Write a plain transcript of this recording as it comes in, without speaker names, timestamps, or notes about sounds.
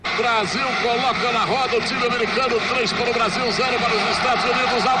Brasil coloca na roda o time americano, 3 para o Brasil, 0 para os Estados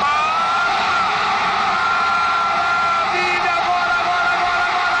Unidos. A bola!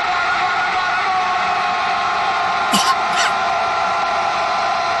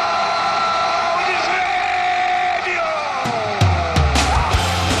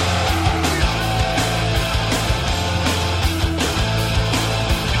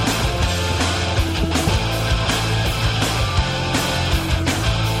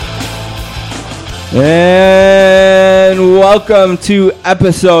 And welcome to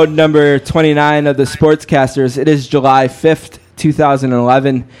episode number 29 of the Sportscasters. It is July 5th,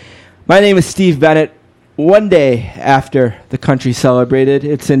 2011. My name is Steve Bennett. One day after the country celebrated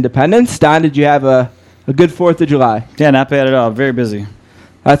its independence. Don, did you have a good 4th of July? Yeah, not bad at all. Very busy.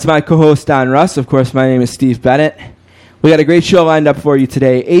 That's my co-host, Don Russ. Of course, my name is Steve Bennett. We got a great show lined up for you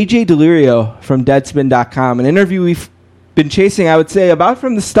today. AJ Delirio from Deadspin.com, an interview we've been chasing, I would say, about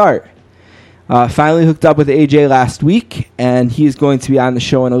from the start. Finally hooked up with AJ last week, and he's going to be on the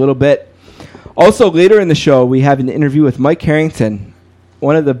show in a little bit. Also, later in the show, we have an interview with Mike Harrington,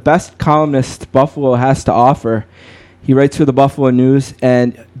 one of the best columnists Buffalo has to offer. He writes for the Buffalo News.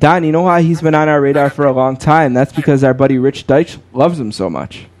 And, Don, you know why he's been on our radar for a long time? That's because our buddy Rich Deitch loves him so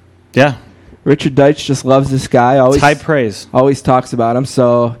much. Yeah. Richard Deitch just loves this guy. Always, it's high praise. Always talks about him,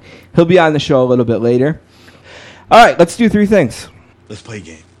 so he'll be on the show a little bit later. All right, let's do 3 things. Let's play a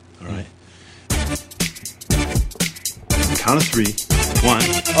game, all right? Count of 3. 1.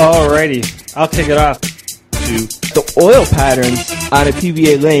 Alrighty. I'll kick it off. 2. The oil patterns on a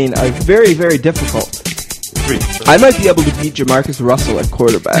PBA lane are very, very difficult. 3. I might be able to beat Jamarcus Russell at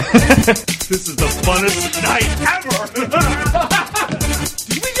quarterback. This is the funnest night ever!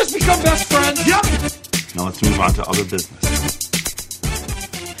 Did we just become best friends? Yep! Now let's move on to other business.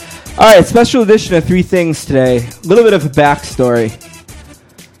 All right, special edition of 3 Things today. A little bit of a backstory.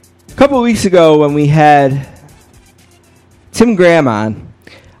 A couple of weeks ago when we had Tim Graham on,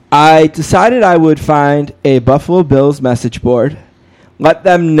 I decided I would find a Buffalo Bills message board, let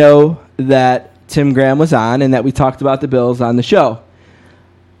them know that Tim Graham was on and that we talked about the Bills on the show.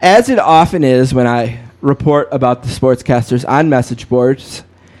 As it often is when I report about the sportscasters on message boards,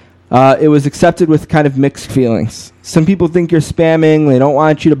 it was accepted with kind of mixed feelings. Some people think you're spamming. They don't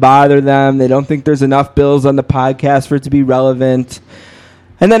want you to bother them. They don't think there's enough Bills on the podcast for it to be relevant.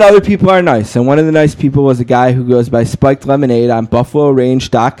 And then other people are nice. And one of the nice people was a guy who goes by Spiked Lemonade on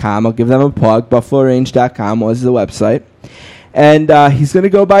BuffaloRange.com. I'll give them a plug. BuffaloRange.com was the website. And he's going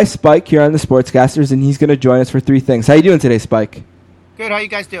to go by Spike here on the Sportscasters, and he's going to join us for 3 things. How you doing today, Spike? Good. How you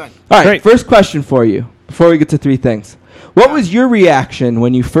guys doing? All right, Great. First question for you before we get to 3 things. What was your reaction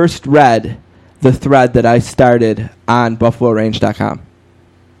when you first read the thread that I started on BuffaloRange.com?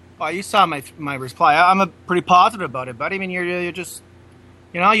 Well, you saw my reply. I'm pretty positive about it, but I mean, you're just...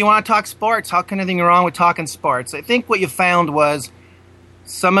 You know, you want to talk sports. How can anything go wrong with talking sports? I think what you found was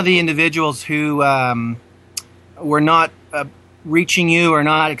some of the individuals who were not reaching you or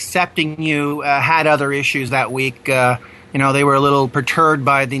not accepting you had other issues that week. You know, they were a little perturbed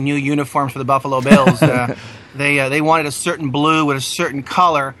by the new uniforms for the Buffalo Bills. They wanted a certain blue with a certain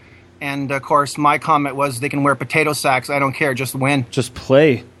color. And, of course, my comment was they can wear potato sacks. I don't care. Just win. Just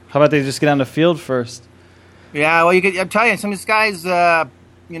play. How about they just get on the field first? Yeah, well, I'm telling you, some of these guys...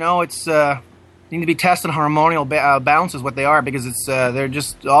 you know, it's need to be tested harmonial balance is what they are, because it's they're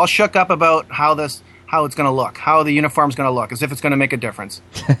just all shook up about how it's going to look, how the uniform's going to look, as if it's going to make a difference.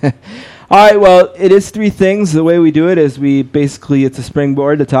 All right, well, it is 3 things. The way we do it is it's a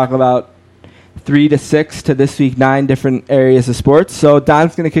springboard to talk about 3 to 6 to this week 9 different areas of sports. So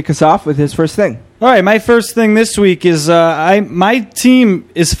Don's going to kick us off with his first thing. All right, my first thing this week is my team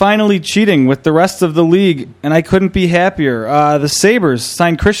is finally cheating with the rest of the league, and I couldn't be happier. The Sabres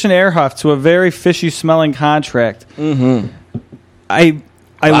signed Christian Ehrhoff to a very fishy-smelling contract. Mm-hmm. I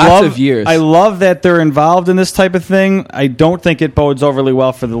love that they're involved in this type of thing. I don't think it bodes overly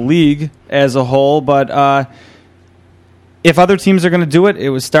well for the league as a whole, but if other teams are going to do it, it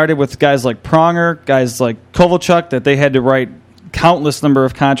was started with guys like Pronger, guys like Kovalchuk, that they had to write countless number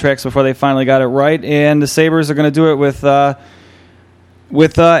of contracts before they finally got it right, and the Sabres are going to do it with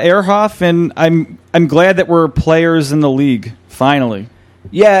Ehrhoff, and I'm glad that we're players in the league finally.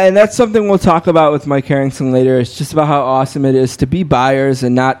 Yeah, and that's something we'll talk about with Mike Harrington later. It's just about how awesome it is to be buyers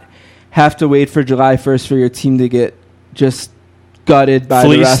and not have to wait for July 1st for your team to get just gutted by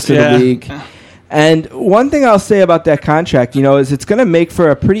the rest of the league. And one thing I'll say about that contract, is it's going to make for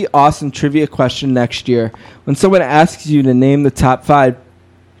a pretty awesome trivia question next year when someone asks you to name the top five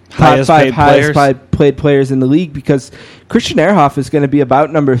highest paid players in the league, because Christian Ehrhoff is going to be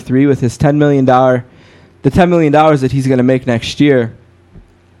about number 3 with his $10 million that he's going to make next year.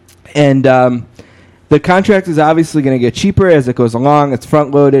 And the contract is obviously going to get cheaper as it goes along. It's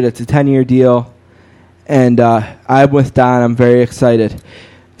front-loaded. It's a 10-year deal. And I'm with Don. I'm very excited.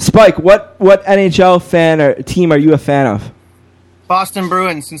 Spike, what NHL fan or team are you a fan of? Boston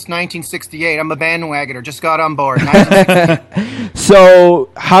Bruins since 1968. I'm a bandwagoner. Just got on board. So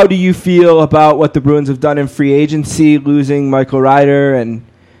how do you feel about what the Bruins have done in free agency, losing Michael Ryder and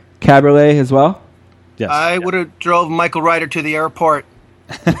Caberlet as well? Yes. I would have drove Michael Ryder to the airport.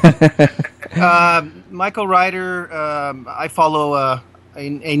 Michael Ryder, I follow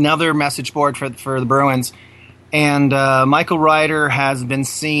another message board for the Bruins, and Michael Ryder has been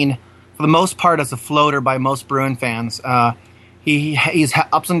seen for the most part as a floater by most Bruin fans. He's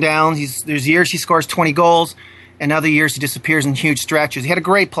ups and downs. There's years he scores 20 goals, and other years he disappears in huge stretches. He had a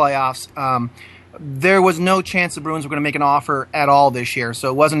great playoffs. There was no chance the Bruins were going to make an offer at all this year, so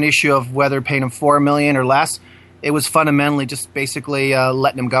it wasn't an issue of whether paying him $4 million or less. It was fundamentally just basically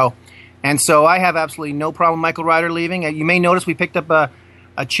letting him go. And so I have absolutely no problem with Michael Ryder leaving. You may notice we picked up a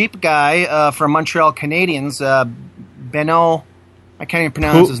cheap guy from Montreal Canadiens, Bennett. I can't even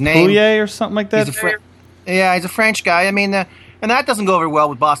pronounce his name. Pouliot or something like that? He's a French guy. I mean, and that doesn't go over well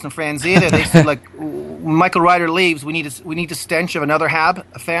with Boston fans either. They say, like, when Michael Ryder leaves, we need the stench of another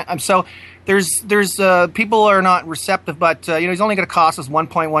fan. So there's people are not receptive, but he's only going to cost us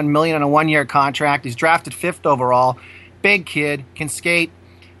 $1.1 million on a 1-year contract. He's drafted 5th overall, big kid, can skate.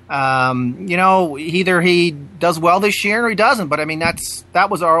 Either he does well this year or he doesn't. But I mean, that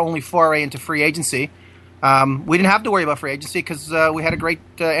was our only foray into free agency. We didn't have to worry about free agency because we had a great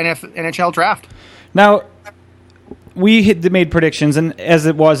NHL draft. Now, we made predictions, and as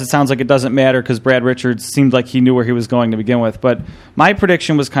it sounds like it doesn't matter because Brad Richards seemed like he knew where he was going to begin with. But my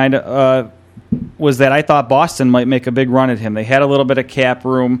prediction was was that I thought Boston might make a big run at him. They had a little bit of cap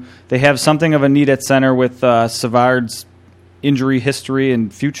room. They have something of a need at center with Savard's injury history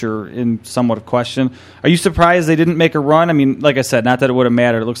and future in somewhat of question. Are you surprised they didn't make a run? I mean, like I said, not that it would have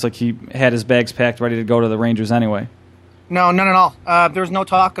mattered. It looks like he had his bags packed, ready to go to the Rangers anyway. No, none at all. There was no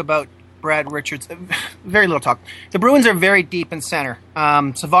talk about Brad Richards. Very little talk. The Bruins are very deep in center.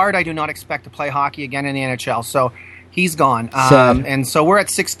 Savard, I do not expect to play hockey again in the NHL, so he's gone. And so we're at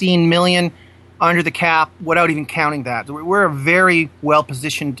 $16 million under the cap without even counting that. We're a very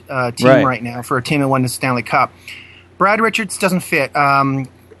well-positioned team right now for a team that won the Stanley Cup. Brad Richards doesn't fit. A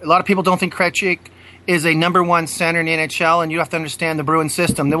lot of people don't think Krejci is a number one center in the NHL, and you have to understand the Bruins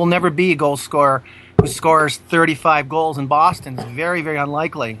system. There will never be a goal scorer who scores 35 goals in Boston. It's very, very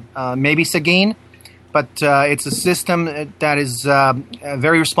unlikely. Maybe Seguin, but it's a system that is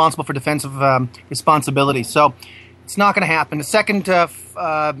very responsible for defensive responsibility. So it's not going to happen. The second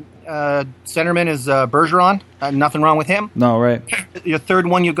centerman is Bergeron. Nothing wrong with him. No, right. Your third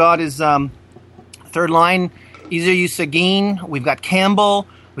one you got is third line. Either you Seguin. We've got Campbell.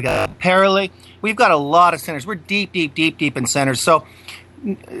 We got Perley. We've got a lot of centers. We're deep in centers. So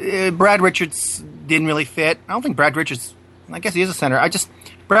Brad Richards didn't really fit. I don't think Brad Richards. I guess he is a center.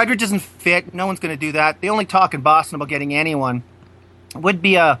 Brad Richards doesn't fit. No one's going to do that. The only talk in Boston about getting anyone would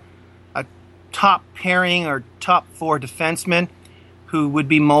be a top pairing or top 4 defenseman who would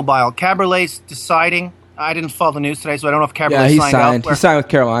be mobile. Caberlet's deciding. I didn't follow the news today, so I don't know if Caberlet signed. He signed with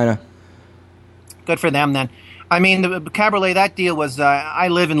Carolina. Good for them then. I mean, the Caberlet, that deal was, I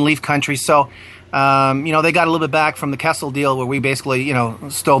live in Leaf Country, so, they got a little bit back from the Kessel deal where we basically,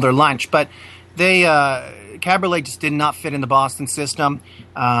 stole their lunch. But Caberlet just did not fit in the Boston system.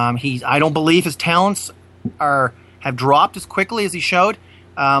 I don't believe his talents have dropped as quickly as he showed,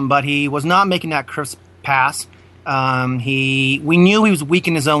 but he was not making that crisp pass. We knew he was weak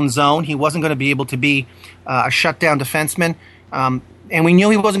in his own zone. He wasn't going to be able to be a shutdown defenseman. And we knew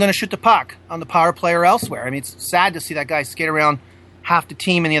he wasn't going to shoot the puck on the power play or elsewhere. I mean, it's sad to see that guy skate around half the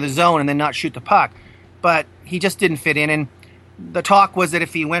team in the other zone and then not shoot the puck. But he just didn't fit in. And the talk was that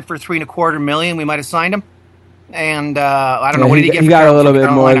if he went for $3.25 million, we might have signed him. And I don't know, what did he get? He got a little bit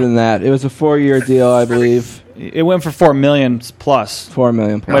more than that. It was a 4-year deal, I believe. It went for $4 million plus. $4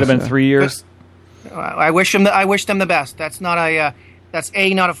 million plus. Might have been 3 years. I wish them the best. That's not a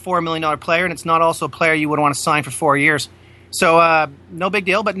 $4 million player, and it's not also a player you would want to sign for 4 years. So no big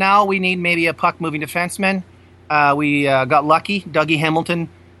deal, but now we need maybe a puck-moving defenseman. We got lucky. Dougie Hamilton,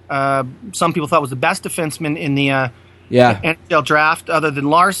 some people thought was the best defenseman in the NHL draft, other than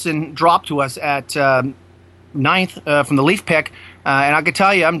Larson, dropped to us at ninth from the Leaf pick. And I can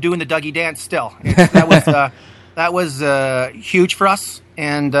tell you, I'm doing the Dougie dance still. That was huge for us.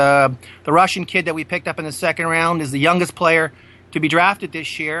 And the Russian kid that we picked up in the second round is the youngest player to be drafted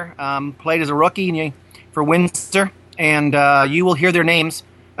this year. Played as a rookie for Windsor. And you will hear their names,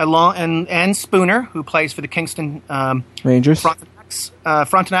 and Spooner, who plays for the Kingston Rangers.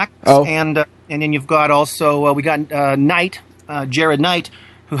 Frontenac, and then you've got also we got Knight, Jared Knight,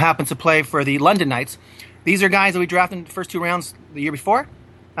 who happens to play for the London Knights. These are guys that we drafted in the first 2 rounds the year before.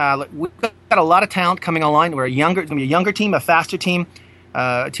 We've got a lot of talent coming online. We're going to be a younger team, a faster team,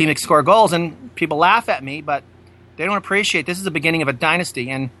 a team that can score goals. And people laugh at me, but they don't appreciate this is the beginning of a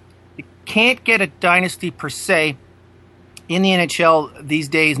dynasty. And you can't get a dynasty per se in the NHL these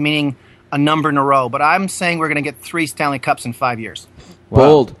days, meaning a number in a row. But I'm saying we're going to get 3 Stanley Cups in 5 years. Wow.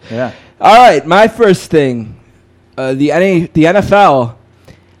 Bold. Yeah. All right, my first thing. The NFL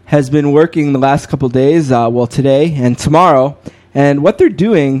has been working the last couple days, today and tomorrow. And what they're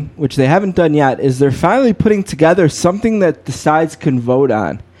doing, which they haven't done yet, is they're finally putting together something that the sides can vote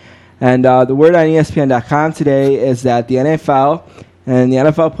on. And the word on ESPN.com today is that the NFL and the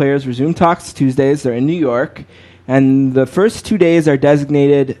NFL players resume talks Tuesdays. They're in New York. And the first 2 days are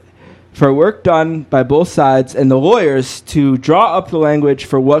designated for work done by both sides and the lawyers to draw up the language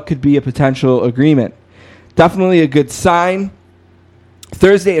for what could be a potential agreement. Definitely a good sign.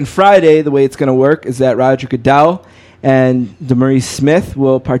 Thursday and Friday, the way it's going to work is that Roger Goodell and DeMaurice Smith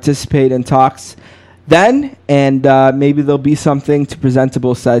will participate in talks then, and maybe there'll be something to present to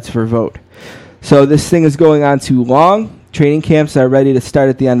both sides for a vote. So this thing is going on too long. Training camps are ready to start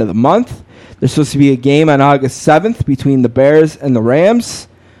at the end of the month. There's supposed to be a game on August 7th between the Bears and the Rams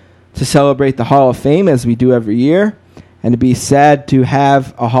to celebrate the Hall of Fame, as we do every year, and to be sad to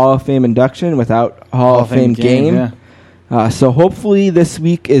have a Hall of Fame induction without a Hall of Fame game. Yeah. So hopefully this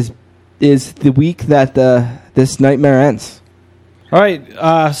week is the week that this nightmare ends. All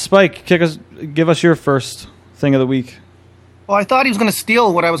right, Spike, give us your first thing of the week. Well, I thought he was going to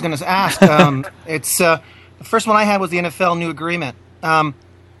steal what I was going to ask. It's the first one I had was the NFL new agreement. A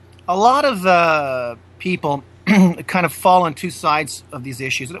lot of people kind of fall on two sides of these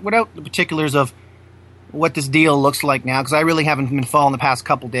issues, without the particulars of what this deal looks like now, because I really haven't been following the past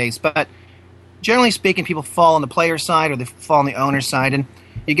couple days. But generally speaking, people fall on the player side or they fall on the owner side, and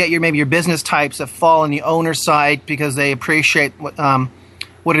you get maybe your business types that fall on the owner side because they appreciate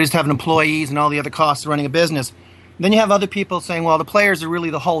what it is to have employees and all the other costs of running a business. Then you have other people saying, well, the players are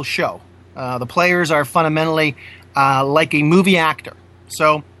really the whole show. The players are fundamentally like a movie actor.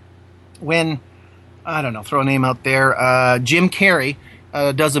 So when, I don't know, throw a name out there, Jim Carrey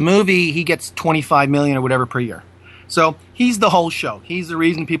does a movie, he gets $25 million or whatever per year. So he's the whole show. He's the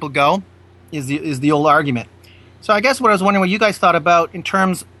reason people go, is the old argument. So I guess what I was wondering what you guys thought about in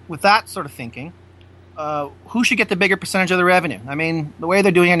terms with that sort of thinking, who should get the bigger percentage of the revenue? I mean, the way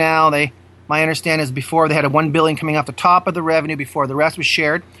they're doing it now, my understanding is before they had a $1 billion coming off the top of the revenue before the rest was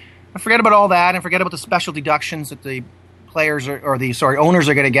shared. I forget about all that and forget about the special deductions that the players owners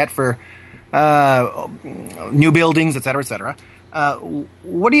are going to get for new buildings, et cetera, et cetera.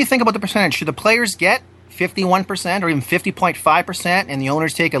 What do you think about the percentage? Should the players get 51% or even 50.5% and the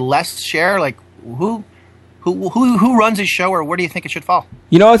owners take a less share? Like who runs his show, or where do you think it should fall?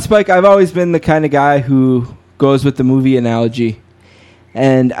 You know what, Spike? I've always been the kind of guy who goes with the movie analogy.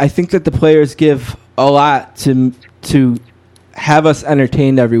 And I think that the players give a lot to have us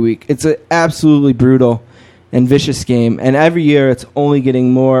entertained every week. It's an absolutely brutal and vicious game. And every year it's only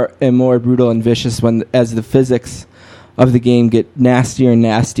getting more and more brutal and vicious as the physics of the game get nastier and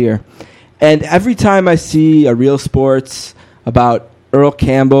nastier. And every time I see a Real Sports about Earl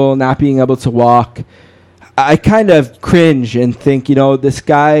Campbell not being able to walk, I kind of cringe and think, this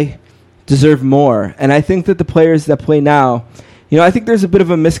guy deserved more. And I think that the players that play now, I think there's a bit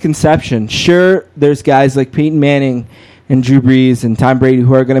of a misconception. Sure, there's guys like Peyton Manning and Drew Brees and Tom Brady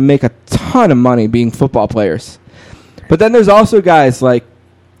who are going to make a ton of money being football players. But then there's also guys like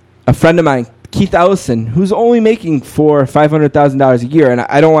a friend of mine, Keith Ellison, who's only making $400,000 or $500,000 a year. And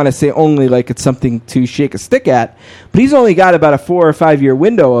I don't want to say only like it's something to shake a stick at, but he's only got about a 4 or 5 year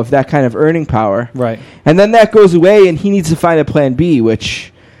window of that kind of earning power. Right. And then that goes away and he needs to find a plan B,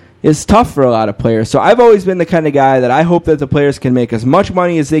 which is tough for a lot of players. So I've always been the kind of guy that I hope that the players can make as much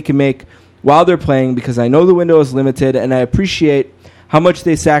money as they can make while they're playing, because I know the window is limited and I appreciate how much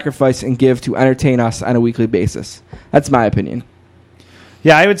they sacrifice and give to entertain us on a weekly basis. That's my opinion.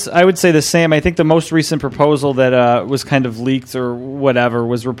 Yeah, I would say the same. I think the most recent proposal that was kind of leaked or whatever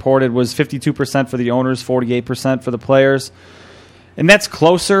was reported was 52% for the owners, 48% for the players. And that's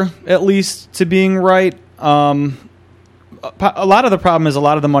closer, at least, to being right. A lot of the problem is a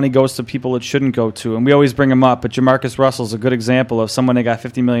lot of the money goes to people it shouldn't go to, and we always bring them up, but Jamarcus Russell's a good example of someone that got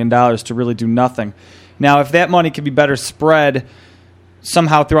 $50 million to really do nothing. Now, if that money could be better spread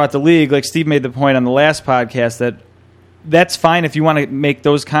somehow throughout the league, like Steve made the point on the last podcast, that's fine if you want to make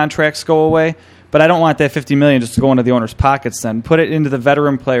those contracts go away, but I don't want that $50 million just to go into the owner's pockets then. Put it into the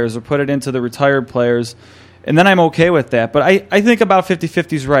veteran players or put it into the retired players and then I'm okay with that. But I think about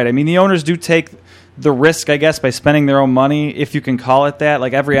 50-50 is right. I mean, the owners do take the risk, I guess, by spending their own money, if you can call it that.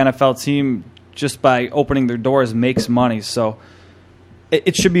 Like every NFL team, just by opening their doors, makes money. So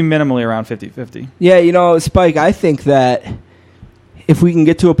it should be minimally around 50-50. Yeah, Spike, I think that if we can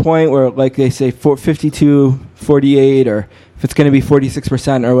get to a point where, like they say, 52-48, or if it's going to be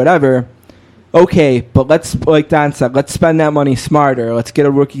 46% or whatever, okay, but let's, like Don said, let's spend that money smarter. Let's get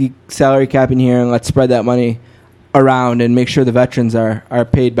a rookie salary cap in here, and let's spread that money around and make sure the veterans are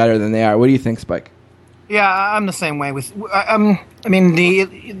paid better than they are. What do you think, Spike? Yeah, I'm the same way. I mean,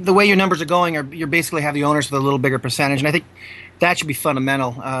 the way your numbers are going, you basically have the owners with a little bigger percentage, and I think that should be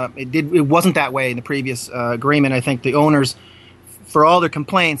fundamental. It wasn't that way in the previous agreement. I think the owners, for all their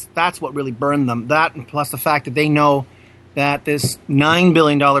complaints, that's what really burned them. That, and plus the fact that they know that this $9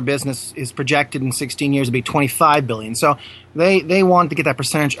 billion business is projected in 16 years to be $25 billion. So they wanted to get that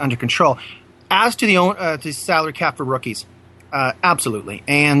percentage under control. As to the salary cap for rookies, absolutely.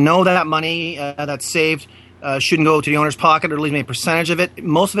 And know that money that's saved shouldn't go to the owner's pocket, or at least maybe a percentage of it.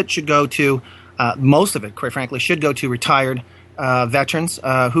 Most of it should go to, quite frankly, should go to retired veterans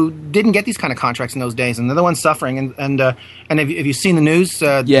who didn't get these kind of contracts in those days, and they're the ones suffering. And have you seen the news?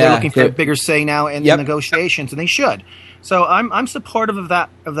 They're looking for a bigger say now in the negotiations, and they should. So I'm supportive of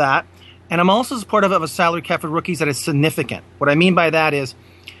that, and I'm also supportive of a salary cap for rookies that is significant. What I mean by that is,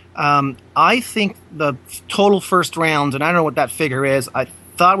 I think the total first round, and I don't know what that figure is. I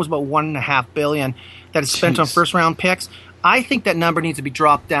thought it was about $1.5 billion that is spent on first round picks. I think that number needs to be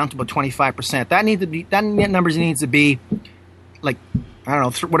dropped down to about 25%. That number needs to be like, I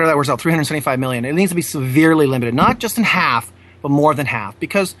don't know, whatever that works out, $375 million. It needs to be severely limited, not just in half, but more than half,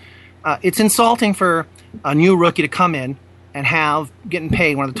 because it's insulting for a new rookie to come in and getting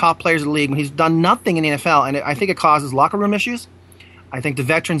paid one of the top players of the league when he's done nothing in the NFL, and I think it causes locker room issues. I think the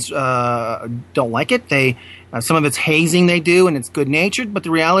veterans don't like it. Some of it's hazing they do, and it's good-natured, but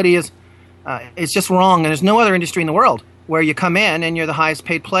the reality is it's just wrong, and there's no other industry in the world where you come in and you're the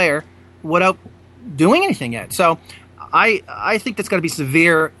highest-paid player without doing anything yet. So I think that's got to be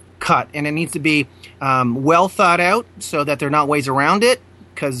severe cut, and it needs to be well thought out so that there are not ways around it,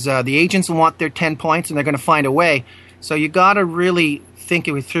 because the agents want their 10 points, and they're going to find a way. So you got to really think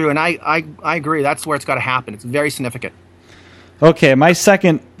it through, and I agree. That's where it's got to happen. It's very significant. Okay, my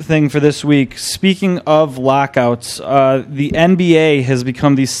second thing for this week, speaking of lockouts, the NBA has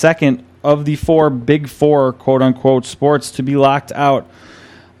become the second of the big four, quote-unquote, sports to be locked out.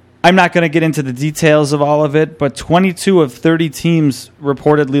 I'm not going to get into the details of all of it, but 22 of 30 teams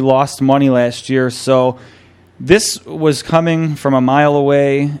reportedly lost money last year, so this was coming from a mile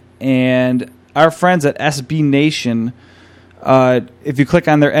away, and our friends at SB Nation, if you click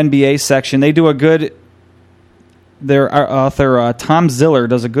on their NBA section, they do a good... Their author, Tom Ziller,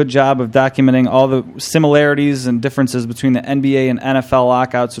 does a good job of documenting all the similarities and differences between the NBA and NFL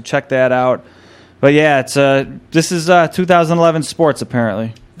lockouts, so check that out. But yeah, this is 2011 sports,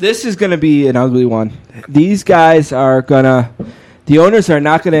 apparently. This is going to be an ugly one. These guys are going to... The owners are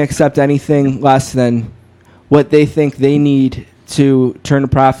not going to accept anything less than what they think they need to turn a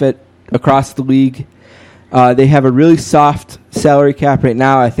profit across the league. They have a really soft salary cap right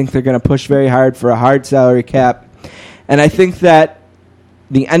now. I think they're going to push very hard for a hard salary cap. And I think that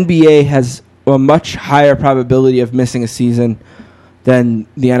the NBA has a much higher probability of missing a season than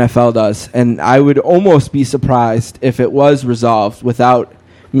the NFL does. And I would almost be surprised if it was resolved without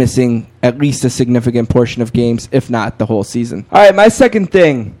missing at least a significant portion of games, if not the whole season. All right, my second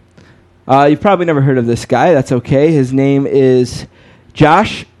thing. You've probably never heard of this guy. That's okay. His name is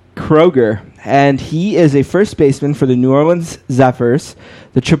Josh Kroger, and he is a first baseman for the New Orleans Zephyrs,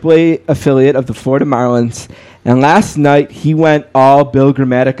 the AAA affiliate of the Florida Marlins. And last night, he went all Bill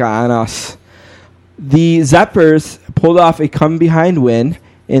Gramatica on us. The Zephyrs pulled off a come-behind win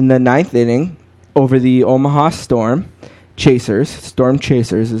in the ninth inning over the Omaha Storm Chasers. Storm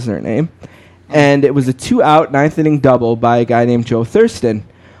Chasers is their name. And it was a 2-out ninth-inning double by a guy named Joe Thurston.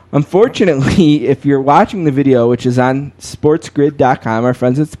 Unfortunately, if you're watching the video, which is on sportsgrid.com, our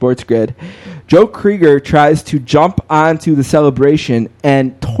friends at SportsGrid, Joe Krieger tries to jump onto the celebration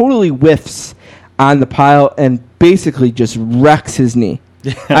and totally whiffs on the pile and basically just wrecks his knee.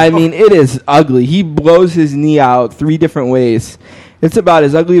 I mean, it is ugly. He blows his knee out 3 different ways. It's about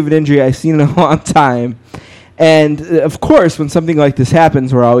as ugly of an injury I've seen in a long time. And, of course, when something like this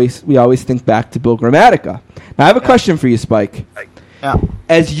happens, we always think back to Bill Gramatica. Now, I have a question for you, Spike. Yeah.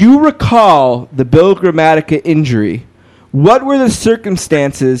 As you recall the Bill Gramatica injury, what were the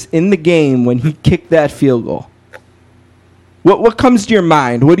circumstances in the game when he kicked that field goal? What comes to your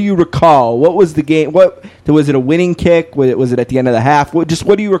mind? What do you recall? What was the game? Was it a winning kick? Was it at the end of the half? What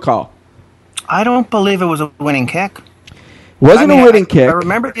do you recall? I don't believe it was a winning kick. It wasn't a winning kick. I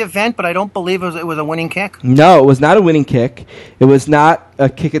remember the event, but I don't believe it was a winning kick. No, it was not a winning kick. It was not a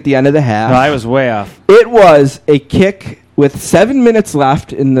kick at the end of the half. No, I was way off. It was a kick with 7 minutes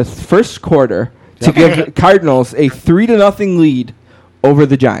left in the first quarter to give Cardinals a 3-0 lead over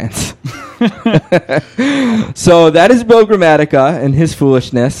the Giants. So that is Bill Gramatica and his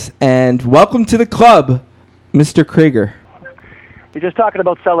foolishness. And welcome to the club, Mr. Krieger. You're just talking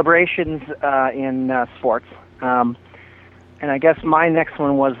about celebrations in sports. And I guess my next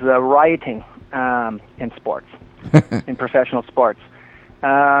one was rioting in sports, in professional sports.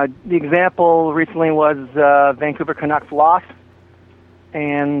 The example recently was Vancouver Canucks lost,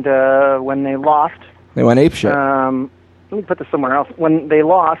 and when they lost... They went apeshit. Let me put this somewhere else. When they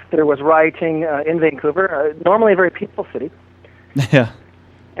lost, there was rioting in Vancouver, normally a very peaceful city. Yeah.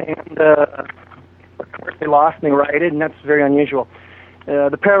 And, of course, they lost and they rioted, and that's very unusual.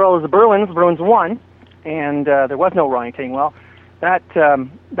 The parallel is the Bruins. The Bruins won, and there was no rioting. Well, that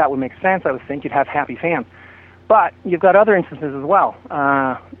would make sense, I would think. You'd have happy fans. But you've got other instances as well.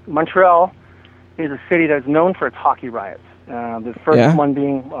 Montreal is a city that is known for its hockey riots. The first one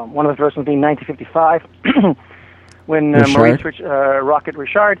being, one of the first ones being 1955, when Maurice Rocket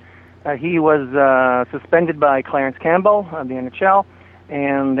Richard, he was suspended by Clarence Campbell of the NHL,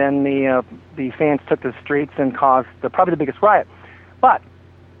 and then the fans took to the streets and caused probably the biggest riot. But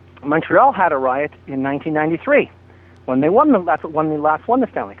Montreal had a riot in 1993 when they won the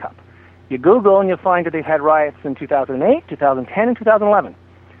Stanley Cup. You Google and you'll find that they've had riots in 2008, 2010, and 2011.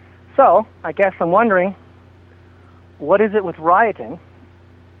 So I guess I'm wondering, what is it with rioting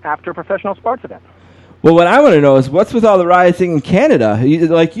after a professional sports event? Well, what I want to know is what's with all the rioting in Canada?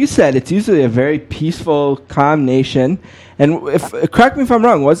 Like you said, it's usually a very peaceful, calm nation. And correct me if I'm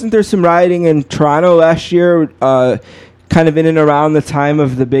wrong, wasn't there some rioting in Toronto last year, kind of in and around the time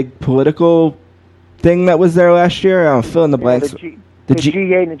of the big political thing that was there last year? I'll fill in the blanks. The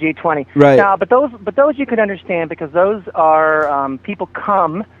G8 and the G20. Right. Now, but those you could understand because those are people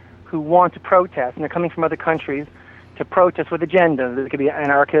who want to protest, and they're coming from other countries to protest with agendas. It could be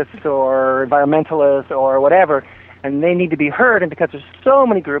anarchists or environmentalists or whatever, and they need to be heard. And because there's so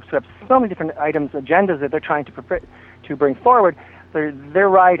many groups who have so many different items, agendas that they're trying to bring forward, they're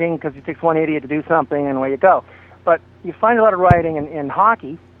rioting because it takes one idiot to do something, and away you go. But you find a lot of rioting in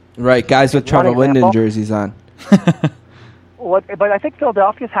hockey. Right, guys with Trevor Linden jerseys on. But I think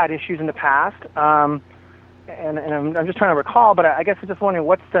Philadelphia's had issues in the past, and I'm just trying to recall. But I guess I'm just wondering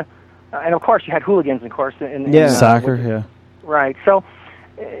what's the, and of course you had hooligans, of course, in soccer, yeah, right. So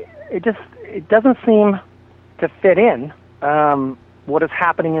it doesn't seem to fit in what is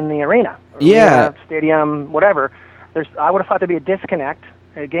happening in the arena, stadium, whatever. I would have thought there'd be a disconnect.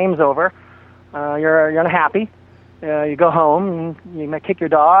 The game's over. You're unhappy. You go home and you might kick your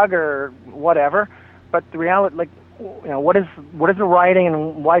dog or whatever. But the reality, what is the rioting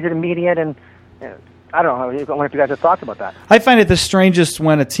and why is it immediate? And I don't know. I wonder if you guys have thought about that. I find it the strangest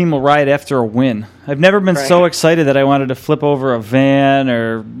when a team will riot after a win. I've never been so excited that I wanted to flip over a van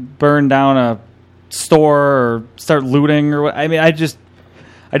or burn down a store or start looting. I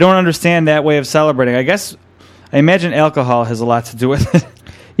don't understand that way of celebrating. I imagine alcohol has a lot to do with it.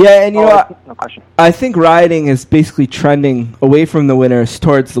 Yeah, and no question. I think rioting is basically trending away from the winners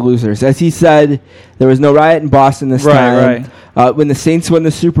towards the losers. As he said, there was no riot in Boston this time. Right. When the Saints won the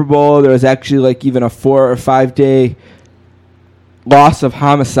Super Bowl, there was actually even a 4 or 5 day loss of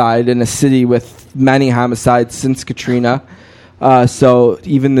homicide in a city with many homicides since Katrina. So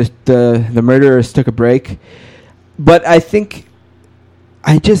even the murderers took a break. But I think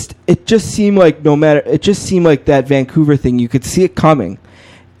it just seemed like that Vancouver thing, you could see it coming.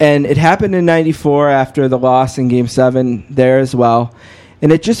 And it happened in 94 after the loss in Game 7 there as well.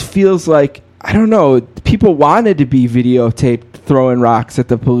 And it just feels like, I don't know, people wanted to be videotaped throwing rocks at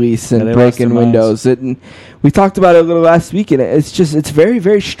the police and breaking windows. And we talked about it a little last week, and it's very,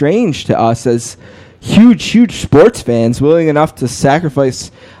 very strange to us as huge sports fans, willing enough to sacrifice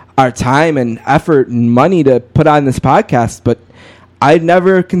our time and effort and money to put on this podcast. But I'd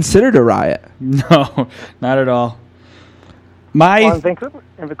never considered a riot. No, not at all.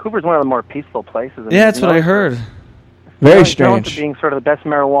 Vancouver is one of the more peaceful places. Yeah, that's what I heard. Very strange. Known for being sort of the best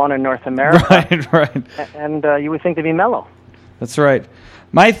marijuana in North America. Right. And you would think they'd be mellow. That's right.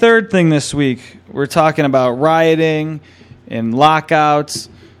 My third thing this week, we're talking about rioting and lockouts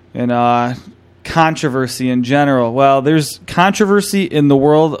and controversy in general. Well, there's controversy in the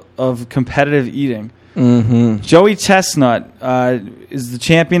world of competitive eating. Mm-hmm. Joey Chestnut is the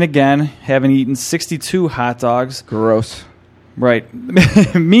champion again, having eaten 62 hot dogs. Gross. Right.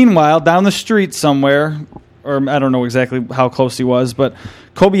 Meanwhile, down the street somewhere, or I don't know exactly how close he was, but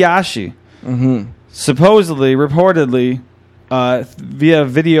Kobayashi, supposedly, reportedly, via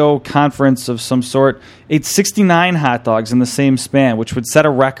video conference of some sort, ate 69 hot dogs in the same span, which would set a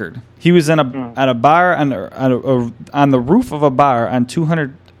record. He was at a bar on the roof of a bar on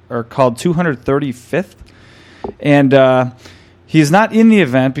 200 or called 235th, and he's not in the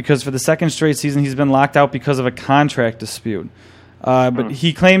event because for the second straight season he's been locked out because of a contract dispute. But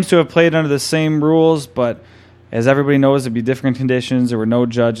he claims to have played under the same rules, but as everybody knows, it'd be different conditions. There were no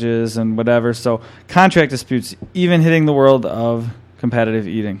judges and whatever. So contract disputes, even hitting the world of competitive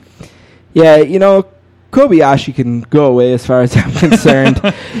eating. Yeah, Kobayashi can go away as far as I'm concerned.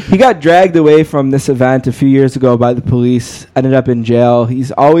 He got dragged away from this event a few years ago by the police, ended up in jail.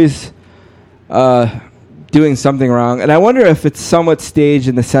 He's always doing something wrong. And I wonder if it's somewhat staged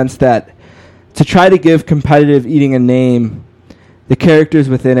in the sense that to try to give competitive eating a name, the characters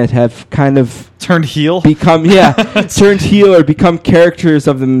within it have kind of turned heel, turned heel or become characters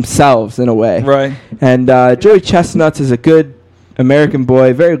of themselves in a way. Right. And Joey Chestnuts is a good American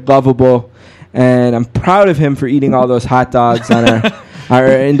boy, very lovable, and I'm proud of him for eating all those hot dogs on our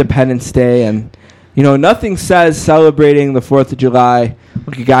Independence Day. And nothing says celebrating the 4th of July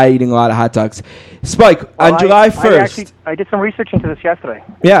like a guy eating a lot of hot dogs. Spike, on July 1st. I did some research into this yesterday.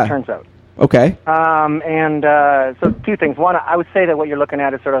 Yeah. It turns out. Okay. So two things. One, I would say that what you're looking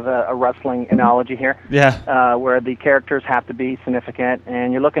at is sort of a wrestling analogy here. Yeah. Where the characters have to be significant,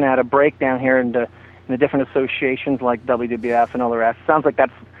 and you're looking at a breakdown here in the different associations like WWF and all the rest. Sounds like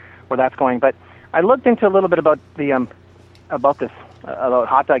that's where that's going. But I looked into a little bit about about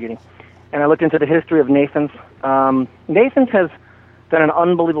hot dog eating, and I looked into the history of Nathan's. Nathan's has done an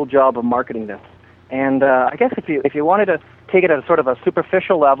unbelievable job of marketing this. And I guess if you wanted to take it at a sort of a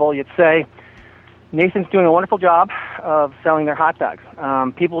superficial level, you'd say Nathan's doing a wonderful job of selling their hot dogs.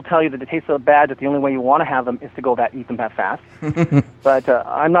 People will tell you that they taste so bad that the only way you want to have them is to eat them that fast. But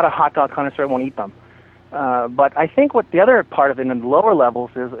I'm not a hot dog connoisseur; I won't eat them. But I think what the other part of it in the lower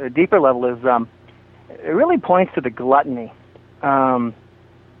levels is, a deeper level is, it really points to the gluttony. I'm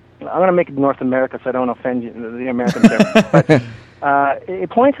going to make it North America so I don't offend the Americans there. But it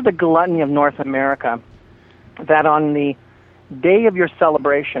points to the gluttony of North America, that on the day of your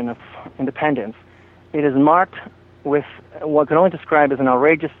celebration of independence, it is marked with what can only describe as an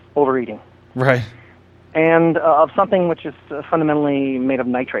outrageous overeating. Right. And of something which is fundamentally made of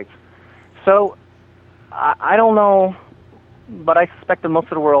nitrates. So, I don't know, but I suspect that most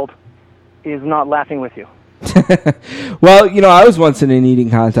of the world is not laughing with you. Well, I was once in an eating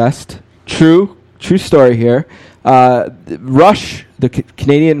contest. True story here. Rush, the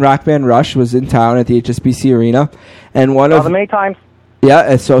Canadian rock band Rush, was in town at the HSBC Arena, and one of many times.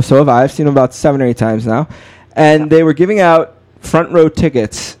 Yeah, so have I. I've seen them about 7 or 8 times now, and they were giving out front row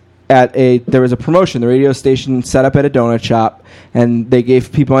tickets there was a promotion. The radio station set up at a donut shop, and they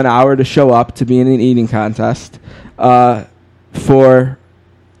gave people an hour to show up to be in an eating contest for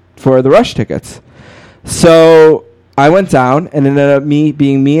the Rush tickets. So I went down, and it ended up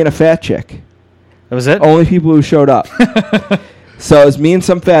being me and a fat chick. That was it? Only people who showed up. So it was me and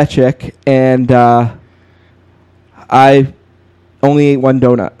some fat chick, and I only ate one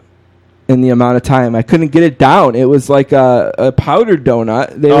donut in the amount of time. I couldn't get it down. It was like a powdered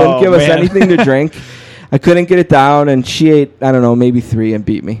donut. They wouldn't give us anything to drink. I couldn't get it down, and she ate, I don't know, maybe 3 and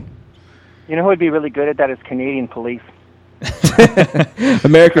beat me. You know who would be really good at that is Canadian police.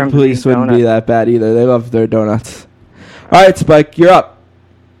 American police wouldn't be that bad either. They love their donuts. All right, Spike, you're up.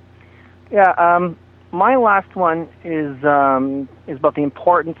 Yeah, my last one is about the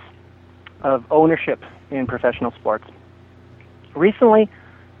importance of ownership in professional sports. Recently,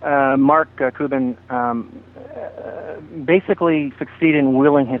 Mark Cuban basically succeeded in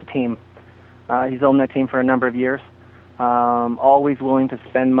willing his team. He's owned that team for a number of years, always willing to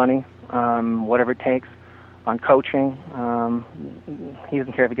spend money, whatever it takes, on coaching. He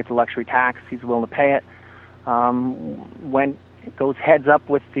doesn't care if he gets a luxury tax. He's willing to pay it. When it goes heads up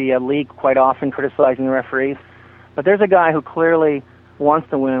with the league quite often, criticizing the referees. But there's a guy who clearly wants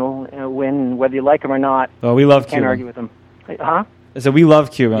to win, whether you like him or not. Oh, we love you can't Cuban. argue with him. Huh? So we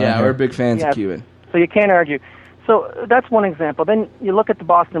love Cuban. Yeah, we're big fans of Cuban. So you can't argue. So that's one example. Then you look at the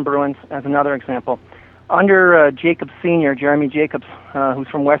Boston Bruins as another example. Under Jacobs Sr., Jeremy Jacobs, who's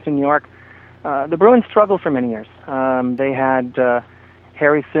from Western New York, the Bruins struggled for many years. They had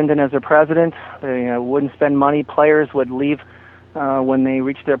Harry Sinden as their president. They wouldn't spend money. Players would leave when they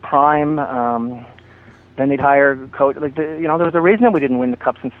reached their prime. Then they'd hire a coach. There was a reason that we didn't win the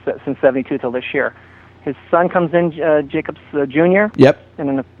Cup since '72 till this year. His son comes in, Jacobs Jr. Yep. And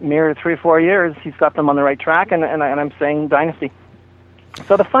in a mere 3 or 4 years, he's got them on the right track, and I'm saying dynasty.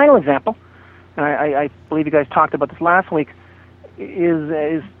 So the final example, and I believe you guys talked about this last week,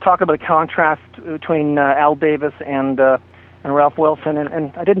 is talk about the contrast between Al Davis and Ralph Wilson,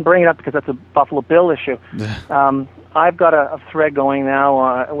 and I didn't bring it up because that's a Buffalo Bill issue. I've got a thread going now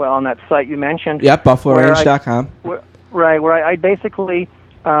on that site you mentioned. Yep, BuffaloRange.com. Where I basically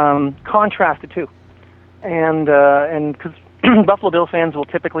contrast the two, and because Buffalo Bill fans will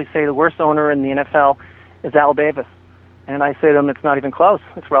typically say the worst owner in the NFL is Al Davis, and I say to them it's not even close.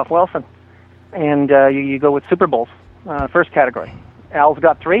 It's Ralph Wilson, and you go with Super Bowls, first category. Al's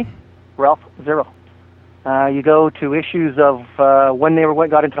got 3, Ralph 0. You go to issues of when they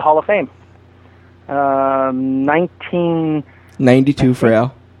got into the Hall of Fame. 1992 for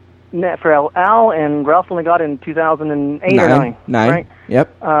Al. For Al, and Ralph only got in 2008 or 9. Right?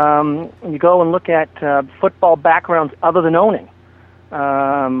 Yep. You go and look at football backgrounds other than owning.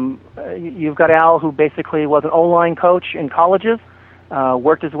 You've got Al, who basically was an O-line coach in colleges,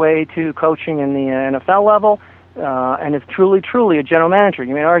 worked his way to coaching in the NFL level, and is truly a general manager.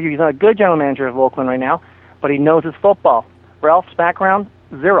 You may argue he's not a good general manager of Oakland right now, but he knows his football. Ralph's background,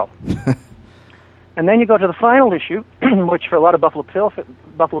 0. And then you go to the final issue, which for a lot of Buffalo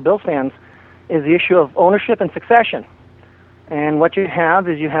Bills fans is the issue of ownership and succession. And what you have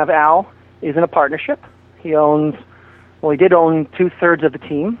is Al is in a partnership. He did own 2/3 of the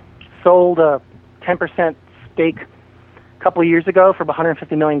team, sold a 10% stake a couple of years ago for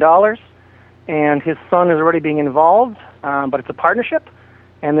 $150 million, and his son is already being involved, but it's a partnership,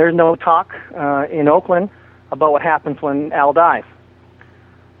 and there's no talk in Oakland about what happens when Al dies.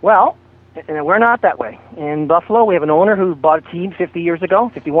 Well, and we're not that way. In Buffalo, we have an owner who bought a team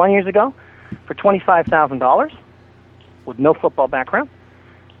 51 years ago, for $25,000 with no football background.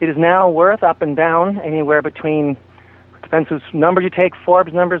 It is now worth up and down anywhere between, depends whose numbers you take,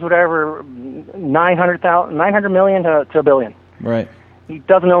 Forbes numbers, whatever, 900 million to $1 billion. Right. He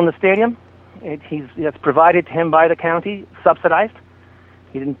doesn't own the stadium. It's provided to him by the county, subsidized.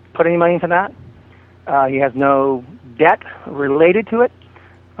 He didn't put any money into that. He has no debt related to it.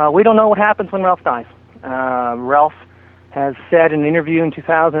 We don't know what happens when Ralph dies. Ralph has said in an interview in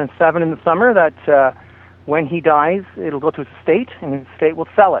 2007 in the summer that when he dies, it'll go to his estate, and his estate will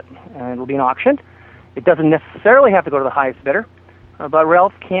sell it, and it'll be an auction. It doesn't necessarily have to go to the highest bidder, but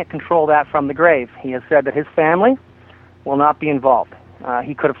Ralph can't control that from the grave. He has said that his family will not be involved.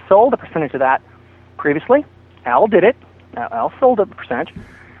 He could have sold a percentage of that previously. Al did it. Al sold a percentage.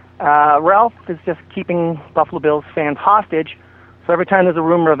 Ralph is just keeping Buffalo Bills fans hostage. So every time there's a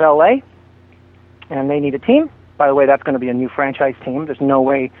rumor of L.A. and they need a team, by the way, that's going to be a new franchise team. There's no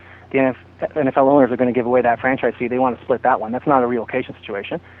way the NFL owners are going to give away that franchise fee. They want to split that one. That's not a relocation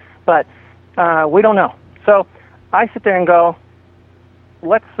situation. But we don't know. So I sit there and go,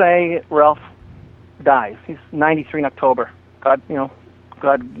 let's say Ralph dies. He's 93 in October. God rest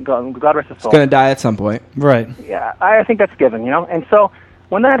his soul. He's going to die at some point. Right. Yeah, I think that's given, And so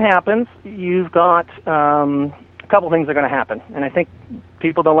when that happens, you've got a couple things are going to happen. And I think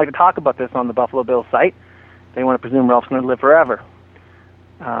people don't like to talk about this on the Buffalo Bills site. They want to presume Ralph's going to live forever.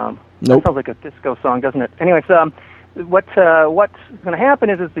 Nope. That sounds like a disco song, doesn't it? Anyways, what's going to happen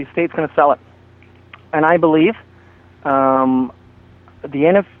is the state's going to sell it. And I believe the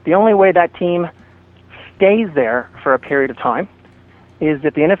only way that team stays there for a period of time is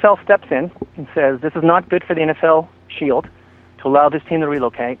that the NFL steps in and says, this is not good for the NFL shield to allow this team to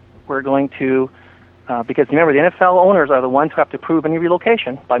relocate. We're going to, because remember, the NFL owners are the ones who have to approve any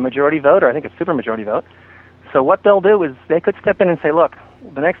relocation by majority vote, or I think it's supermajority vote. So what they'll do is they could step in and say, look,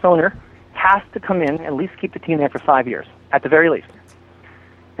 the next owner has to come in and at least keep the team there for 5 years, at the very least.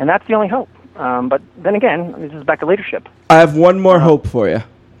 And that's the only hope. But then again, this is back to leadership. I have one more hope for you.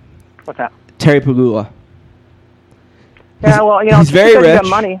 What's that? Terry Pagula. Yeah, well, he's very rich. He's got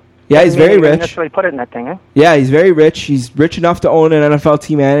money. Yeah, he's very rich. Necessarily put it in that thing, eh? Yeah, he's very rich. He's rich enough to own an NFL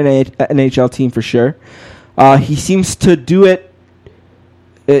team and an NHL team for sure. He seems to do it,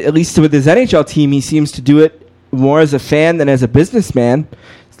 at least with his NHL team, he seems to do it more as a fan than as a businessman.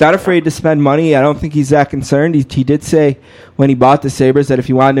 He's not afraid to spend money. I don't think he's that concerned. He did say when he bought the Sabres that if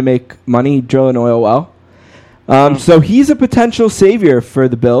he wanted to make money, he'd drill an oil well. So he's a potential savior for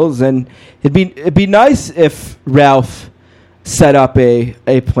the Bills, and it'd be nice if Ralph set up a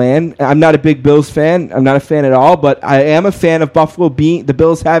plan. I'm not a big Bills fan. I'm not a fan at all, but I am a fan of Buffalo the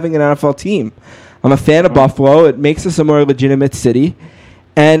Bills having an NFL team. I'm a fan of Buffalo. It makes us a more legitimate city.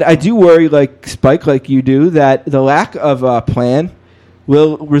 And I do worry, like Spike, like you do, that the lack of a plan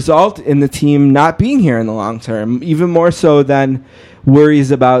will result in the team not being here in the long term, even more so than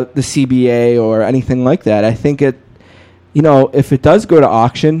worries about the CBA or anything like that. I think if it does go to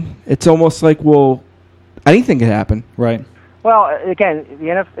auction, it's almost like, anything could happen. Right. Well, again,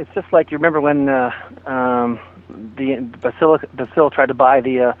 it's just like you remember when Basil tried to buy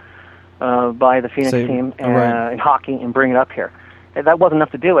the Phoenix team in hockey and bring it up here. That wasn't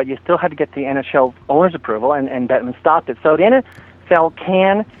enough to do it. You still had to get the NHL owner's approval, and Bettman stopped it. So the NFL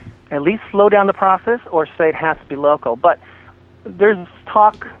can at least slow down the process or say it has to be local. But there's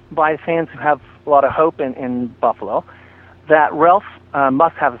talk by fans who have a lot of hope in Buffalo that Ralph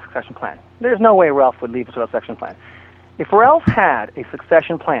must have a succession plan. There's no way Ralph would leave us without a succession plan. If Ralph had a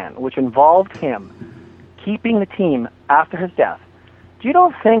succession plan which involved him keeping the team after his death, do you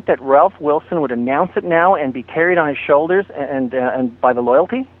don't think that Ralph Wilson would announce it now and be carried on his shoulders and by the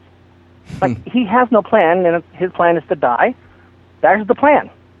loyalty? Like, he has no plan, and his plan is to die. That's the plan.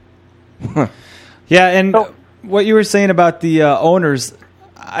 Yeah, and what you were saying about the owners,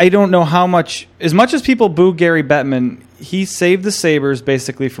 I don't know how much as people boo Gary Bettman, he saved the Sabres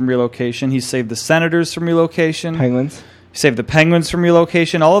basically from relocation. He saved the Senators from relocation. Penguins. He saved the Penguins from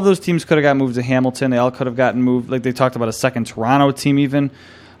relocation. All of those teams could have got moved to Hamilton. They all could have gotten moved. Like they talked about a second Toronto team even.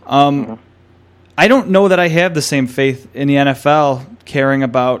 I don't know that I have the same faith in the NFL caring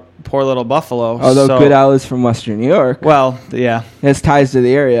about poor little Buffalo. Although Goodell is from Western New York. Well, yeah. It has ties to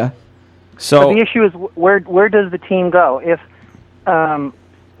the area. So but the issue is where does the team go? If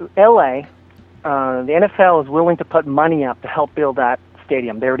L.A., the NFL is willing to put money up to help build that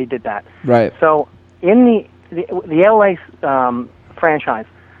stadium. They already did that. Right. So in the L.A. Franchise,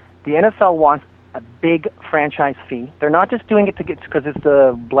 the NFL wants a big franchise fee. They're not just doing it because it's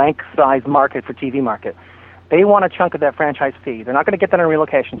the blank size market for TV market. They want a chunk of that franchise fee. They're not going to get that on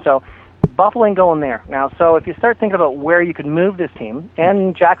relocation. So Buffalo ain't going there. Now, so if you start thinking about where you could move this team,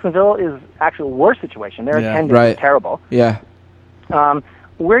 and Jacksonville is actually a worse situation. Their attendance is terrible. Yeah.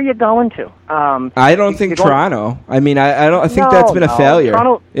 Where are you going to? I don't think Toronto. I mean, I think that's been a failure.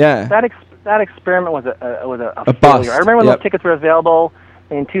 Toronto, yeah. That experiment was a failure. Bust. I remember when those tickets were available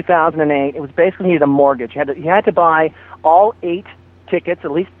in 2008. It was basically you needed a mortgage. You had to buy all 8 tickets,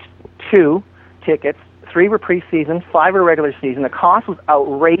 at least 2 tickets. 3 were preseason, 5 were regular season. The cost was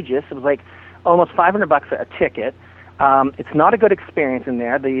outrageous. It was like almost $500 a ticket. It's not a good experience in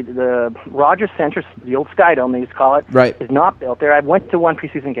there. The Rogers Center, the old Skydome they used to call it, is not built there. I went to one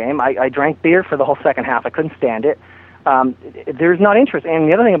preseason game. I drank beer for the whole second half. I couldn't stand it. There's not interest. And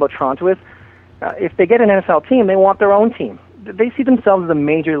the other thing about Toronto is if they get an NFL team, they want their own team. They see themselves as a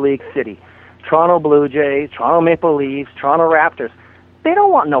major league city. Toronto Blue Jays, Toronto Maple Leafs, Toronto Raptors. They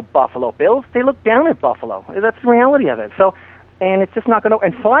don't want no Buffalo Bills. They look down at Buffalo. That's the reality of it. So, and it's just not going to.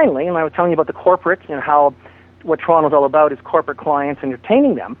 And finally, and I was telling you about the corporate and how what Toronto's all about is corporate clients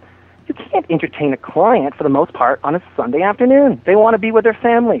entertaining them. You can't entertain a client for the most part on a Sunday afternoon. They want to be with their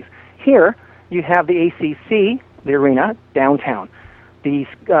families. Here, you have the ACC, the arena, downtown. The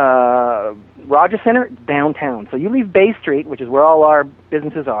Rogers Center, downtown. So you leave Bay Street, which is where all our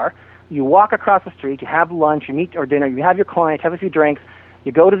businesses are. You walk across the street, you have lunch, you meet or dinner, you have your client, have a few drinks,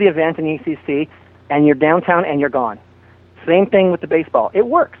 you go to the event in the ACC, and you're downtown and you're gone. Same thing with the baseball. It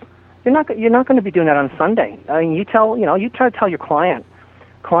works. You're not going to be doing that on Sunday. I mean, you try to tell your client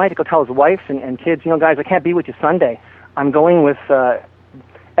to go tell his wife and kids, guys, I can't be with you Sunday. I'm going with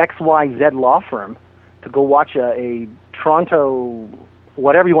XYZ law firm to go watch a Toronto,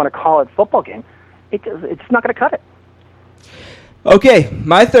 whatever you want to call it, football game. It's not going to cut it. Okay,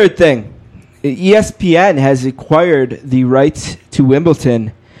 my third thing. ESPN has acquired the rights to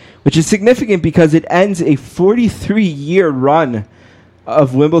Wimbledon, which is significant because it ends a 43-year run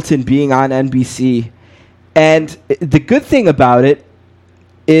of Wimbledon being on NBC. And the good thing about it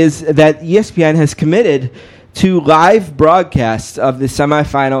is that ESPN has committed to live broadcasts of the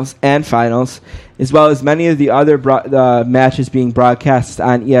semifinals and finals, as well as many of the other matches being broadcast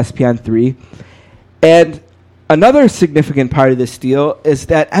on ESPN3. And another significant part of this deal is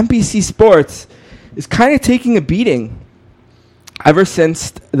that NBC Sports is kind of taking a beating ever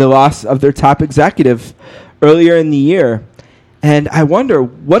since the loss of their top executive earlier in the year. And I wonder,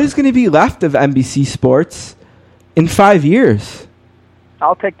 what is going to be left of NBC Sports in 5 years?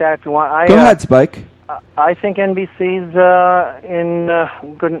 I'll take that if you want. Go ahead, Spike. I think NBC's in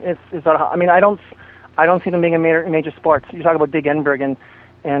good. I mean, I don't see them being a major sports. You talk about Dig Enberg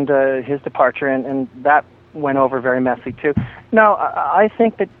and his departure, and that went over very messy too. No, I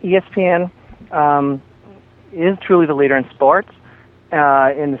think that ESPN is truly the leader in sports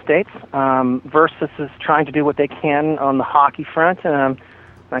in the States. Versus is trying to do what they can on the hockey front and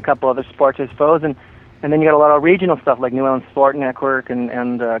a couple other sports, I suppose. And then you got a lot of regional stuff like New England Sport Network and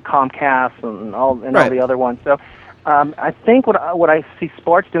Comcast and all the other ones. So I think what I see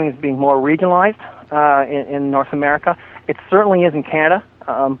sports doing is being more regionalized in North America. It certainly is in Canada.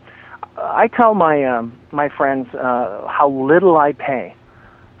 I tell my friends how little I pay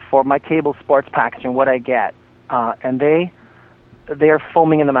for my cable sports package and what I get. and they are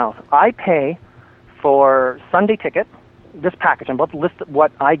foaming in the mouth. I pay for Sunday ticket, this package. I'm about to list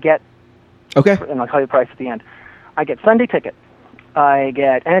what I get. Okay. And I'll tell you the price at the end. I get Sunday ticket. I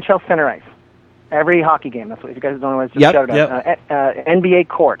get NHL center ice. Every hockey game. That's what if you guys don't know. Just shout it out. NBA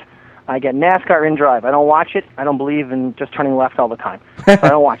court. I get NASCAR in drive. I don't watch it. I don't believe in just turning left all the time. So I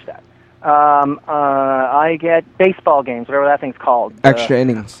don't watch that. I get baseball games, whatever that thing's called. Extra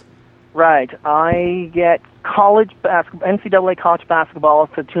innings. Right. I get college basketball, NCAA college basketball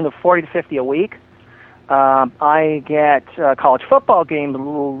to the tune of 40 to 50 a week. I get college football games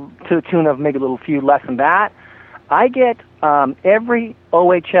to the tune of maybe a little few less than that. I get every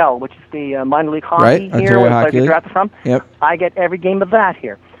OHL, which is the minor league hockey here, where I get drafted from. Yep. I get every game of that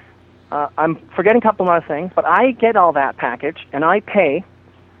here. I'm forgetting a couple of other things, but I get all that package, and I pay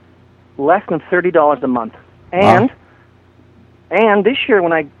less than $30 a month. And this year,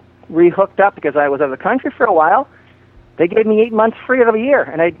 when I re-hooked up because I was out of the country for a while, they gave me 8 months free out of a year,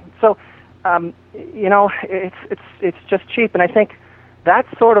 and it's just cheap, and I think that's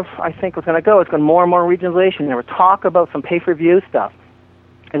sort of what's going to go. It's going more and more regionalization. There was talk about some pay-per-view stuff,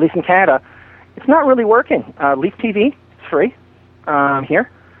 at least in Canada. It's not really working. Leaf TV is free here.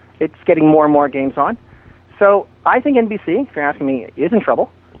 It's getting more and more games on. So I think NBC, if you're asking me, is in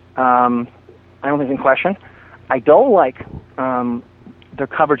trouble. I don't think it's in question. I don't like their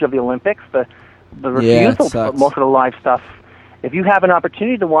coverage of the Olympics, the refusal of most of the live stuff. If you have an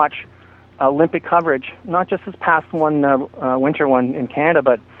opportunity to watch Olympic coverage, not just this past one winter one in Canada,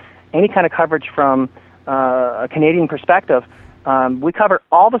 but any kind of coverage from a Canadian perspective, we cover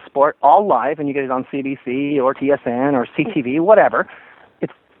all the sport, all live, and you get it on CBC or TSN or CTV, whatever.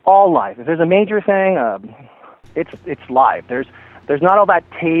 It's all live. If there's a major thing, it's live. There's not all that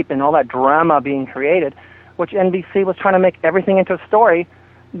tape and all that drama being created, which NBC was trying to make everything into a story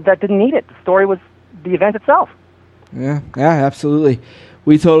that didn't need it. The story was the event itself. Yeah, absolutely.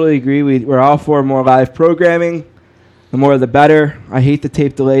 We totally agree. We're all for more live programming. The more, the better. I hate the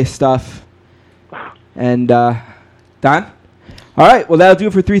tape delay stuff. And, Don? All right, well, that'll do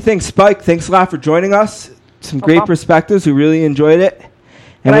it for Three Things. Spike, thanks a lot for joining us. Some great perspectives. We really enjoyed it.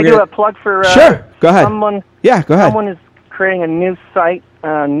 And Can I do a plug for sure. Go ahead. Someone? Yeah, go ahead. Someone is creating a new site,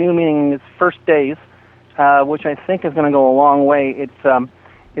 new meaning its first days, which I think is going to go a long way.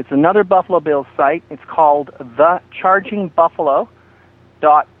 It's another Buffalo Bills site. It's called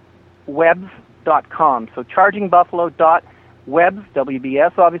thechargingbuffalo.webs.com. So chargingbuffalo.webs,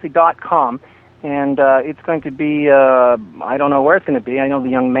 WBS, obviously, .com. And it's going to be, I don't know where it's going to be. I know the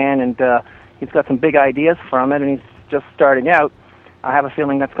young man, and he's got some big ideas from it, and he's just starting out. I have a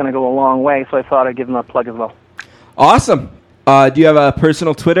feeling that's going to go a long way, so I thought I'd give him a plug as well. Awesome. Do you have a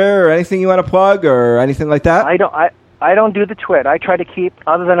personal Twitter or anything you want to plug or anything like that? I don't do the twit. I try to keep,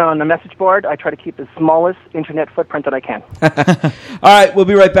 other than on the message board, I try to keep the smallest internet footprint that I can. All right, we'll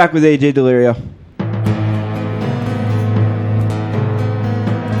be right back with AJ Delirio.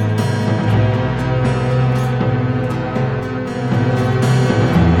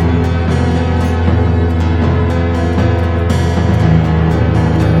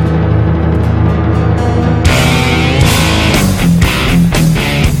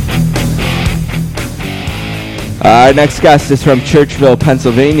 Our next guest is from Churchville,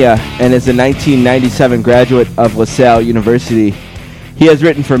 Pennsylvania, and is a 1997 graduate of LaSalle University. He has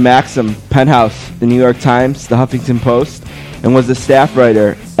written for Maxim, Penthouse, the New York Times, the Huffington Post, and was a staff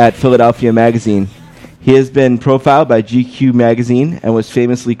writer at Philadelphia Magazine. He has been profiled by GQ Magazine and was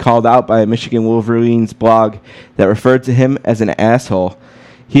famously called out by a Michigan Wolverines blog that referred to him as an asshole.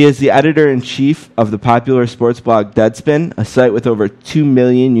 He is the editor-in-chief of the popular sports blog Deadspin, a site with over 2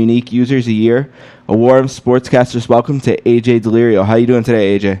 million unique users a year. A warm sportscaster's welcome to AJ Delirio. How are you doing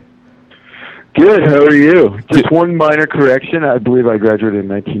today, AJ? Good. How are you? Just one minor correction. I believe I graduated in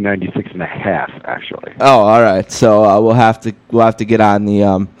 1996 and a half, actually. Oh, all right. So we'll have to get on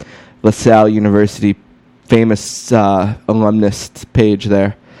the LaSalle University famous alumnus page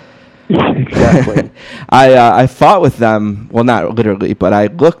there. Exactly. I fought with them. Well, not literally, but I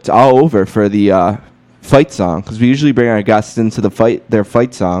looked all over for the fight song because we usually bring our guests into their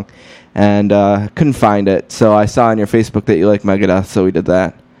fight song, and couldn't find it. So I saw on your Facebook that you like Megadeth, so we did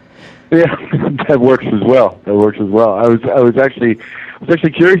that. Yeah, that works as well. I was actually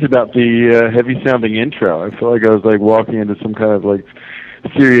curious about the heavy sounding intro. I feel like I was like walking into some kind of like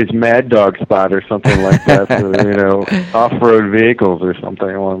serious Mad Dog spot or something like that for, off-road vehicles or something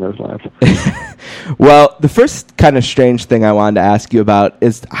along those lines. Well, the first kind of strange thing I wanted to ask you about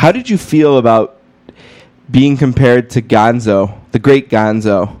is how did you feel about being compared to Gonzo, the great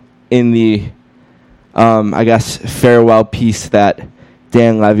Gonzo, in the, I guess, farewell piece that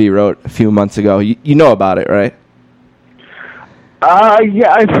Dan Levy wrote a few months ago? You know about it, right?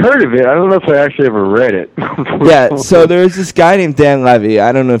 Yeah, I've heard of it. I don't know if I actually ever read it. Yeah, so there's this guy named Dan Levy.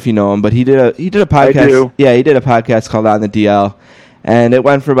 I don't know if you know him, but he did a podcast. I do. Yeah, he did a podcast called On the DL, and it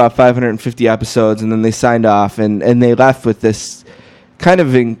went for about 550 episodes, and then they signed off, and they left with this kind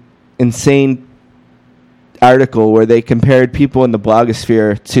of insane article where they compared people in the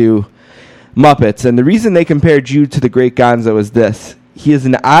blogosphere to Muppets, and the reason they compared you to the Great Gonzo was this: he is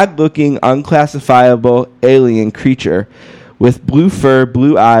an odd-looking, unclassifiable alien creature with blue fur,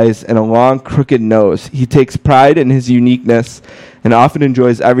 blue eyes, and a long, crooked nose. He takes pride in his uniqueness and often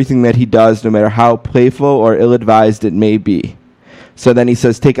enjoys everything that he does, no matter how playful or ill-advised it may be. So then he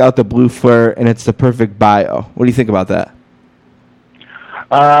says, take out the blue fur, and it's the perfect bio. What do you think about that?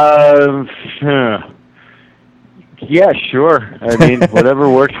 Yeah, sure. I mean,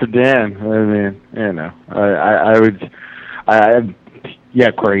 whatever works for Dan. I mean, you know, I would... Yeah,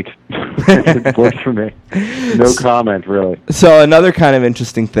 great. It works for me. No comment, really. So another kind of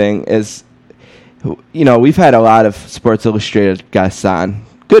interesting thing is, you know, we've had a lot of Sports Illustrated guests on,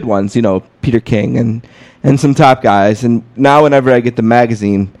 good ones, you know, Peter King and some top guys. And now whenever I get the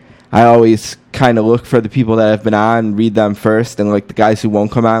magazine, I always kind of look for the people that have been on, read them first, and like the guys who won't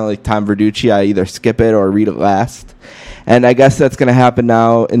come on, like Tom Verducci, I either skip it or read it last. And I guess that's going to happen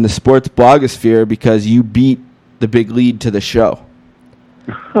now in the sports blogosphere because you beat the big lead to the show.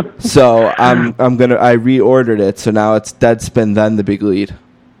 So I reordered it, so now it's Deadspin then the big lead.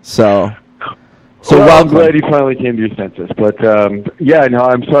 So well, I'm glad you finally came to your senses. But yeah, no,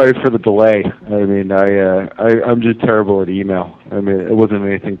 I'm sorry for the delay. I mean, I'm just terrible at email. I mean, it wasn't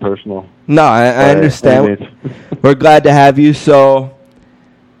anything personal. No, I understand. We're glad to have you. So,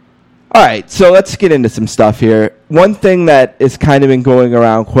 all right, so let's get into some stuff here. One thing that is kind of been going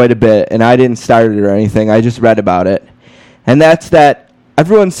around quite a bit, and I didn't start it or anything, I just read about it, and that's that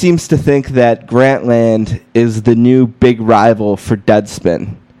everyone seems to think that Grantland is the new big rival for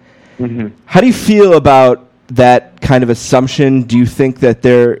Deadspin. Mm-hmm. How do you feel about that kind of assumption? Do you think that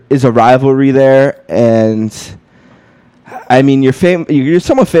there is a rivalry there? And I mean, you're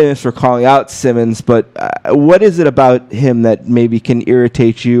somewhat famous for calling out Simmons, but what is it about him that maybe can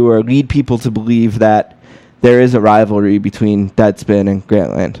irritate you or lead people to believe that there is a rivalry between Deadspin and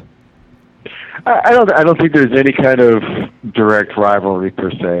Grantland? I don't think there's any kind of direct rivalry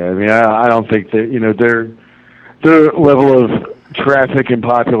per se. I mean, I don't think that, you know, their level of traffic and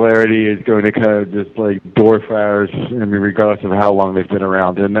popularity is going to kind of just like dwarf ours. I mean, regardless of how long they've been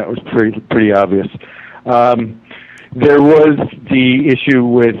around, and that was pretty obvious. There was the issue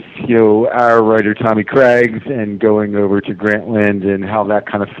with, you know, our writer Tommy Craigs and going over to Grantland and how that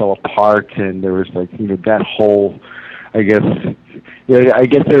kind of fell apart, and there was like, you know, that whole, I guess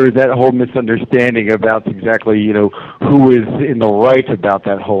there was that whole misunderstanding about exactly, you know, who is in the right about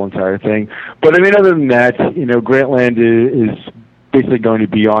that whole entire thing. But I mean, other than that, you know, Grantland is basically going to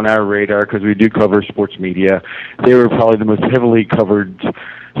be on our radar because we do cover sports media. They were probably the most heavily covered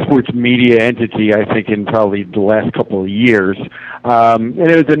sports media entity, I think, in probably the last couple of years. And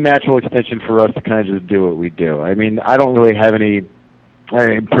it was a natural extension for us to kind of just do what we do. I mean, I don't really have any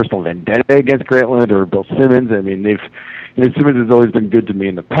personal vendetta against Grantland or Bill Simmons. I mean, Simmons has always been good to me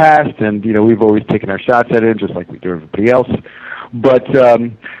in the past, and, you know, we've always taken our shots at him just like we do everybody else. But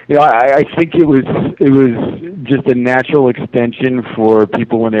you know, I think it was just a natural extension for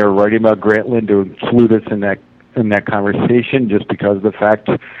people when they were writing about Grantland to include us in that conversation, just because of the fact,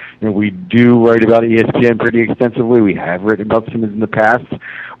 you know, we do write about ESPN pretty extensively. We have written about Simmons in the past,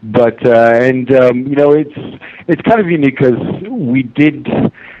 but you know, it's kind of unique because we did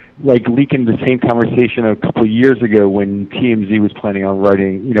like leak into the same conversation a couple of years ago when TMZ was planning on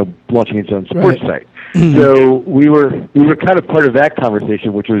launching its own sports site. So we were kind of part of that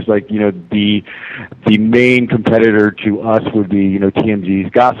conversation, which was like, you know, the main competitor to us would be, you know, TMZ's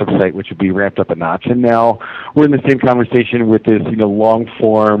gossip site, which would be ramped up a notch. And now we're in the same conversation with this, you know, long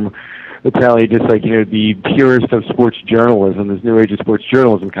form, apparently just like, you know, the purest of sports journalism, this new age of sports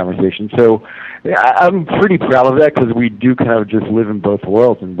journalism conversation. So I'm pretty proud of that because we do kind of just live in both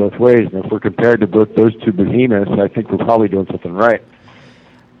worlds in both ways. And if we're compared to both those two behemoths, I think we're probably doing something right.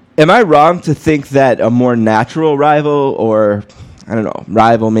 Am I wrong to think that a more natural rival, or I don't know,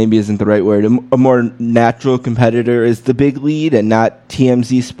 rival maybe isn't the right word, a more natural competitor is the big lead and not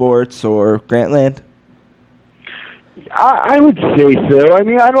TMZ Sports or Grantland? I would say so. I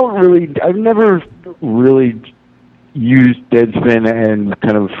mean, I've never really used Deadspin and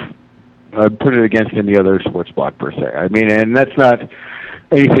kind of put it against any other sports blog per se. I mean, and that's not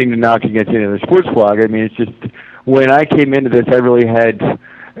anything to knock against any other sports blog. I mean, it's just when I came into this, I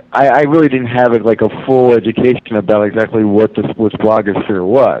really didn't have like a full education about exactly what the sports blogosphere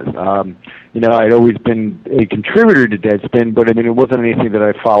was. I'd always been a contributor to Deadspin, but I mean, it wasn't anything that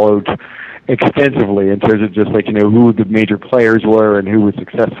I followed extensively in terms of just like, who the major players were and who was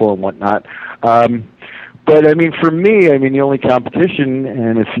successful and whatnot. But I mean, for me, I mean, the only competition,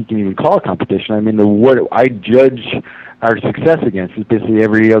 and if you can even call it competition, I mean, what I judge our success against is basically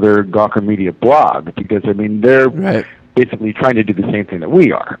every other Gawker Media blog, because I mean, they're basically trying to do the same thing that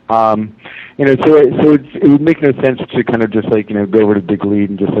we are. It would make no sense to kind of just like, go over to Big Lead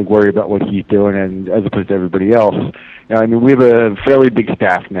and just like worry about what he's doing, and as opposed to everybody else. I mean, we have a fairly big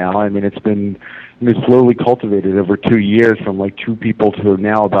staff now. I mean, it's been slowly cultivated over 2 years from like 2 people to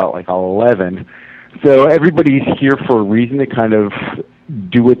now about like 11. So everybody's here for a reason to kind of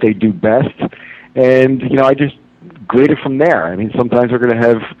do what they do best. And, I just grade it from there. I mean, sometimes we're going to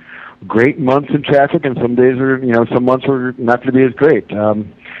have great months in traffic, and some days are, some months are not going to be as great.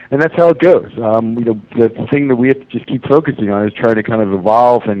 And that's how it goes. The thing that we have to just keep focusing on is trying to kind of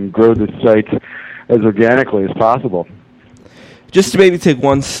evolve and grow the site as organically as possible. Just to maybe take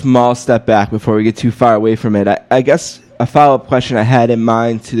one small step back before we get too far away from it, I guess a follow-up question I had in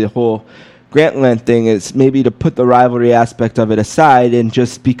mind to the whole Grantland thing is maybe to put the rivalry aspect of it aside, and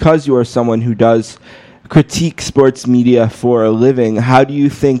just because you are someone who does critique sports media for a living, how do you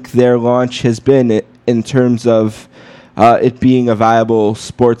think their launch has been in terms of it being a viable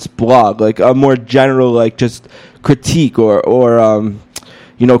sports blog, like a more general, like just critique or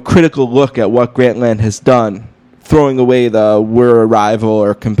critical look at what Grantland has done, throwing away the we're a rival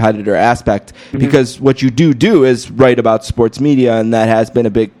or competitor aspect, because what you do is write about sports media, and that has been a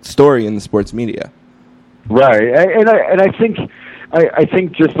big story in the sports media. Right, and I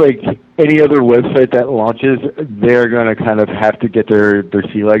think just like any other website that launches, they're going to kind of have to get their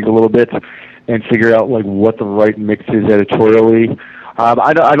sea legs a little bit and figure out like what the right mix is editorially.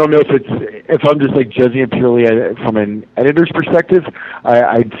 I don't know if I'm just like judging it purely from an editor's perspective.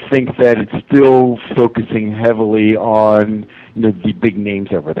 I think that it's still focusing heavily on the big names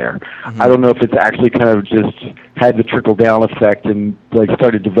over there. I don't know if it's actually kind of just had the trickle down effect and like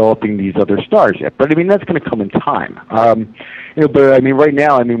started developing these other stars yet. But I mean, that's going to come in time. But I mean, right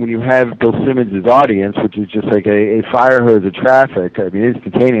now, I mean, when you have Bill Simmons' audience, which is just like a fire hose of traffic, I mean,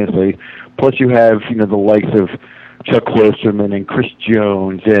 instantaneously. Plus, you have the likes of Chuck Klosterman and Chris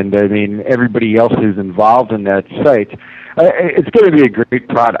Jones, and I mean everybody else who's involved in that site. It's going to be a great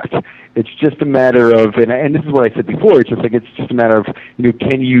product. It's just a matter of, and this is what I said before. It's just a matter of you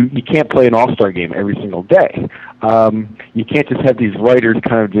can't play an all-star game every single day. You can't just have these writers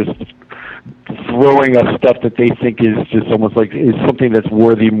kind of just throwing up stuff that they think is just almost like is something that's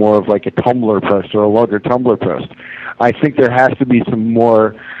worthy more of like a Tumblr post or a longer Tumblr post. I think there has to be some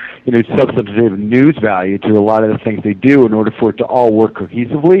more substantive news value to a lot of the things they do in order for it to all work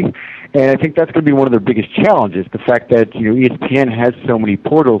cohesively. And I think that's going to be one of their biggest challenges, the fact that ESPN has so many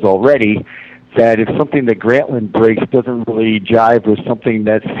portals already that if something that Grantland breaks doesn't really jive with something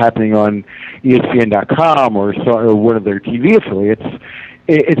that's happening on ESPN.com or one of their TV affiliates,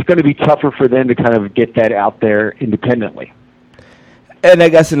 it's going to be tougher for them to kind of get that out there independently. And I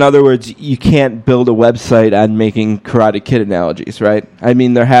guess, in other words, you can't build a website on making Karate Kid analogies, right? I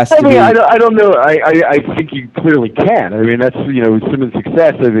mean, there has to be... I don't know. I think you clearly can. I mean, that's, Simmons'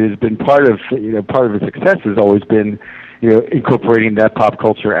 success. I mean, has been part of his success has always been, incorporating that pop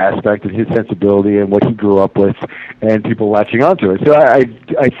culture aspect and his sensibility and what he grew up with and people latching onto it. So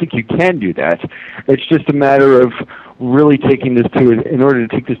I think you can do that. It's just a matter of really taking this in order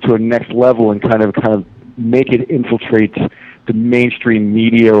to take this to a next level and kind of make it infiltrate the mainstream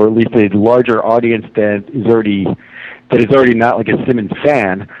media, or at least a larger audience that is already not like a Simmons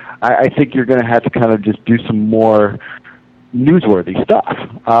fan. I think you're going to have to kind of just do some more newsworthy stuff.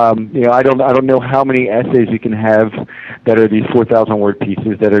 I don't know how many essays you can have that are these 4,000 word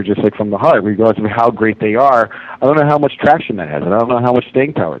pieces that are just like from the heart, regardless of how great they are. I don't know how much traction that has, and I don't know how much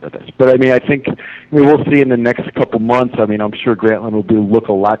staying power that is. But I mean, I think we'll see in the next couple months. I mean, I'm sure Grantland will look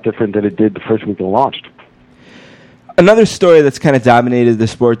a lot different than it did the first week it launched. Another story that's kind of dominated the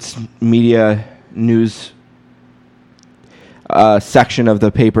sports media news section of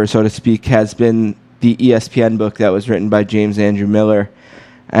the paper, so to speak, has been the ESPN book that was written by James Andrew Miller.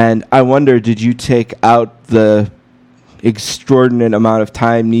 And I wonder, did you take out the extraordinary amount of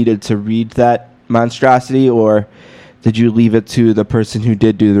time needed to read that monstrosity, or did you leave it to the person who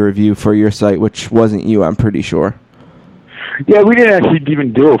did do the review for your site, which wasn't you, I'm pretty sure? Yeah, we didn't actually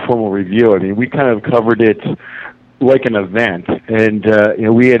even do a formal review. I mean, we kind of covered it like an event, and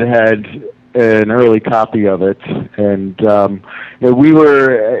we had an early copy of it, and we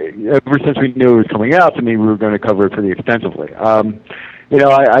were ever since we knew it was coming out. I mean, we were going to cover it pretty extensively.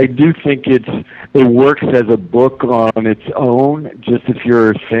 I do think it works as a book on its own. Just if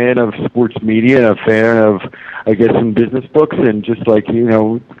you're a fan of sports media and a fan of, I guess, some business books, and just like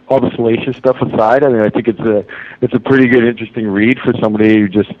all the salacious stuff aside, I mean, I think it's a pretty good, interesting read for somebody who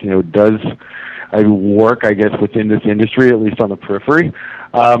just does work, I guess, within this industry, at least on the periphery.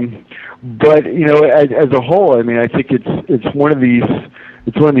 But as a whole, I mean, I think it's one of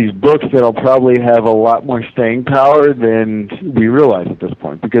these books that'll probably have a lot more staying power than we realize at this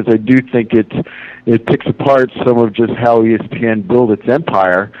point, because I do think it picks apart some of just how ESPN built its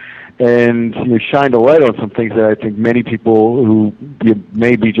empire, and shined a light on some things that I think many people who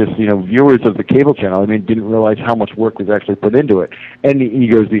may be just viewers of the cable channel, I mean, didn't realize how much work was actually put into it, and the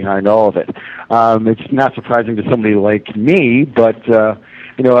egos behind all of it. It's not surprising to somebody like me, but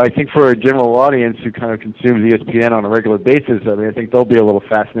I think for a general audience who kind of consumes ESPN on a regular basis, I mean, I think they'll be a little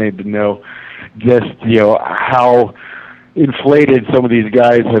fascinated to know just how inflated some of these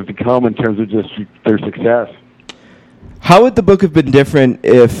guys have become in terms of just their success. How would the book have been different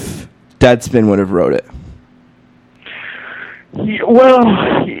if Deadspin would have wrote it? Well,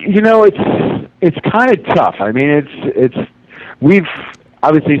 it's kind of tough. I mean, we've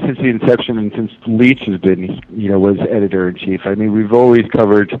obviously since the inception and since Leach has been, was editor-in-chief. I mean, we've always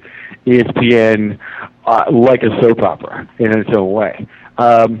covered ESPN like a soap opera in its own way.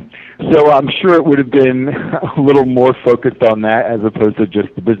 So I'm sure it would have been a little more focused on that as opposed to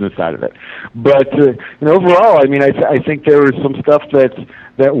just the business side of it. But overall, I mean, I think there was some stuff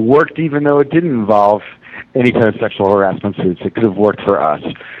that worked, even though it didn't involve any kind of sexual harassment suits. It could have worked for us.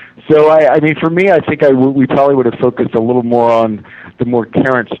 So I mean, for me, I think we probably would have focused a little more on the more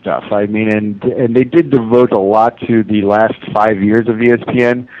current stuff. I mean, and they did devote a lot to the last 5 years of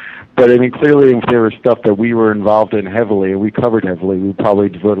ESPN. But I mean, clearly, if there was stuff that we were involved in heavily and we covered heavily, we'd probably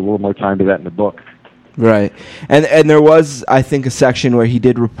devote a little more time to that in the book. Right, and there was, I think, a section where he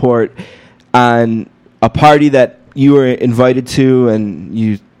did report on a party that you were invited to, and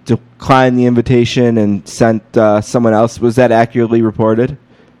you declined the invitation and sent someone else. Was that accurately reported?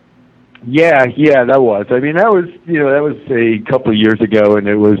 Yeah, that was. I mean, that was a couple of years ago, and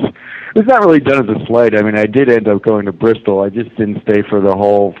it was not really done as a slight. I mean, I did end up going to Bristol. I just didn't stay for the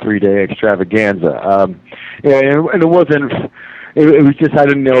whole 3-day extravaganza. And it wasn't. It was just I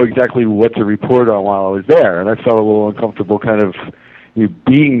didn't know exactly what to report on while I was there, and I felt a little uncomfortable, kind of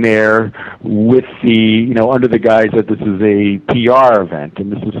being there with the under the guise that this is a PR event,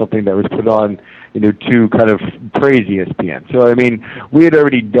 and this is something that was put on to kind of praise ESPN. So I mean, we had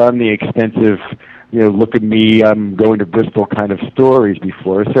already done the extensive look at me, I'm going to Bristol kind of stories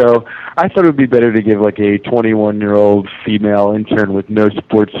before. So I thought it would be better to give like a 21-year-old female intern with no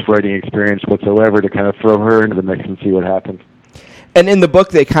sports writing experience whatsoever to kind of throw her into the mix and see what happens. And in the book,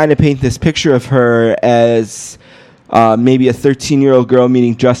 they kind of paint this picture of her as maybe a 13-year-old girl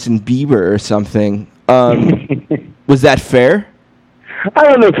meeting Justin Bieber or something. Was that fair? I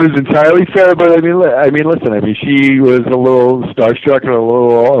don't know if it was entirely fair, but I mean, listen. I mean, she was a little starstruck and a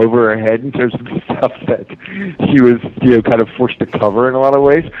little over her head in terms of the stuff that she was, kind of forced to cover in a lot of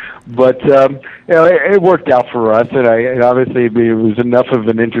ways. But it worked out for us, and obviously it was enough of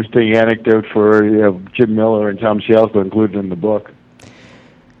an interesting anecdote for Jim Miller and Tom Shales to include in the book.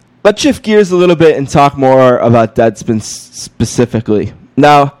 Let's shift gears a little bit and talk more about Deadspin specifically.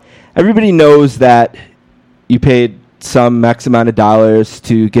 Now, everybody knows that you paid some X amount of dollars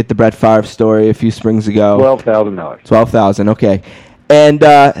to get the Brett Favre story a few springs ago. $12,000. $12,000, okay. And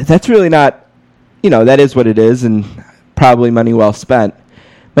that's really not, that is what it is, and probably money well spent.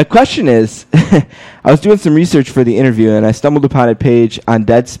 My question is, I was doing some research for the interview, and I stumbled upon a page on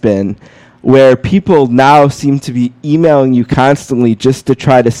Deadspin where people now seem to be emailing you constantly just to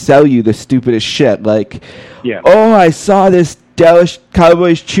try to sell you the stupidest shit. Like, oh, I saw this Dallas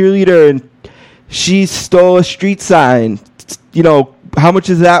Cowboys cheerleader, and she stole a street sign. How much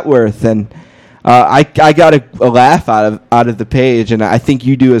is that worth? And I got a laugh out of the page, and I think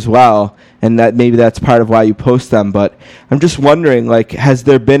you do as well. And that maybe that's part of why you post them. But I'm just wondering, like, has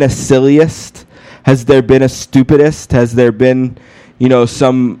there been a silliest? Has there been a stupidest? Has there been,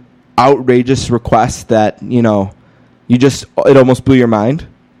 some outrageous request that it almost blew your mind?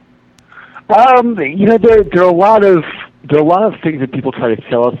 There are a lot of things that people try to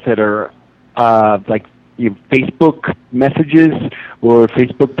sell us that are like Facebook messages or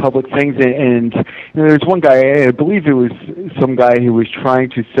Facebook public things, and there's one guy, I believe it was some guy who was trying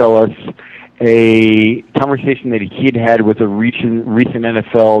to sell us a conversation that he had with a recent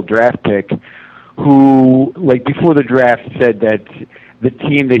NFL draft pick who, like, before the draft said that the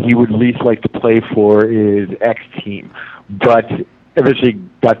team that he would least like to play for is X team, but eventually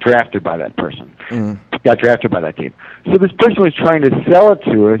got drafted by that person. got drafted by that team. So this person was trying to sell it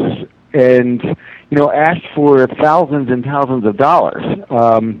to us and, asked for thousands and thousands of dollars.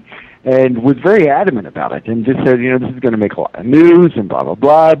 And was very adamant about it and just said, this is going to make a lot of news and blah, blah,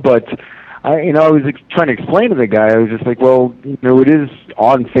 blah. But, I was trying to explain to the guy, I was just like, well, it is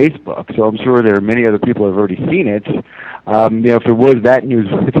on Facebook, so I'm sure there are many other people who have already seen it. If it was that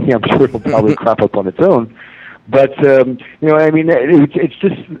newsworthy, I'm sure it'll probably crop up on its own. But, it's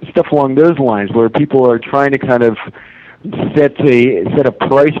just stuff along those lines where people are trying to kind of set a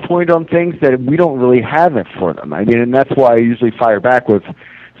price point on things that we don't really have it for them. And that's why I usually fire back with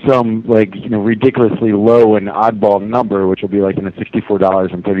some ridiculously low and oddball number, which will be like in the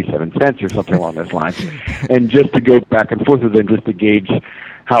 $64.37 or something along those lines, and just to go back and forth with them just to gauge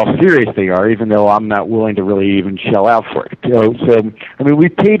how serious they are, even though I'm not willing to really even shell out for it. So we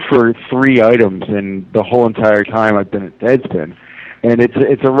paid for 3 items in the whole entire time I've been at Deadspin. And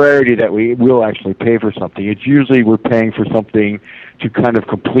it's a rarity that we will actually pay for something. It's usually we're paying for something to kind of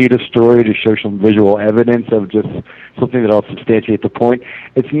complete a story, to show some visual evidence of just something that'll substantiate the point.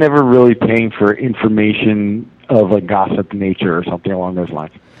 It's never really paying for information of a gossip nature or something along those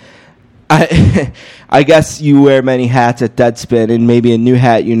lines. I guess you wear many hats at Deadspin, and maybe a new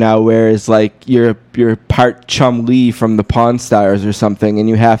hat you now wear is like you're part Chum Lee from the Pawn Stars or something, and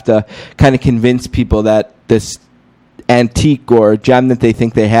you have to kind of convince people that this antique or gem that they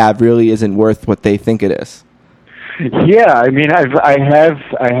think they have really isn't worth what they think it is. Yeah, I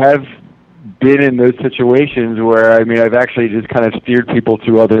have been in those situations where I've actually just kind of steered people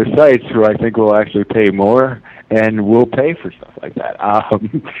to other sites who I think will actually pay more and will pay for stuff like that. I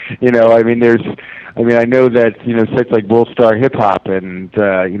know that sites like World Star Hip Hop and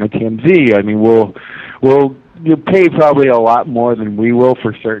TMZ. You'll pay probably a lot more than we will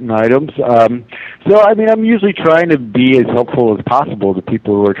for certain items. I'm usually trying to be as helpful as possible to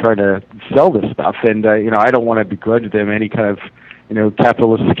people who are trying to sell this stuff. And, I don't want to begrudge them any kind of,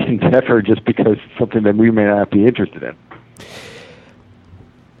 capitalistic endeavor just because it's something that we may not be interested in.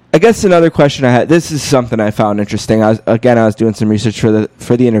 I guess another question I had, this is something I found interesting. I was doing some research for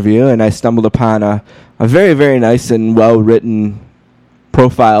the interview, and I stumbled upon a very, very nice and well-written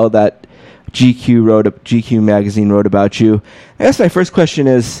profile that GQ magazine wrote about you. I guess my first question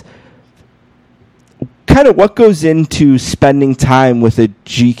is kind of what goes into spending time with a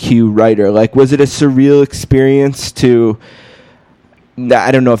GQ writer? Like, was it a surreal experience to,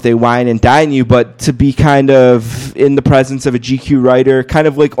 I don't know if they wine and dine you, but to be kind of in the presence of a GQ writer, kind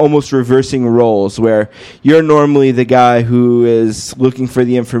of like almost reversing roles where you're normally the guy who is looking for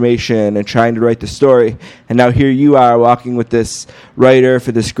the information and trying to write the story, and now here you are walking with this writer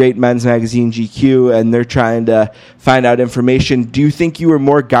for this great men's magazine GQ, and they're trying to find out information. Do you think you were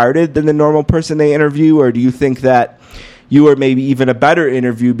more guarded than the normal person they interview, or do you think that you were maybe even a better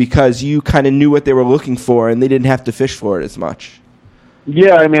interview because you kind of knew what they were looking for and they didn't have to fish for it as much?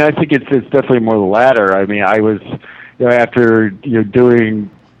 Yeah, I think it's definitely more the latter. I was, after doing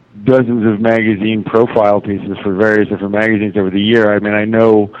dozens of magazine profile pieces for various different magazines over the year, I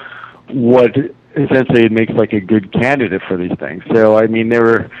know what essentially it makes like a good candidate for these things. So, I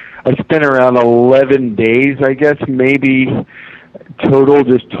spent around 11 days, I guess, maybe total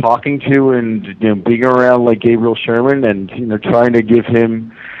just talking to and being around like Gabriel Sherman and trying to give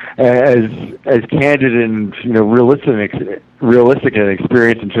him as candid and realistic an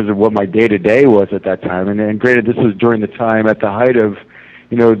experience in terms of what my day-to-day was at that time. And granted, this was during the time at the height of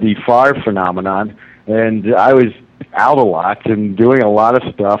the FAR phenomenon, and I was out a lot and doing a lot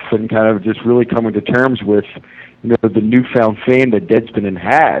of stuff and kind of just really coming to terms with the newfound fame that Deadspin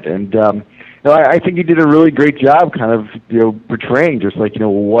had. And I think he did a really great job kind of portraying just like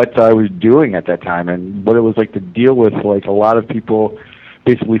what I was doing at that time and what it was like to deal with like a lot of people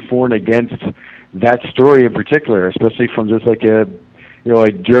basically for and against that story in particular, especially from just like a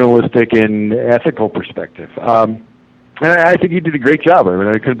journalistic and ethical perspective. And I think he did a great job.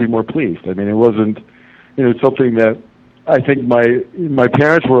 I couldn't be more pleased. It wasn't something that I think my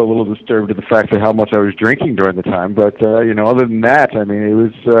parents were a little disturbed at the fact of how much I was drinking during the time. But other than that, it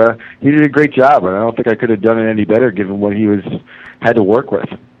was he did a great job, and I don't think I could have done it any better given what he had to work with.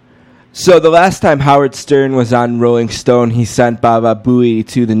 So the last time Howard Stern was on Rolling Stone, he sent Baba Booey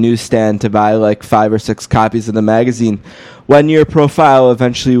to the newsstand to buy like 5 or 6 copies of the magazine. When your profile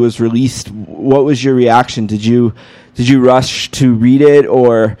eventually was released, what was your reaction? Did you rush to read it,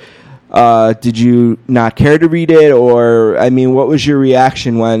 or did you not care to read it, or what was your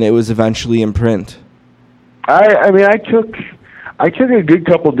reaction when it was eventually in print? I took a good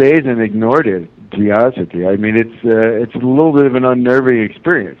couple days and ignored it. To be honest with you, it's a little bit of an unnerving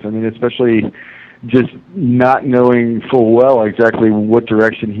experience. Especially just not knowing full well exactly what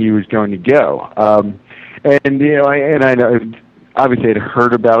direction he was going to go. And I know obviously I'd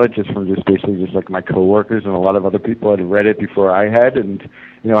heard about it just from basically like my coworkers, and a lot of other people had read it before I had, and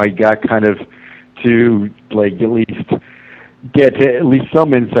I got kind of to like get at least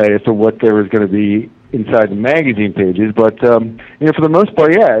some insight as to what there was going to be inside the magazine pages. But for the most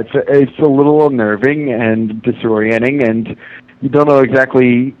part, yeah, it's a little unnerving and disorienting, and you don't know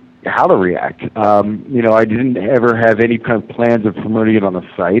exactly how to react. I didn't ever have any kind of plans of promoting it on the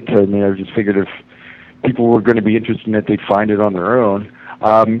site. I mean, I just figured if people were going to be interested in it, they'd find it on their own.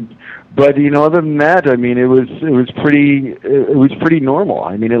 But other than that, I mean, it was pretty normal.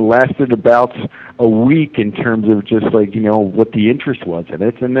 I mean, it lasted about a week in terms of just like what the interest was in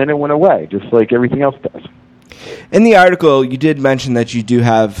it, and then it went away, just like everything else does. In the article, you did mention that you do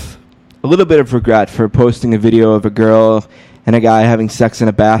have a little bit of regret for posting a video of a girl and a guy having sex in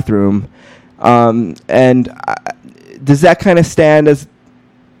a bathroom. Does that kind of stand as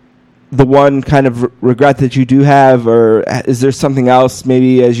the one kind of regret that you do have, or is there something else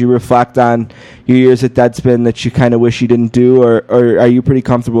maybe as you reflect on your years at Deadspin that you kind of wish you didn't do, or are you pretty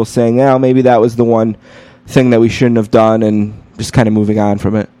comfortable saying, maybe that was the one thing that we shouldn't have done and just kind of moving on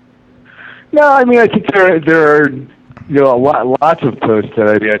from it? No, I mean, I think there are lots of posts that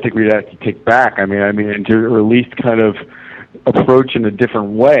I think we'd have to take back. I mean, and to at least kind of approach in a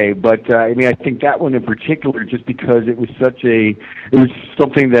different way. But I think that one in particular, just because it was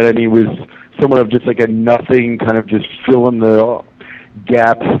something that was somewhat of just like a nothing kind of just fill in the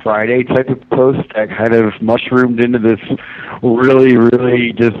gap Friday type of post that kind of mushroomed into this really,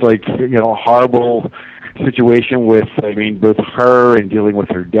 really just like horrible situation with both her and dealing with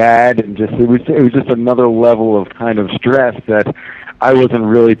her dad, and just it was just another level of kind of stress that I wasn't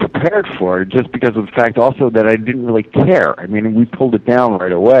really prepared for, just because of the fact also that I didn't really care. I mean, we pulled it down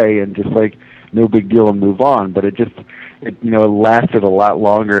right away and just like no big deal and move on. But it lasted a lot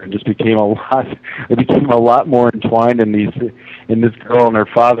longer and just became a lot more entwined in this girl and her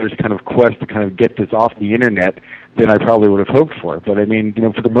father's kind of quest to kind of get this off the internet than I probably would have hoped for. But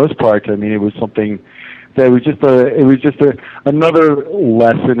for the most part, it was something that it was just another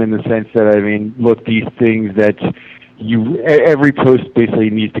lesson in the sense that look, these things that every post basically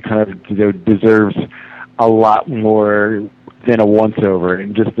needs to kind of deserves a lot more than a once-over,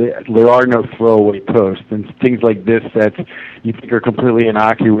 and just there are no throwaway posts, and things like this that you think are completely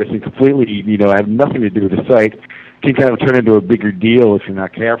innocuous and completely have nothing to do with the site can kind of turn into a bigger deal if you're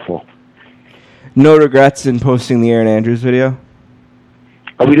not careful. No regrets in posting the Aaron Andrews video?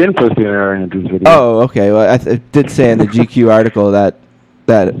 Oh, we didn't post the Aaron Andrews video. Oh, okay. Well, it did say in the GQ article that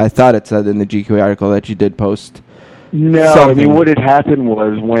I thought it said in the GQ article that you did post. No, something. What had happened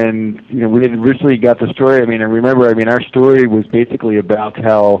was when we had originally got the story. I remember. Our story was basically about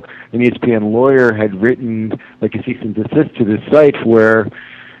how an ESPN lawyer had written like a cease and desist to this site where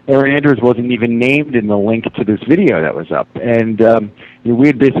Aaron Andrews wasn't even named in the link to this video that was up, and we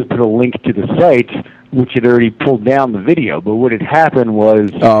had basically put a link to the site which had already pulled down the video. But what had happened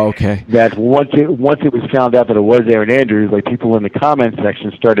was that once it was found out that it was Aaron Andrews, like people in the comments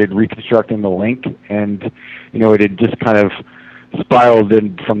section started reconstructing the link, and it had just kind of spiraled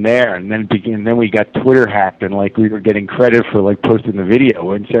in from there. And then we got Twitter hacked, and like we were getting credit for like posting the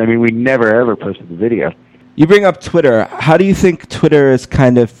video. And so we never ever posted the video. You bring up Twitter. How do you think Twitter has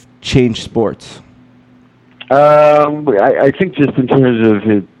kind of changed sports? I think just in terms of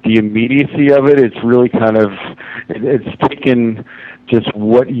the immediacy of it, it's really kind of it's taken just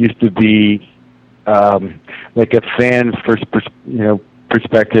what used to be like a fan's first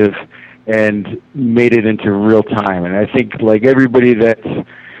perspective and made it into real time. And I think like everybody there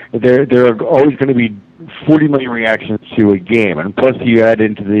are always going to be 40 million reactions to a game, and plus you add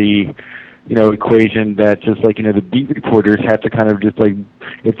into the equation that just like, the beat reporters have to kind of just like,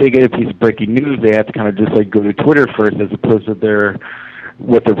 if they get a piece of breaking news, they have to kind of just like go to Twitter first as opposed to their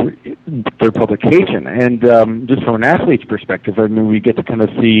publication. And just from an athlete's perspective, we get to kind of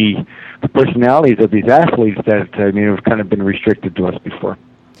see the personalities of these athletes that have kind of been restricted to us before.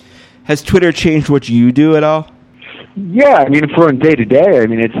 Has Twitter changed what you do at all? Yeah, for day to day,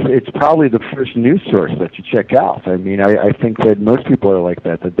 it's probably the first news source that you check out. I think that most people are like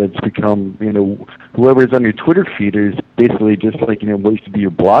that. That's become, whoever's on your Twitter feed is basically just like, what used to be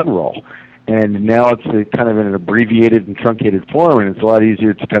your blog roll. And now it's kind of in an abbreviated and truncated form, and it's a lot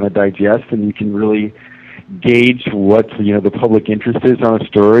easier to kind of digest, and you can really gauge what the public interest is on a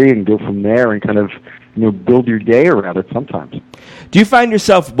story and go from there and kind of build your day around it sometimes. Do you find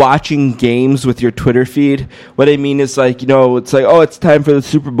yourself watching games with your Twitter feed? What I mean is it's like, oh, it's time for the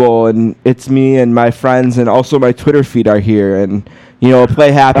Super Bowl, and it's me and my friends, and also my Twitter feed are here, and a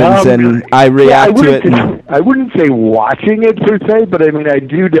play happens, and I react to it. I wouldn't say watching it per se, but I mean, I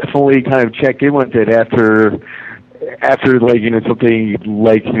do definitely kind of check in with it after something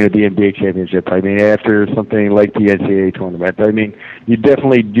like the NBA championship. I mean, after something like the NCAA tournament. I mean, you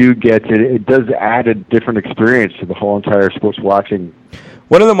definitely do get it. It does add a different experience to the whole entire sports watching.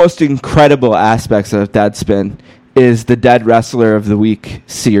 One of the most incredible aspects of Deadspin is the Dead Wrestler of the Week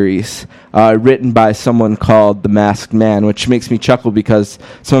series, written by someone called The Masked Man, which makes me chuckle because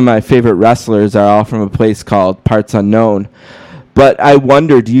some of my favorite wrestlers are all from a place called Parts Unknown. But I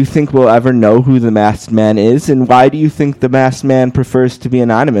wonder, do you think we'll ever know who the Masked Man is? And why do you think the Masked Man prefers to be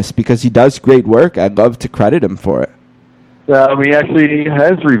anonymous? Because he does great work. I'd love to credit him for it. He actually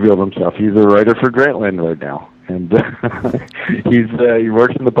has revealed himself. He's a writer for Grantland right now. And he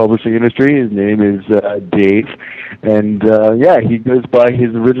works in the publishing industry. His name is Dave. And, he goes by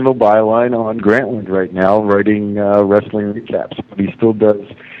his original byline on Grantland right now, writing wrestling recaps. But he still does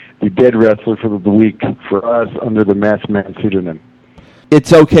the Dead Wrestler for the Week for us under the Masked Man pseudonym.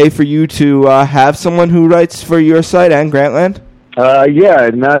 It's okay for you to have someone who writes for your site and Grantland?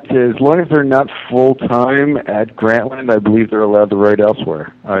 Not as long as they're not full-time at Grantland, I believe they're allowed to write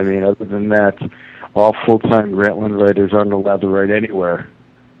elsewhere. I mean, other than that, all full-time Grantland writers aren't allowed to write anywhere,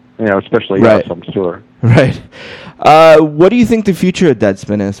 especially us, I'm sure. Right. What do you think the future of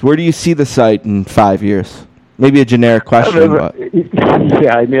Deadspin is? Where do you see the site in 5 years? Maybe a generic question.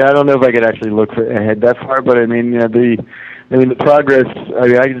 I don't know if I could actually look ahead that far, but I mean, the progress.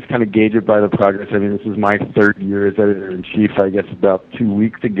 I just kind of gauge it by the progress. I mean, this is my third year as editor-in-chief. I guess about 2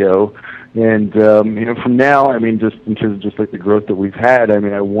 weeks ago, and from now, I mean, just in terms of just like the growth that we've had. I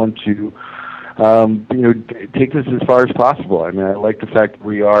mean, I want to, take this as far as possible. I mean, I like the fact that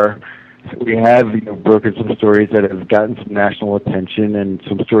we have broken some stories that have gotten some national attention and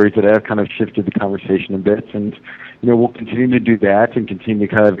some stories that have kind of shifted the conversation a bit. And, we'll continue to do that and continue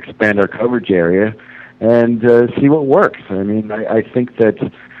to kind of expand our coverage area and see what works. I mean, I think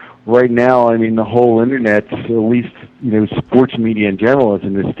that right now, I mean, the whole Internet, at least, sports media in general is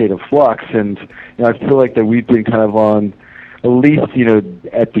in this state of flux. And I feel like that we've been kind of on at least,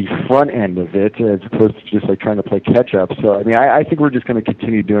 at the front end of it, as opposed to just like trying to play catch up. So, I mean, I think we're just going to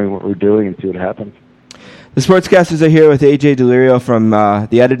continue doing what we're doing and see what happens. The Sportscasters are here with AJ Delirio from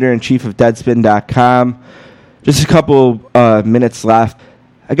the editor-in-chief of Deadspin.com. Just a couple minutes left.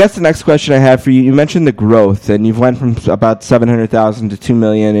 I guess the next question I have for you, you mentioned the growth, and you've went from about 700,000 to 2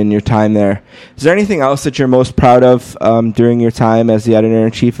 million in your time there. Is there anything else that you're most proud of during your time as the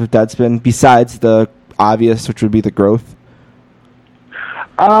editor-in-chief of Deadspin, besides the obvious, which would be the growth?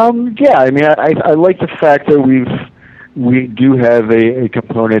 I mean, I like the fact that we do have a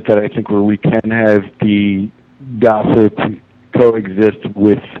component that I think where we can have the gossip coexist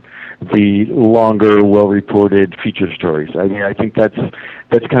with the longer, well-reported feature stories. I mean, I think that's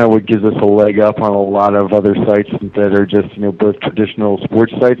kind of what gives us a leg up on a lot of other sites that are just both traditional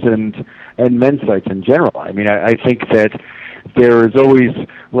sports sites and men's sites in general. I mean, I think that there is always,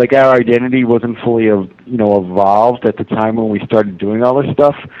 like, our identity wasn't fully evolved at the time when we started doing all this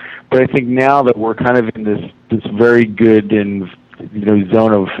stuff, but I think now that we're kind of in this very good and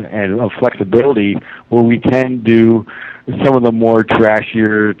zone of flexibility where we can do some of the more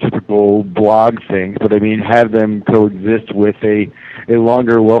trashier typical blog things, but I mean have them coexist with a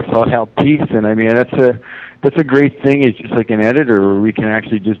longer, well thought out piece. And I mean that's a great thing. It's just like an editor where we can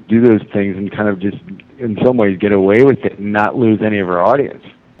actually just do those things and kind of just in some ways get away with it and not lose any of our audience.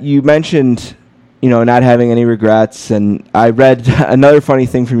 You mentioned not having any regrets, and I read another funny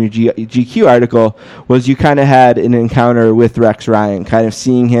thing from your GQ article was you kind of had an encounter with Rex Ryan, kind of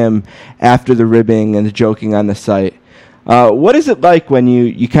seeing him after the ribbing and the joking on the site. What is it like when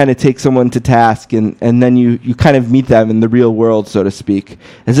you kind of take someone to task and then you kind of meet them in the real world, so to speak?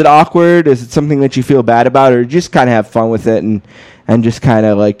 Is it awkward? Is it something that you feel bad about, or just kind of have fun with it and just kind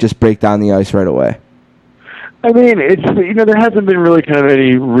of like just break down the ice right away? I mean, it's there hasn't been really kind of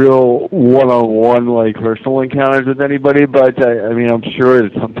any real one-on-one like personal encounters with anybody, but I mean, I'm sure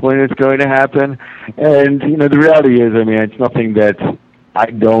at some point it's going to happen. And the reality is, I mean, it's nothing that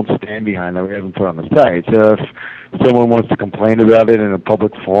I don't stand behind that we haven't put on the site. So if someone wants to complain about it in a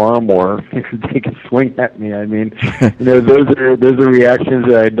public forum or take a swing at me, I mean, those are reactions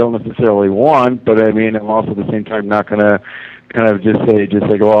that I don't necessarily want, but I mean, I'm also at the same time not going to kind of just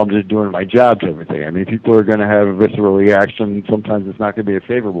like, well, I'm just doing my job to everything. I mean, people are going to have a visceral reaction. Sometimes it's not going to be a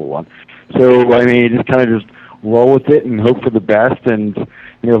favorable one. So, I mean, you just kind of just roll with it and hope for the best, and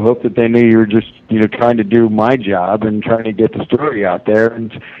hope that they knew you were just trying to do my job and trying to get the story out there.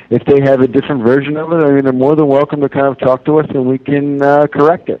 And if they have a different version of it, I mean, they're more than welcome to kind of talk to us, and we can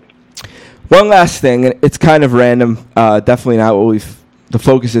correct it. One last thing, and it's kind of random, definitely not the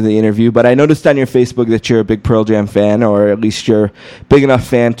focus of the interview, but I noticed on your Facebook that you're a big Pearl Jam fan, or at least you're a big enough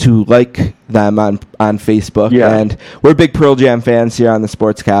fan to like them on Facebook. Yeah. And we're big Pearl Jam fans here on the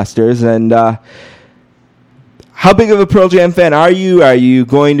Sportscasters. And how big of a Pearl Jam fan are you? Are you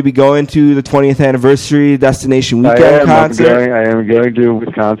going to be going to the 20th anniversary Destination Weekend concert? I am going to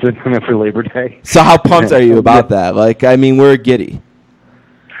Wisconsin for Labor Day. So how pumped are you about that? Like, I mean, we're giddy.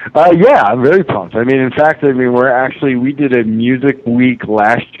 Yeah, I'm very pumped. I mean, in fact, we did a music week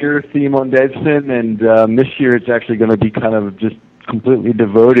last year theme on Deadspin, and this year it's actually going to be kind of just completely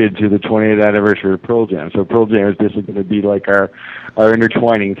devoted to the 20th anniversary of Pearl Jam. So Pearl Jam is basically going to be like our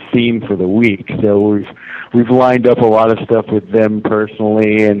intertwining theme for the week. So we've lined up a lot of stuff with them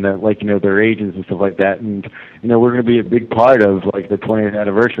personally, and their agents and stuff like that, and we're going to be a big part of like the 20th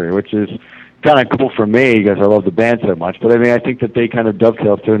anniversary, which is kind of cool for me because I love the band so much. But I mean, I think that they kind of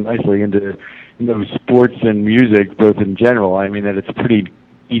dovetail so nicely into sports and music, both in general. I mean, that it's a pretty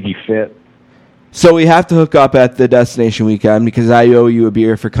easy fit. So we have to hook up at the Destination Weekend because I owe you a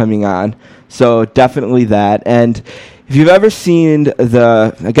beer for coming on. So definitely that. And if you've ever seen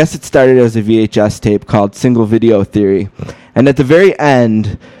I guess it started as a VHS tape called Single Video Theory. And at the very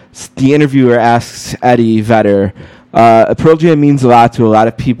end, the interviewer asks Eddie Vedder, Pearl Jam means a lot to a lot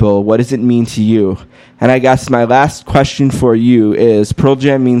of people. What does it mean to you? And I guess my last question for you is, Pearl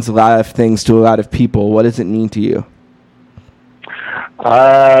Jam means a lot of things to a lot of people. What does it mean to you?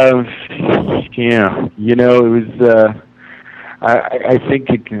 It was, I think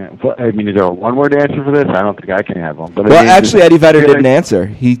it can, I mean, is there a one-word answer for this? I don't think I can have one. But well, actually, Eddie Vedder didn't answer.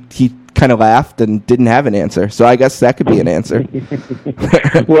 He kind of laughed and didn't have an answer. So I guess that could be an answer.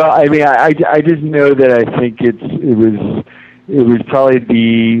 Well, I mean, I just know that I think it was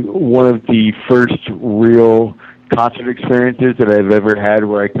probably one of the first real concert experiences that I've ever had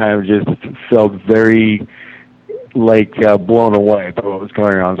where I kind of just felt very blown away by what was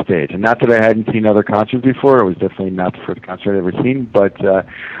going on stage. And not that I hadn't seen other concerts before. It was definitely not the first concert I'd ever seen. But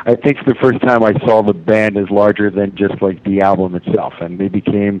I think for the first time I saw the band as larger than just like the album itself. And they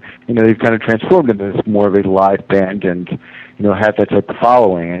became, they've kind of transformed into this more of a live band and, have that type of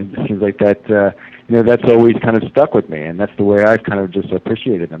following. And it seems like that, that's always kind of stuck with me. And that's the way I've kind of just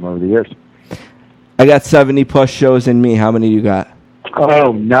appreciated them over the years. I got 70 plus shows in me. How many do you got?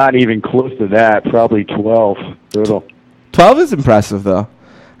 Oh, not even close to that. Probably 12 total. 12 is impressive, though.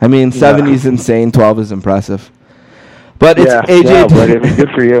 I mean, 70 is insane. 12 is impressive. But it's AJ. Yeah, but it was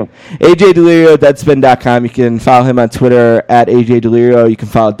good for you. AJ Delirio, Deadspin.com. You can follow him on Twitter at AJ Delirio. You can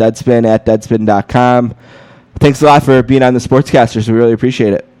follow Deadspin at Deadspin.com. Thanks a lot for being on the Sportscasters. We really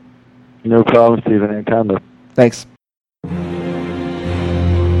appreciate it. No problem, Steven. Anytime. Thanks.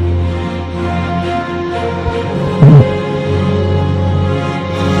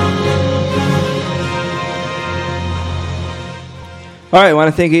 All right, I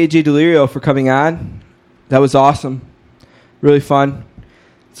want to thank AJ Delirio for coming on. That was awesome. Really fun.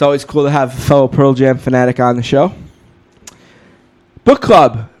 It's always cool to have a fellow Pearl Jam fanatic on the show. Book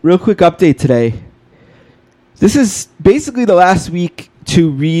Club. Real quick update today. This is basically the last week to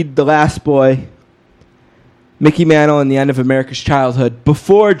read The Last Boy, Mickey Mantle and the End of America's Childhood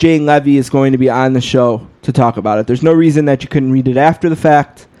before Jane Levy is going to be on the show to talk about it. There's no reason that you couldn't read it after the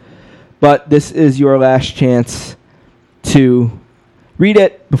fact, but this is your last chance to read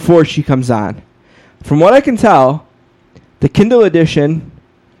it before she comes on. From what I can tell, the Kindle edition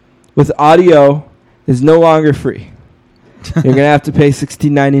with audio is no longer free. You're going to have to pay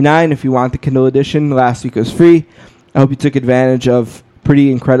 $16.99 if you want the Kindle edition. Last week it was free. I hope you took advantage of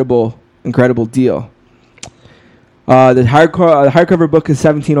pretty incredible deal. The hardcover book is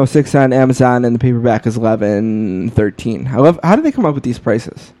 $17.06 on Amazon, and the paperback is $11.13. How did they come up with these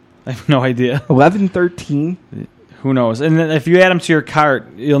prices? I have no idea. $11.13. Who knows? And then if you add them to your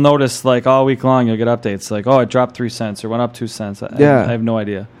cart, you'll notice like all week long you'll get updates like, oh, it dropped 3 cents or went up 2 cents. I have no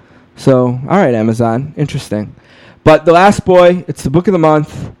idea. So, all right, Amazon, interesting. But The Last Boy, it's the book of the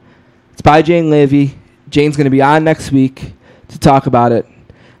month. It's by Jane Levy. Jane's going to be on next week to talk about it.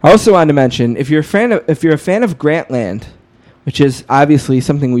 I also wanted to mention, if you're a fan of Grantland, which is obviously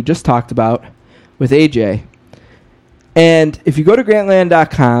something we just talked about with AJ, and if you go to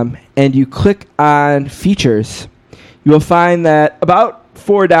Grantland.com and you click on features, you will find that about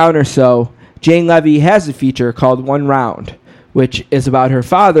 4 down or so, Jane Levy has a feature called One Round, which is about her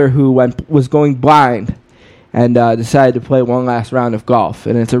father who was going blind and decided to play one last round of golf.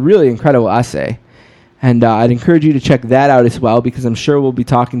 And it's a really incredible essay. And I'd encourage you to check that out as well, because I'm sure we'll be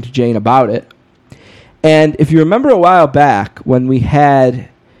talking to Jane about it. And if you remember a while back when we had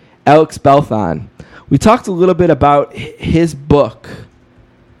Alex Belth on, we talked a little bit about his book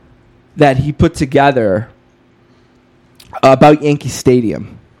that he put together about Yankee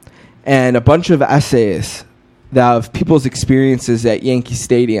Stadium and a bunch of essays of people's experiences at Yankee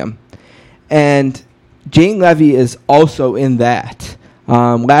Stadium. And Jane Levy is also in that.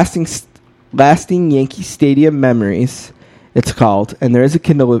 Lasting Yankee Stadium Memories, it's called. And there is a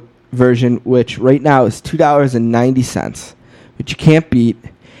Kindle version, which right now is $2.90, which you can't beat.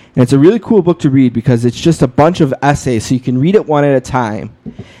 And it's a really cool book to read because it's just a bunch of essays, so you can read it one at a time.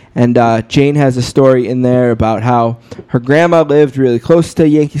 And Jane has a story in there about how her grandma lived really close to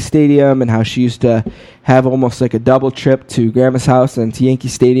Yankee Stadium and how she used to have almost like a double trip to Grandma's house and to Yankee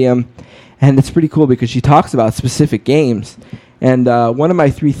Stadium. And it's pretty cool because she talks about specific games. And one of my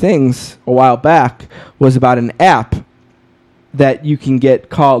 3 things a while back was about an app that you can get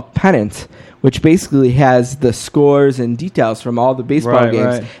called Bennett, which basically has the scores and details from all the baseball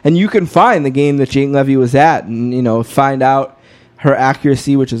games. Right. And you can find the game that Jane Levy was at and, find out her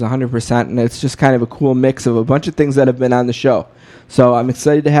accuracy, which is 100%. And it's just kind of a cool mix of a bunch of things that have been on the show. So I'm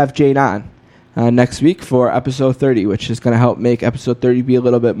excited to have Jane on next week for episode 30, which is going to help make episode 30 be a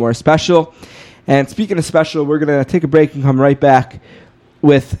little bit more special. And speaking of special, we're going to take a break and come right back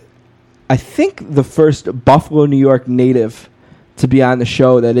with, I think, the first Buffalo, New York native to be on the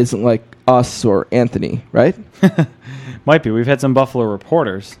show that isn't like us or Anthony, right? Might be. We've had some Buffalo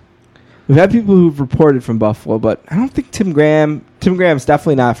reporters. We've had people who've reported from Buffalo, but I don't think Tim Graham's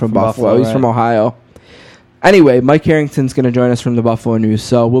definitely not from Buffalo. He's from Ohio. Anyway, Mike Harrington's going to join us from the Buffalo News,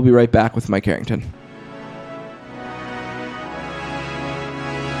 so we'll be right back with Mike Harrington.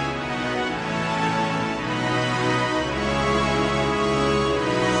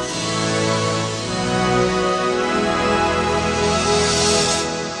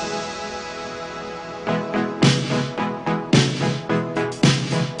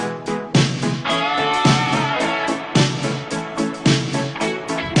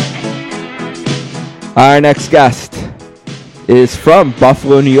 Our next guest is from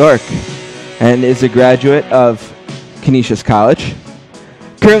Buffalo, New York, and is a graduate of Canisius College.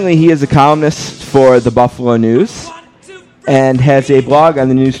 Currently, he is a columnist for the Buffalo News and has a blog on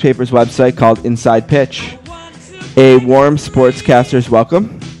the newspaper's website called Inside Pitch. A warm sportscaster's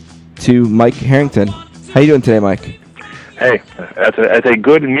welcome to Mike Harrington. How you doing today, Mike? Hey, that's a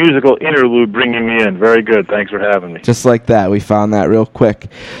good musical interlude bringing me in. Very good. Thanks for having me. Just like that. We found that real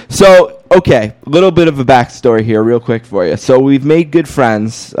quick. So, okay, a little bit of a backstory here real quick for you. So we've made good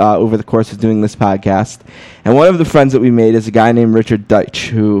friends over the course of doing this podcast. And one of the friends that we made is a guy named Richard Deitch,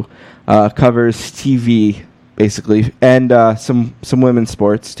 who covers TV, basically, and some women's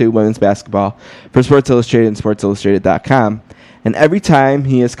sports, too, women's basketball, for Sports Illustrated and SportsIllustrated.com. And every time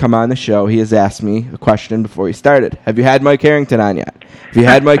he has come on the show, he has asked me a question before he started. Have you had Mike Harrington on yet? Have you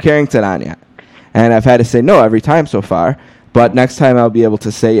had Mike Harrington on yet? And I've had to say no every time so far. But next time I'll be able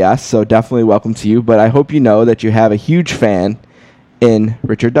to say yes, so definitely welcome to you. But I hope you know that you have a huge fan in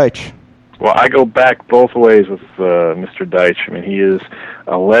Richard Deitch. Well, I go back both ways with Mr. Deitch. I mean, he is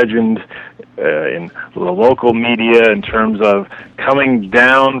a legend in the local media in terms of coming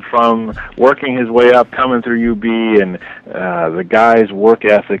down from working his way up, coming through UB, and the guy's work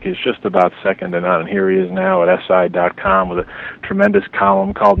ethic is just about second to none. And here he is now at SI.com with a tremendous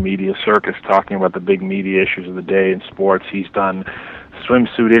column called Media Circus, talking about the big media issues of the day in sports. He's done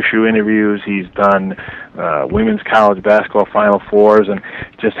swimsuit issue interviews. He's done women's college basketball Final Fours, and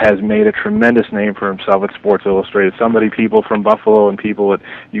just has made a tremendous name for himself at Sports Illustrated. Somebody people from Buffalo and people at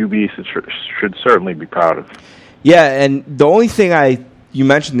UB should certainly be proud of. Yeah, and the only thing you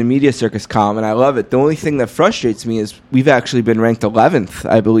mentioned the Media Circus column, and I love it. The only thing that frustrates me is we've actually been ranked 11th,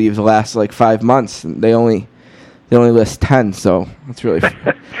 I believe, the last 5 months. And they only list 10, so that's really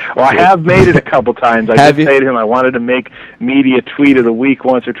Well, I have made it a couple times. I did say to him I wanted to make media tweet of the week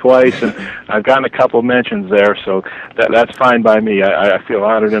once or twice, and I've gotten a couple mentions there, so that's fine by me. I feel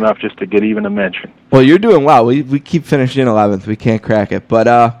honored enough just to get even a mention. Well, you're doing well. We keep finishing 11th. We can't crack it. But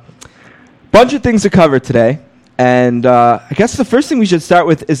bunch of things to cover today, and I guess the first thing we should start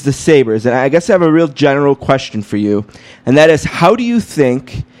with is the Sabres, and I guess I have a real general question for you, and that is, how do you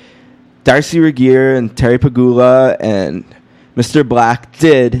think Darcy Regier and Terry Pegula and Mr. Black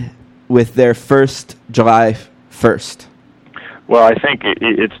did with their first July 1st? Well, I think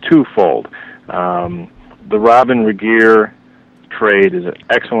it's twofold. The Robin Regier trade is an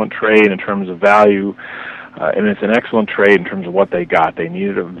excellent trade in terms of value. And it's an excellent trade in terms of what they got. They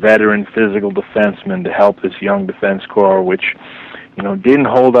needed a veteran physical defenseman to help this young defense core, which, didn't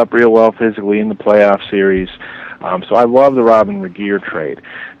hold up real well physically in the playoff series. So I love the Robin Regeer trade.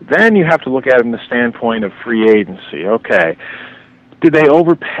 Then you have to look at it from the standpoint of free agency. Okay, did they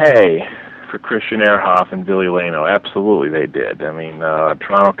overpay for Christian Ehrhoff and Billy Leno? Absolutely they did. I mean,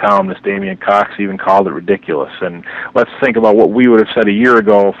 Toronto columnist Damian Cox even called it ridiculous. And let's think about what we would have said a year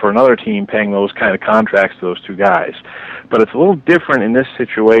ago for another team paying those kind of contracts to those two guys. But it's a little different in this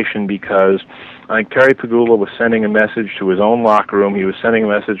situation because I think Terry Pegula was sending a message to his own locker room. He was sending a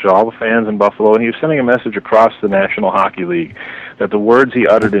message to all the fans in Buffalo, and he was sending a message across the National Hockey League that the words he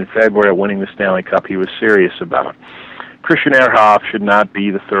uttered in February at winning the Stanley Cup he was serious about. Christian Ehrhoff should not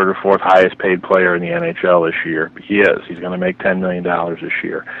be the third or fourth highest paid player in the NHL this year. He is. He's going to make $10 million this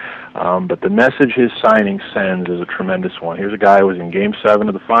year. But the message his signing sends is a tremendous one. Here's a guy who was in Game 7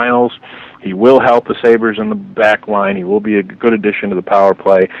 of the Finals. He will help the Sabres in the back line. He will be a good addition to the power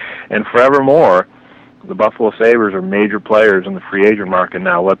play. And forevermore, the Buffalo Sabres are major players in the free agent market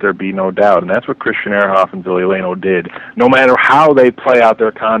now, let there be no doubt. And that's what Christian Ehrhoff and Billy Leno did, no matter how they play out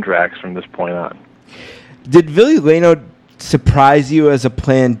their contracts from this point on. Did Billy Leno surprise you as a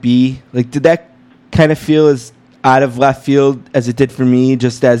plan B? Like, did that kind of feel as out of left field as it did for me,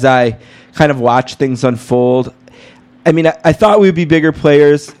 just as I kind of watched things unfold? I mean, I thought we would be bigger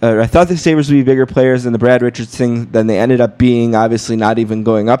players, or I thought the Sabres would be bigger players in the Brad Richards thing than they ended up being, obviously not even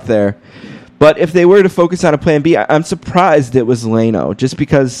going up there. But if they were to focus on a plan B, I'm surprised it was Leno, just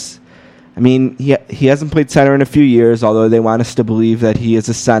because, I mean, he hasn't played center in a few years, although they want us to believe that he is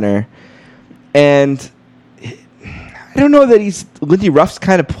a center. And I don't know that he's Lindy Ruff's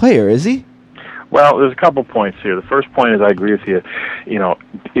kind of player, is he? Well, there's a couple points here. The first point is I agree with you.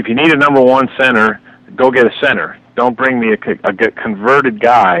 If you need a number one center, go get a center. Don't bring me a converted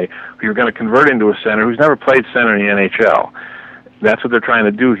guy who you're going to convert into a center who's never played center in the NHL. That's what they're trying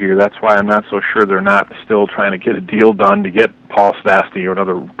to do here. That's why I'm not so sure they're not still trying to get a deal done to get Paul Stastny or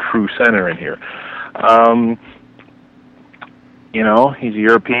another true center in here. He's a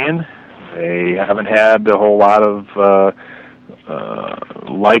European. They haven't had a whole lot of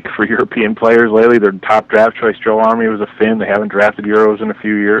like for European players lately. Their top draft choice, Joe Armey, was a Finn. They haven't drafted Euros in a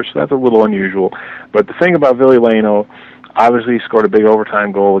few years, so that's a little unusual. But the thing about Billy Leno, obviously he scored a big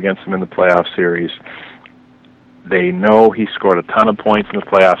overtime goal against them in the playoff series. They know he scored a ton of points in the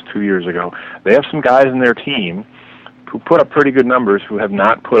playoffs 2 years ago. They have some guys in their team who put up pretty good numbers who have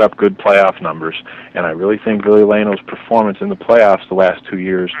not put up good playoff numbers. And I really think Billy Leno's performance in the playoffs the last 2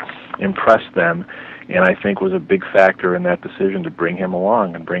 years impressed them, and I think was a big factor in that decision to bring him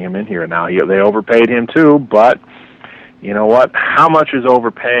along and bring him in here. Now, they overpaid him too, but you know what? How much is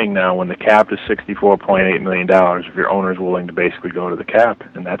overpaying now when the cap is $64.8 million if your owner's willing to basically go to the cap?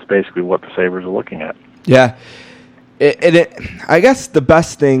 And that's basically what the Sabres are looking at. Yeah. I guess the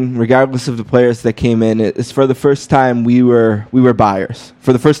best thing, regardless of the players that came in, is for the first time we were buyers.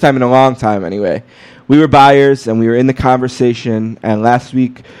 For the first time in a long time, anyway. We were buyers, and we were in the conversation. And last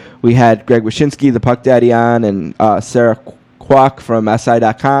week we had Greg Wyshynski, the Puck Daddy, on, and Sarah Kwok from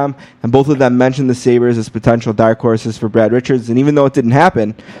SI.com, and both of them mentioned the Sabres as potential dark horses for Brad Richards. And even though it didn't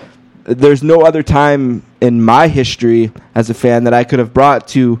happen, there's no other time in my history as a fan that I could have brought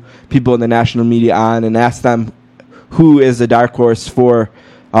to people in the national media on and asked them who is a dark horse for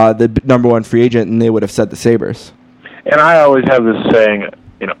the number one free agent, and they would have said the Sabres. And I always have this saying,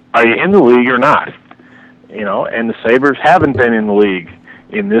 are you in the league or not? And the Sabres haven't been in the league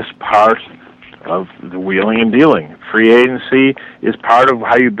in this part of the wheeling and dealing. Free agency is part of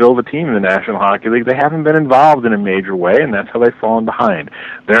how you build a team in the National Hockey League. They haven't been involved in a major way, and that's how they've fallen behind.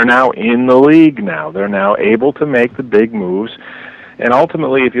 They're now in the league now. They're now able to make the big moves. And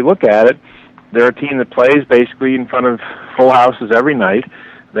ultimately, if you look at it, they're a team that plays basically in front of full houses every night.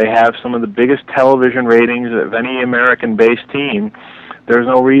 They have some of the biggest television ratings of any American-based team. There's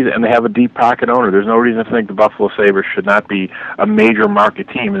no reason, and they have a deep pocket owner. There's no reason to think the Buffalo Sabres should not be a major market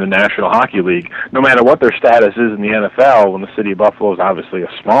team in the National Hockey League, no matter what their status is in the NFL, when the city of Buffalo is obviously a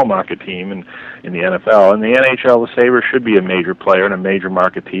small market team in the NFL. In the NHL, the Sabres should be a major player and a major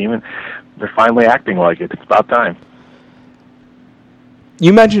market team, and they're finally acting like it. It's about time.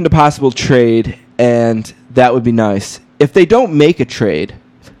 You mentioned a possible trade, and that would be nice. If they don't make a trade,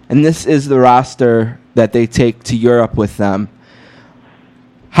 and this is the roster that they take to Europe with them,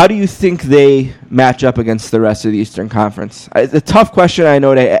 how do you think they match up against the rest of the Eastern Conference? It's a tough question, I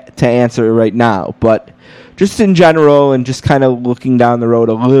know, to answer right now, but just in general and just kind of looking down the road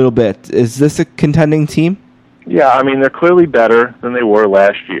a little bit, is this a contending team? Yeah, I mean, they're clearly better than they were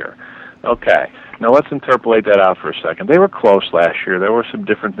last year. Okay. Now let's interpolate that out for a second. They were close last year. There were some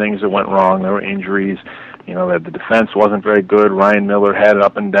different things that went wrong. There were injuries. You know, that the defense wasn't very good. Ryan Miller had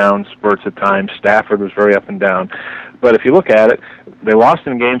up and down spurts at times. Stafford was very up and down. But if you look at it, they lost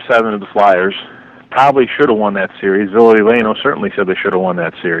in Game 7 to the Flyers. Probably should have won that series. Villolino certainly said they should have won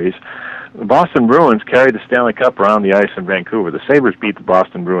that series. The Boston Bruins carried the Stanley Cup around the ice in Vancouver. The Sabres beat the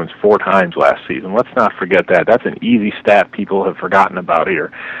Boston Bruins 4 times last season. Let's not forget that. That's an easy stat people have forgotten about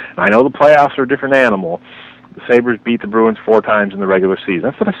here. And I know the playoffs are a different animal. The Sabres beat the Bruins 4 times in the regular season.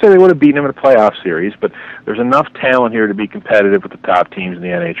 That's not to say they would have beaten them in a playoff series, but there's enough talent here to be competitive with the top teams in the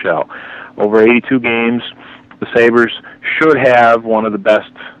NHL. Over 82 games, the Sabres should have one of the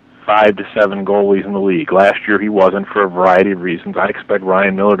best 5 to 7 goalies in the league. Last year he wasn't for a variety of reasons. I expect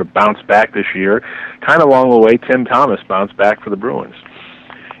Ryan Miller to bounce back this year, kind of along the way Tim Thomas bounced back for the Bruins.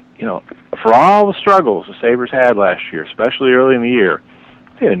 You know, for all the struggles the Sabres had last year, especially early in the year,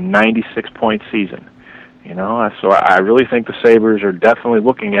 they had a 96-point season. You know, so I really think the Sabres are definitely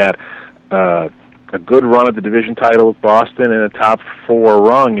looking at a good run at the division title with Boston and a top 4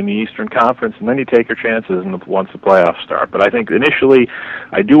 rung in the Eastern Conference, and then you take your chances once the playoffs start. But I think initially,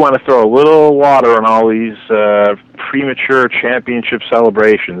 I do want to throw a little water on all these premature championship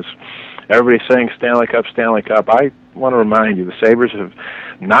celebrations. Everybody's saying Stanley Cup, Stanley Cup. I want to remind you, the Sabres have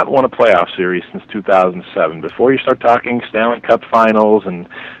not won a playoff series since 2007. Before you start talking Stanley Cup finals and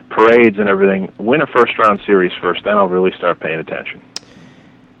parades and everything, win a first-round series first, then I'll really start paying attention.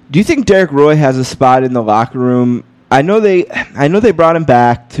 Do you think Derek Roy has a spot in the locker room? I know they brought him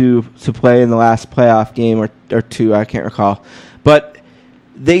back to play in the last playoff game or two, I can't recall. But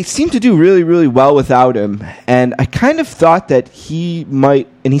they seem to do really, really well without him. And I kind of thought that he might,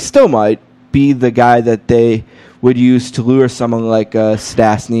 and he still might, be the guy that they would use to lure someone like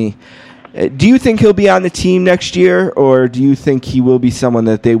Stastny. Do you think he'll be on the team next year, or do you think he will be someone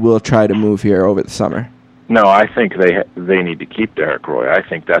that they will try to move here over the summer? No, I think they need to keep Derek Roy. I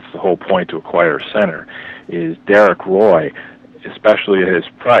think that's the whole point to acquire a center, is Derek Roy, especially at his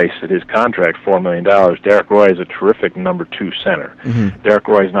price, at his contract, $4 million. Derek Roy is a terrific number 2 center. Mm-hmm. Derek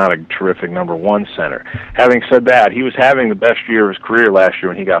Roy is not a terrific number 1 center. Having said that, he was having the best year of his career last year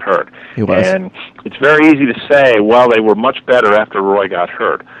when he got hurt. He was. And it's very easy to say, well, they were much better after Roy got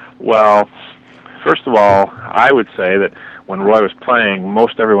hurt. Well, first of all, I would say that when Roy was playing,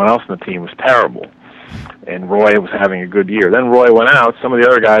 most everyone else on the team was terrible. And Roy was having a good year. Then Roy went out. Some of the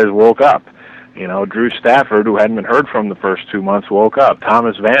other guys woke up. You know, Drew Stafford, who hadn't been heard from the first 2 months, woke up.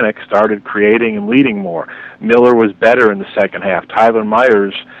 Thomas Vanek started creating and leading more. Miller was better in the second half. Tyler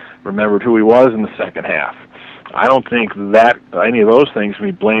Myers remembered who he was in the second half. I don't think that any of those things can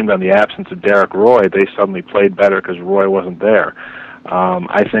be blamed on the absence of Derek Roy. They suddenly played better because Roy wasn't there.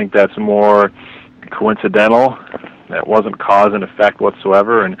 I think that's more coincidental. That wasn't cause and effect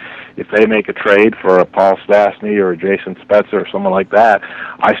whatsoever, and if they make a trade for a Paul Stastny or a Jason Spezza or someone like that,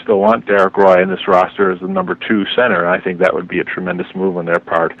 I still want Derek Roy in this roster as the number 2 center. I think that would be a tremendous move on their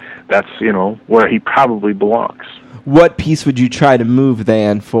part. That's, you know, where he probably belongs. What piece would you try to move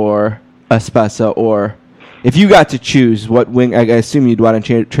then for a Spezza, or if you got to choose what wing? I assume you'd want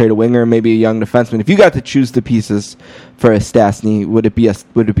to trade a winger, maybe a young defenseman. If you got to choose the pieces for a Stastny, would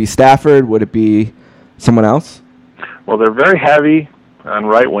it be Stafford? Would it be someone else? Well, they're very heavy on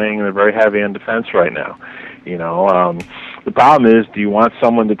right wing, and they're very heavy on defense right now. You know, the problem is, do you want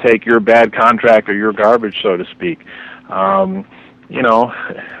someone to take your bad contract or your garbage, so to speak? You know,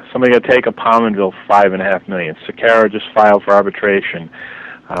 somebody got to take a Pominville $5.5 million. Sakara just filed for arbitration.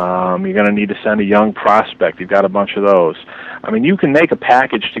 You're going to need to send a young prospect. You've got a bunch of those. I mean, you can make a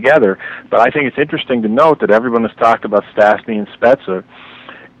package together, but I think it's interesting to note that everyone has talked about Stastny and Spezza.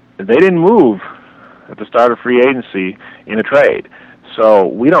 They didn't move at the start of free agency in a trade. So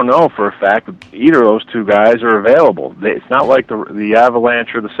we don't know for a fact that either of those 2 guys are available. It's not like the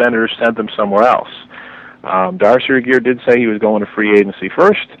Avalanche or the Senators sent them somewhere else. Darcy Regier did say he was going to free agency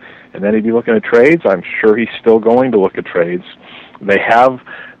first, and then he'd be looking at trades. I'm sure he's still going to look at trades.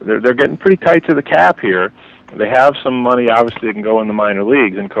 They're getting pretty tight to the cap here. They have some money, obviously, that can go in the minor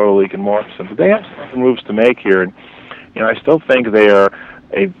leagues in Kotolik and Morrison, but they have some moves to make here. And, you know, I still think they are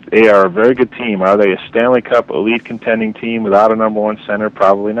a very good team. Are they a Stanley Cup elite contending team without a number 1 center?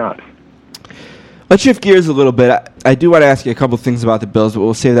 Probably not. Let's shift gears a little bit. I do want to ask you a couple things about the Bills, but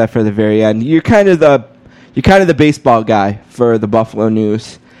we'll save that for the very end. You're kind of the baseball guy for the Buffalo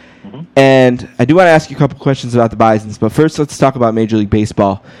News. Mm-hmm. And I do want to ask you a couple questions about the Bisons, but first let's talk about Major League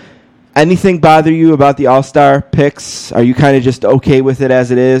Baseball. Anything bother you about the All-Star picks? Are you kind of just okay with it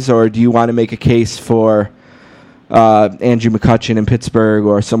as it is, or do you want to make a case for Andrew McCutchen in Pittsburgh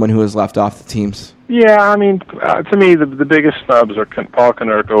or someone who has left off the teams? Yeah, I mean, to me, the biggest snubs are Paul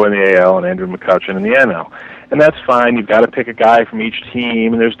Konerko in the AL and Andrew McCutchen in the NL. And that's fine. You've got to pick a guy from each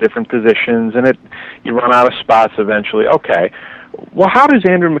team, and there's different positions, and you run out of spots eventually. Okay. Well, how does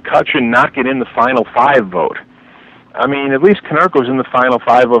Andrew McCutchen not get in the Final Five vote? I mean, at least Konerko's in the Final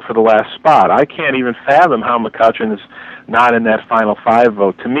Five vote for the last spot. I can't even fathom how McCutchen is not in that Final Five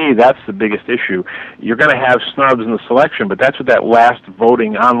vote. To me, that's the biggest issue. You're going to have snubs in the selection, but that's what that last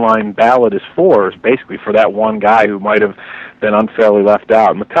voting online ballot is for, is basically for that one guy who might have been unfairly left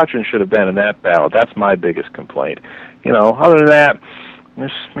out. McCutchen should have been in that ballot. That's my biggest complaint. Other than that,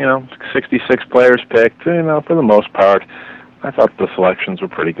 there's, 66 players picked. For the most part, I thought the selections were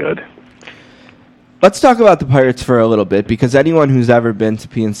pretty good. Let's talk about the Pirates for a little bit, because anyone who's ever been to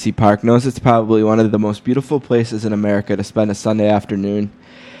PNC Park knows it's probably one of the most beautiful places in America to spend a Sunday afternoon.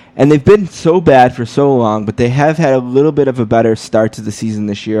 And they've been so bad for so long, but they have had a little bit of a better start to the season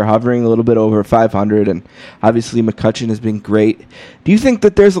this year, hovering a little bit over 500, and obviously McCutchen has been great. Do you think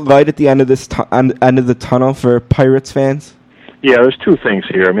that there's a light at the end of this end of the tunnel for Pirates fans? Yeah, there's two things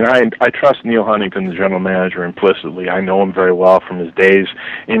here. I mean, I trust Neil Huntington, the general manager, implicitly. I know him very well from his days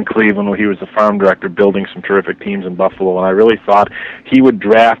in Cleveland when he was the farm director building some terrific teams in Buffalo, and I really thought he would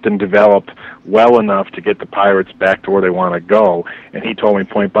draft and develop well enough to get the Pirates back to where they want to go. And he told me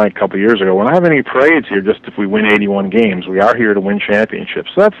point blank a couple of years ago, we're not having any parades here just if we win 81 games. We are here to win championships.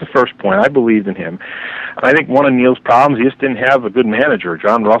 So that's the first point. I believed in him. And I think one of Neil's problems, he just didn't have a good manager.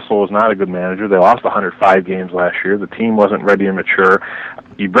 John Russell was not a good manager. They lost 105 games last year. The team wasn't ready and mature.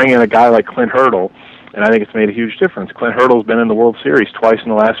 You bring in a guy like Clint Hurdle, and I think it's made a huge difference. Clint Hurdle's been in the World Series twice in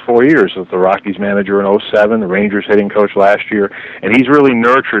the last 4 years as the Rockies manager in 2007, the Rangers hitting coach last year, and he's really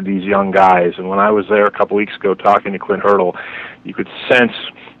nurtured these young guys. And when I was there a couple weeks ago talking to Clint Hurdle, you could sense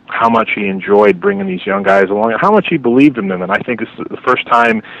how much he enjoyed bringing these young guys along and how much he believed in them. And I think this is the first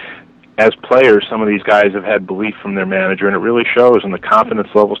time as players some of these guys have had belief from their manager, and it really shows, and the confidence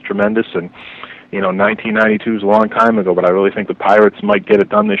level's tremendous. And 1992 is a long time ago, but I really think the Pirates might get it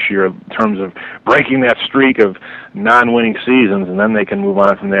done this year in terms of breaking that streak of non-winning seasons, and then they can move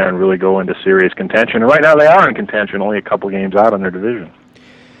on from there and really go into serious contention. And right now they are in contention, only a couple games out on their division.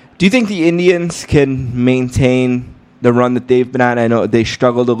 Do you think the Indians can maintain the run that they've been on? I know they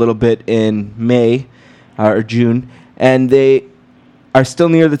struggled a little bit in May or June, and they are still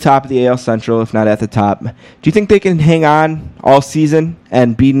near the top of the AL Central, if not at the top. Do you think they can hang on all season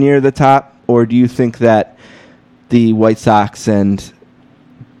and be near the top? Or do you think that the White Sox and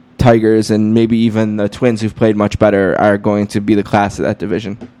Tigers and maybe even the Twins, who've played much better, are going to be the class of that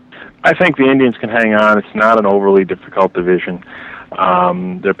division? I think the Indians can hang on. It's not an overly difficult division.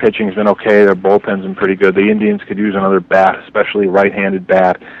 Their pitching's been okay. Their bullpen's been pretty good. The Indians could use another bat, especially a right-handed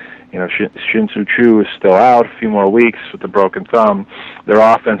bat. Shin-Soo Choo is still out a few more weeks with the broken thumb. Their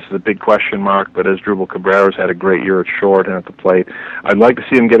offense is a big question mark, but Asdrubal Cabrera's had a great year at short and at the plate. I'd like to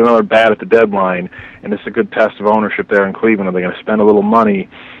see them get another bat at the deadline, and it's a good test of ownership there in Cleveland. Are they going to spend a little money?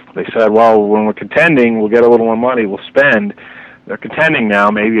 They said, well, when we're contending, we'll get a little more money, we'll spend. They're contending now,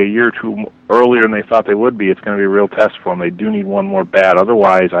 maybe a year or two earlier than they thought they would be. It's going to be a real test for them. They do need one more bat.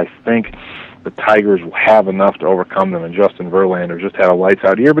 Otherwise, I think the Tigers will have enough to overcome them, and Justin Verlander just had a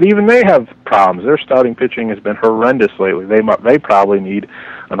lights-out year. But even they have problems. Their starting pitching has been horrendous lately. They probably need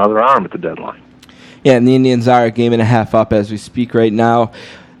another arm at the deadline. Yeah, and the Indians are a game and a half up as we speak right now.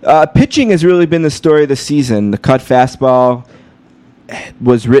 Pitching has really been the story of the season. The cut fastball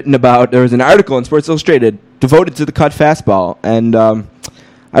was written about. There was an article in Sports Illustrated devoted to the cut fastball, and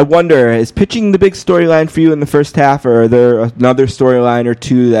I wonder, is pitching the big storyline for you in the first half, or are there another storyline or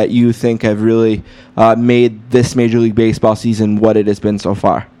two that you think have really made this Major League Baseball season what it has been so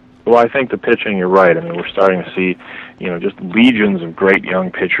far? Well, I think the pitching, you're right. I mean, we're starting to see, just legions of great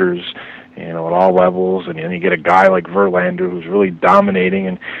young pitchers, at all levels, and then you get a guy like Verlander who's really dominating,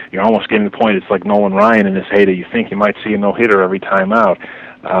 and you're almost getting to the point, it's like Nolan Ryan in his heyday. You think you might see a no-hitter every time out.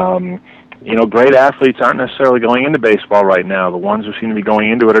 Great athletes aren't necessarily going into baseball right now. The ones who seem to be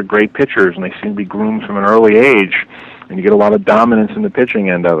going into it are great pitchers, and they seem to be groomed from an early age, and you get a lot of dominance in the pitching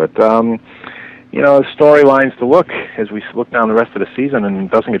end of it. Storylines to look as we look down the rest of the season, and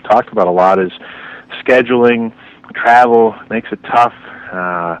it doesn't get talked about a lot, is scheduling, travel, makes it tough.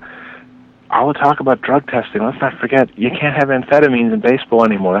 All the talk about drug testing, let's not forget, you can't have amphetamines in baseball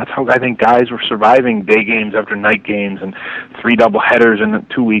anymore. That's how I think guys were surviving day games after night games and 3 doubleheaders in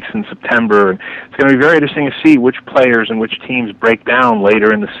 2 weeks in September. And it's going to be very interesting to see which players and which teams break down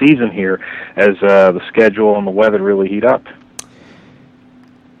later in the season here as the schedule and the weather really heat up.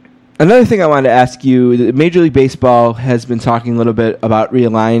 Another thing I wanted to ask you, Major League Baseball has been talking a little bit about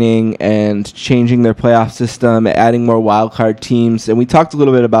realigning and changing their playoff system, adding more wild card teams, and we talked a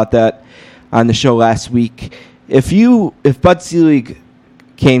little bit about that on the show last week. If Bud Selig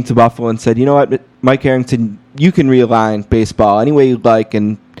came to Buffalo and said, you know what, Mike Harrington, you can realign baseball any way you'd like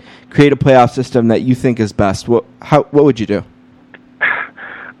and create a playoff system that you think is best, what would you do?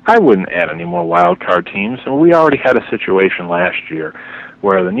 I wouldn't add any more wild card teams. And we already had a situation last year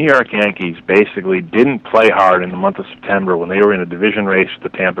where the New York Yankees basically didn't play hard in the month of September when they were in a division race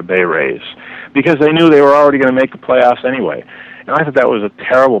with the Tampa Bay Rays because they knew they were already going to make the playoffs anyway. And I thought that was a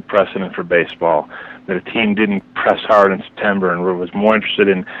terrible precedent for baseball, that a team didn't press hard in September and was more interested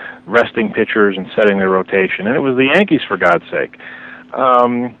in resting pitchers and setting their rotation. And it was the Yankees, for God's sake.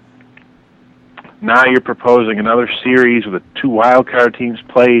 Now you're proposing another series where the two wild card teams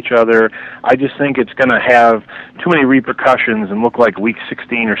play each other. I just think it's going to have too many repercussions and look like Week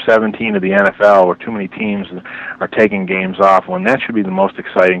 16 or 17 of the NFL, where too many teams are taking games off, when that should be the most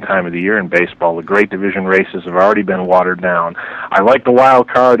exciting time of the year in baseball. The great division races have already been watered down. I like the wild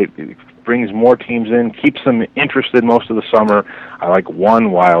card. It brings more teams in, keeps them interested most of the summer. I like one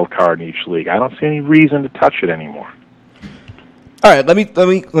wild card in each league. I don't see any reason to touch it anymore. All right, let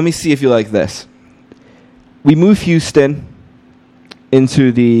me see if you like this. We move Houston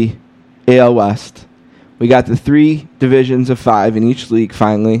into the AL West. We got the 3 divisions of 5 in each league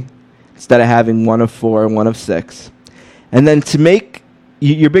finally, instead of having one of 4 and one of 6. And then to make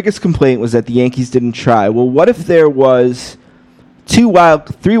your biggest complaint was that the Yankees didn't try. Well, what if there was 3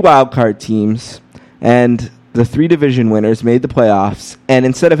 wild card teams and the 3 division winners made the playoffs, and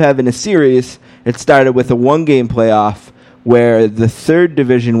instead of having a series, it started with a 1-game playoff where the 3rd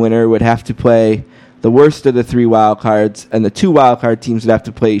division winner would have to play the worst of the 3 wild cards, and the 2 wild card teams would have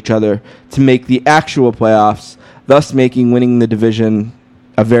to play each other to make the actual playoffs, thus making winning the division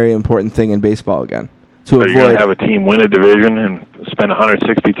a very important thing in baseball again. So you're going to have a team win a division and spend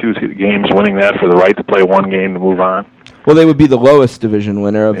 162 games winning that for the right to play 1 game to move on? Well, they would be the lowest division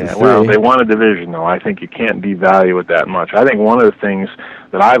winner of the 3. Well, they won a division, though. I think you can't devalue it that much. I think one of the things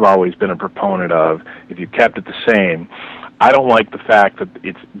that I've always been a proponent of, if you kept it the same, I don't like the fact that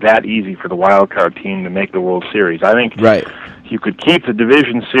it's that easy for the wild card team to make the World Series. I think you could keep the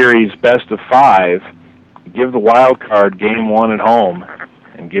division series best of 5, give the wild card game 1 at home,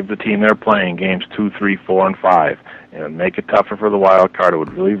 and give the team they're playing games 2, 3, 4, and 5, and make it tougher for the wild card. It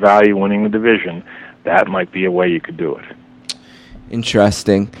would really value winning the division. That might be a way you could do it.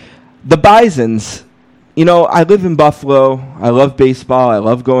 Interesting. The Bisons, you know, I live in Buffalo. I love baseball. I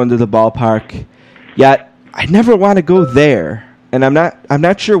love going to the ballpark. Yet I never want to go there, and I'm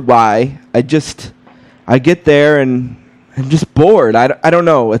not sure why. I get there and I'm just bored. I don't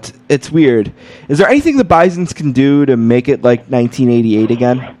know. It's weird. Is there anything the Bisons can do to make it like 1988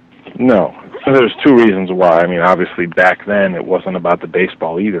 again? No. There's 2 reasons why. I mean, obviously back then it wasn't about the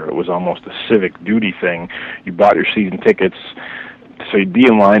baseball either. It was almost a civic duty thing. You bought your season tickets so you'd be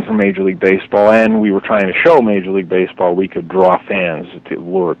in line for Major League Baseball, and we were trying to show Major League Baseball we could draw fans to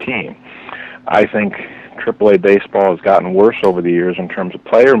lure a team. I think AAA baseball has gotten worse over the years in terms of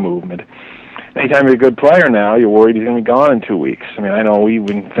player movement. Anytime you're a good player now, you're worried he's going to be gone in 2 weeks. I mean, I know we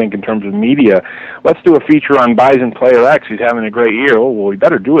even think in terms of media, let's do a feature on Bison player X. He's having a great year. Oh, well, we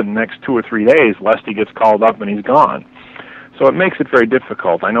better do it in the next 2 or 3 days, lest he gets called up and he's gone. So it makes it very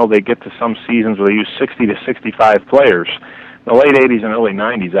difficult. I know they get to some seasons where they use 60 to 65 players. In the late 80s and early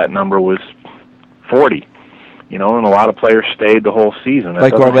 90s, that number was 40. You know, and a lot of players stayed the whole season.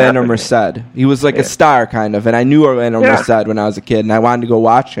 Like Orlando Merced. He was like a star, kind of, and I knew Orlando Merced when I was a kid, and I wanted to go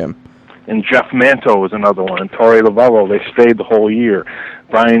watch him. And Jeff Manto was another one, and Torey Lovullo. They stayed the whole year.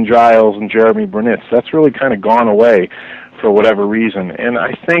 Brian Giles and Jeremy Brunitz. That's really kind of gone away for whatever reason. And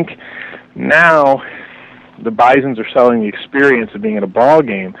I think now the Bisons are selling the experience of being at a ball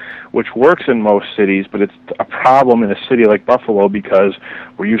game, which works in most cities, but it's a problem in a city like Buffalo because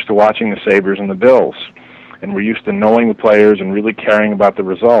we're used to watching the Sabres and the Bills. And we're used to knowing the players and really caring about the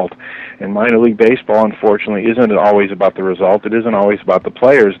result. And minor league baseball, unfortunately, isn't always about the result. It isn't always about the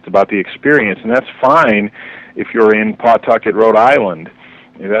players. It's about the experience. And that's fine if you're in Pawtucket, Rhode Island.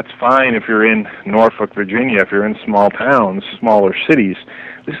 That's fine if you're in Norfolk, Virginia, if you're in small towns, smaller cities.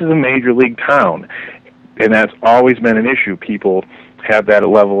 This is a major league town. And that's always been an issue people have that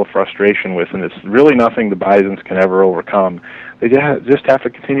level of frustration with. And it's really nothing the Bisons can ever overcome. They just have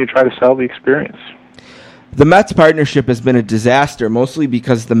to continue to try to sell the experience. The Mets partnership has been a disaster, mostly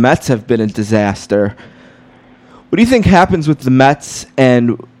because the Mets have been a disaster. What do you think happens with the Mets,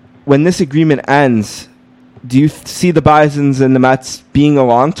 and when this agreement ends, do you see the Bisons and the Mets being a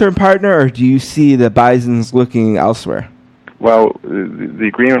long-term partner, or do you see the Bisons looking elsewhere? Well, the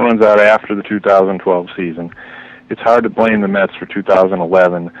agreement runs out after the 2012 season. It's hard to blame the Mets for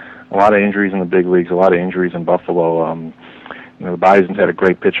 2011. A lot of injuries in the big leagues, a lot of injuries in Buffalo. The Bisons had a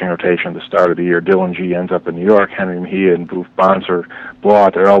great pitching rotation at the start of the year. Dylan G ends up in New York. Henry Mejia and Booth Bonser blow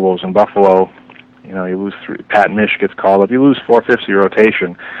out their elbows in Buffalo. You lose three. Pat Mish gets called up. You lose 4/5 of your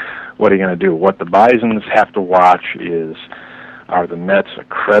rotation. What are you going to do? What the Bisons have to watch is, are the Mets a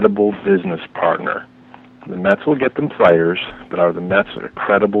credible business partner? The Mets will get them players, but are the Mets a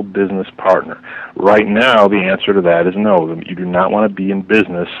credible business partner? Right now, the answer to that is no. You do not want to be in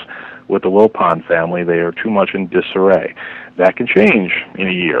business with the Wilpon family. They are too much in disarray. That can change in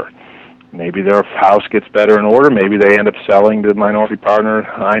a year. Maybe their house gets better in order. Maybe they end up selling to minority partner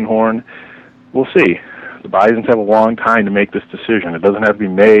Einhorn. We'll see. The Bisons have a long time to make this decision. It doesn't have to be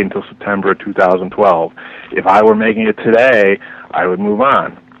made until September of 2012. If I were making it today, I would move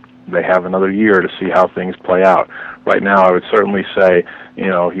on. They have another year to see how things play out. Right now, I would certainly say,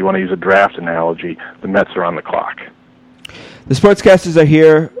 if you want to use a draft analogy, the Mets are on the clock. The Sportscasters are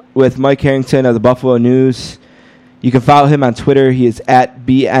here with Mike Harrington of the Buffalo News. You can follow him on Twitter. He is at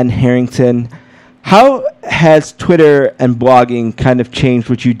BNHarrington. How has Twitter and blogging kind of changed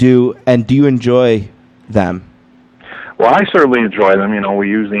what you do, and do you enjoy them? Well, I certainly enjoy them. We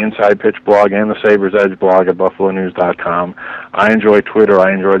use the Inside Pitch blog and the Sabres Edge blog at BuffaloNews.com. I enjoy Twitter.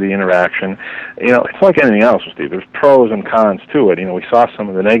 I enjoy the interaction. It's like anything else, Steve. There's pros and cons to it. We saw some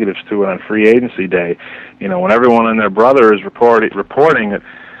of the negatives to it on free agency day. When everyone and their brother is reporting that,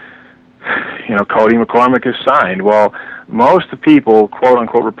 Cody McCormick is signed. Well, most of the people,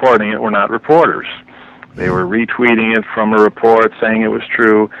 quote-unquote, reporting it were not reporters. They were retweeting it from a report saying it was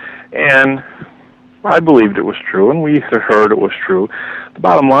true, and I believed it was true, and we heard it was true. The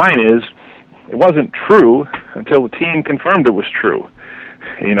bottom line is, it wasn't true until the team confirmed it was true.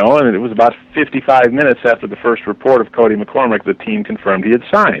 And it was about 55 minutes after the first report of Cody McCormick the team confirmed he had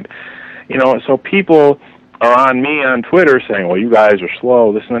signed. So people are on me on Twitter saying, well, you guys are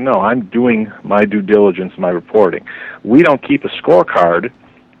slow, this and that. No, I'm doing my due diligence, my reporting. We don't keep a scorecard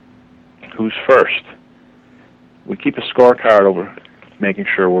who's first. We keep a scorecard over making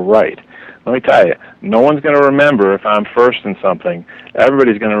sure we're right. Let me tell you, no one's going to remember if I'm first in something.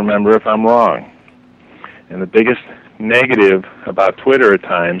 Everybody's going to remember if I'm wrong. And the biggest negative about Twitter at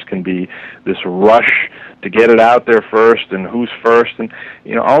times can be this rush to get it out there first and who's first. And,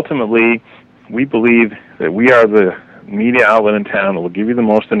 ultimately, we believe that we are the media outlet in town that will give you the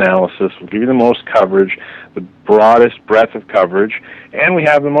most analysis, will give you the most coverage, the broadest breadth of coverage, and we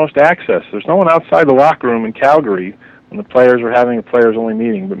have the most access. There's no one outside the locker room in Calgary when the players were having a players-only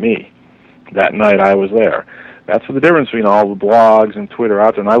meeting but me. That night I was there. That's the difference between all the blogs and Twitter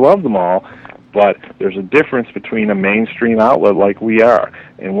out there, and I love them all, but there's a difference between a mainstream outlet like we are.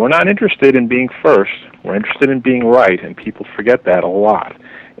 And we're not interested in being first. We're interested in being right, and people forget that a lot.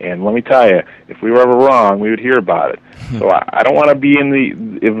 And let me tell you, if we were ever wrong, we would hear about it. So I don't want to be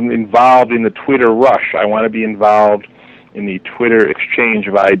involved in the Twitter rush. I want to be involved in the Twitter exchange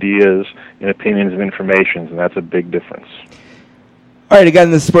of ideas and opinions and information, and that's a big difference. All right,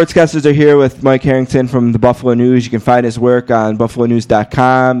 again, the Sportscasters are here with Mike Harrington from the Buffalo News. You can find his work on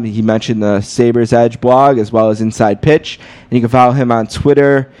BuffaloNews.com. He mentioned the Sabres Edge blog as well as Inside Pitch. And you can follow him on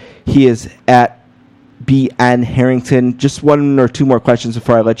Twitter. He is at BNHarrington. Just one or two more questions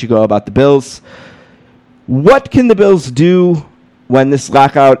before I let you go about the Bills. What can the Bills do when this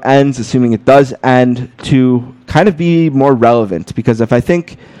lockout ends, assuming it does end, to kind of be more relevant? Because if I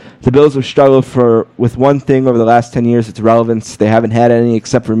think the Bills have struggled with one thing over the last 10 years, it's relevance. They haven't had any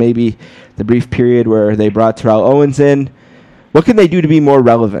except for maybe the brief period where they brought Terrell Owens in. What can they do to be more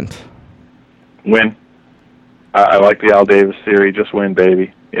relevant? Win. I like the Al Davis theory. Just win,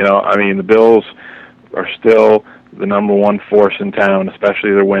 baby. The Bills are still the number one force in town,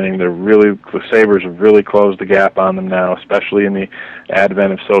 especially they're winning. The Sabres have really closed the gap on them now, especially in the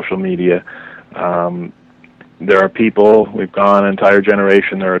advent of social media. There are people, we've gone an entire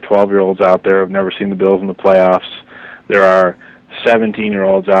generation, there are 12-year-olds out there who have never seen the Bills in the playoffs. There are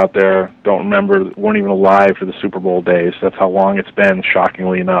 17-year-olds out there, weren't even alive for the Super Bowl days. That's how long it's been,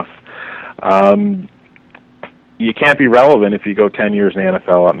 shockingly enough. You can't be relevant if you go 10 years in the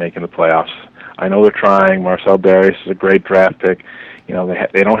NFL without making the playoffs. I know they're trying. Marcel Barrios is a great draft pick.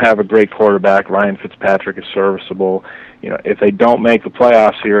 They don't have a great quarterback. Ryan Fitzpatrick is serviceable. If they don't make the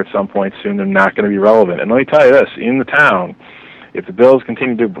playoffs here at some point soon, they're not going to be relevant. And let me tell you this, in the town, if the Bills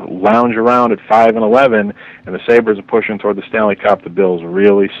continue to lounge around at 5-11 and the Sabres are pushing toward the Stanley Cup, the Bills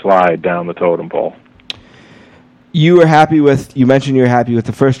really slide down the totem pole. You mentioned you were happy with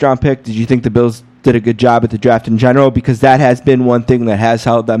the first round pick. Did you think the Bills did a good job at the draft in general, because that has been one thing that has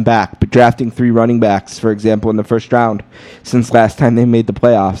held them back. But drafting 3 running backs, for example, in the first round since last time they made the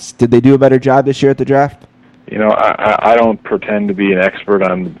playoffs. Did they do a better job this year at the draft? You know, I don't pretend to be an expert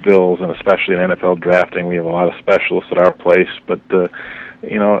on the Bills, and especially in NFL drafting. We have a lot of specialists at our place, but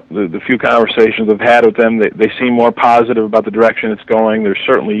you know, the few conversations I've had with them, they seem more positive about the direction it's going. There's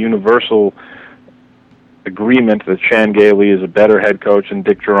certainly universal agreement that Chan Gailey is a better head coach than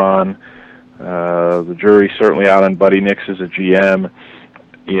Dick Duran. The jury's certainly out on Buddy Nix as a GM.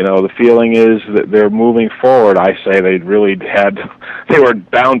 You know, the feeling is that they're moving forward. I say they were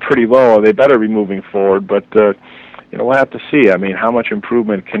down pretty low. They better be moving forward, but you know, we'll have to see. I mean, how much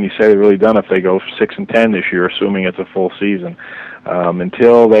improvement can you say they've really done if they go 6-10 this year, assuming it's a full season?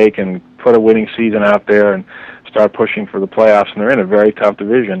 Until they can put a winning season out there and start pushing for the playoffs, and they're in a very tough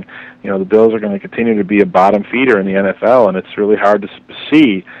division. You know, the Bills are going to continue to be a bottom feeder in the NFL, and it's really hard to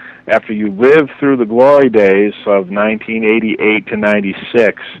see after you live through the glory days of 1988 to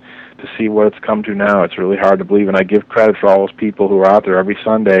 96 to see what it's come to now. It's really hard to believe, and I give credit for all those people who are out there every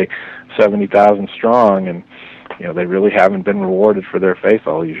Sunday, 70,000 strong, and you know, they really haven't been rewarded for their faith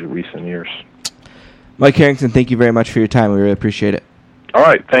all these recent years. Mike Harrington, thank you very much for your time. We really appreciate it. All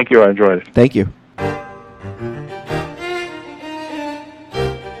right, thank you. I enjoyed it. Thank you.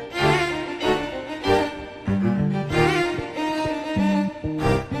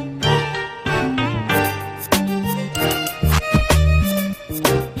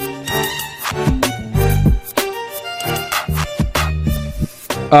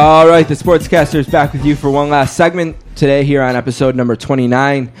 All right, the Sportscaster is back with you for one last segment today here on episode number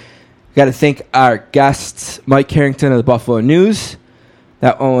 29. Got to thank our guests, Mike Harrington of the Buffalo News.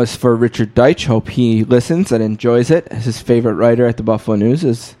 That one was for Richard Deitch. Hope he listens and enjoys it. His favorite writer at the Buffalo News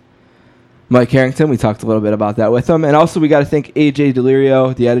is Mike Harrington. We talked a little bit about that with him. And also we got to thank AJ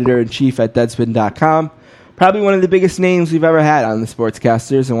Delirio, the editor-in-chief at Deadspin.com. Probably one of the biggest names we've ever had on the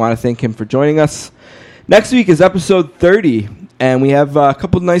Sportscasters, and want to thank him for joining us. Next week is episode 30. And we have a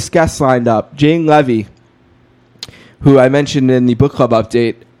couple nice guests lined up. Jane Levy, who I mentioned in the book club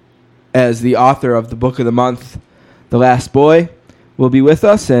update as the author of the book of the month, The Last Boy, will be with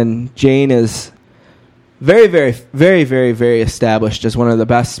us. And Jane is very, very, very, very, very established as one of the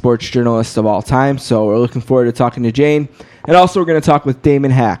best sports journalists of all time. So we're looking forward to talking to Jane. And also we're going to talk with Damon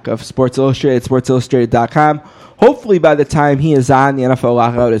Hack of Sports Illustrated, sportsillustrated.com. Hopefully by the time he is on, the NFL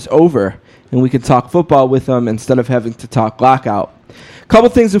lockout is over, and we can talk football with them instead of having to talk lockout. A couple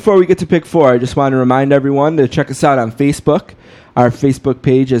things before we get to pick 4. I just want to remind everyone to check us out on Facebook. Our Facebook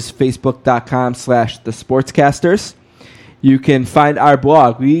page is facebook.com/thesportscasters. You can find our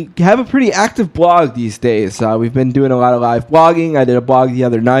blog. We have a pretty active blog these days. We've been doing a lot of live blogging. I did a blog the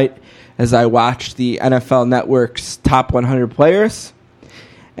other night as I watched the NFL Network's top 100 players.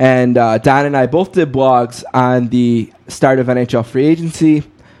 And Don and I both did blogs on the start of NHL free agency.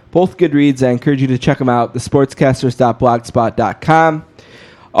 Both good reads. I encourage you to check them out, thesportscasters.blogspot.com.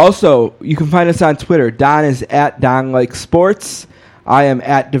 Also, you can find us on Twitter. Don is at DonLikeSports. I am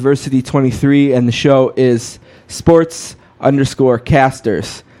at Diversity23, and the show is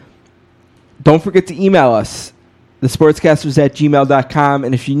sports_casters. Don't forget to email us, thesportscasters@gmail.com,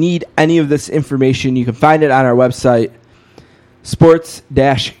 and if you need any of this information, you can find it on our website,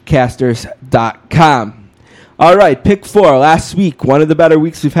 sports-casters.com. All right, pick 4. Last week, one of the better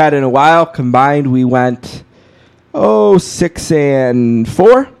weeks we've had in a while. Combined, we went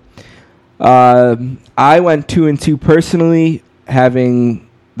 6-4. I went 2-2 personally, having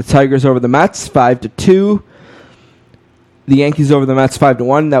the Tigers over the Mets 5-2. The Yankees over the Mets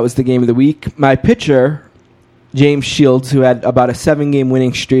 5-1. That was the game of the week. My pitcher, James Shields, who had about a 7-game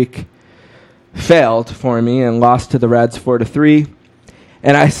winning streak, failed for me and lost to the Reds 4-3.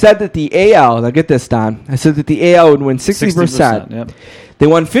 And I said that the AL, now get this, Don, I said that the AL would win 60%. Yep. They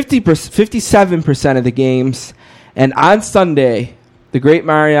won 57% of the games. And on Sunday, the great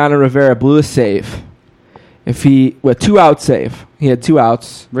Mariano Rivera blew a save. With 2-out save. He had 2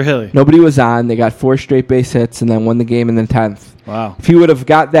 outs. Really? Nobody was on. They got 4 straight base hits and then won the game in the 10th. Wow. If he would have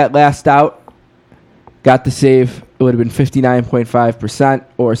got that last out, got the save, it would have been 59.5%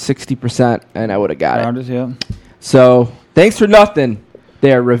 or 60%, and I would have got Rounded, it. Yeah. So, thanks for nothing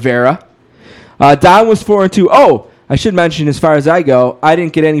there, Rivera. Don was 4-2. Oh, I should mention, as far as I go, I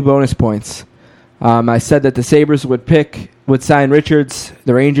didn't get any bonus points. I said that the Sabres would sign Richards.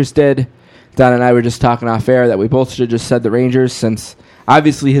 The Rangers did. Don and I were just talking off air that we both should have just said the Rangers, since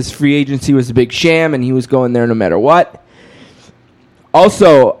obviously his free agency was a big sham and he was going there no matter what.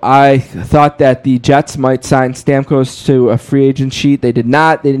 Also, I thought that the Jets might sign Stamkos to a free agent sheet. They did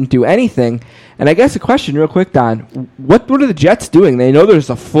not. They didn't do anything. And I guess a question real quick, Don. What are the Jets doing? They know there's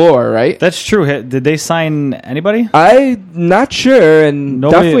a floor, right? That's true. Did they sign anybody? I'm not sure, and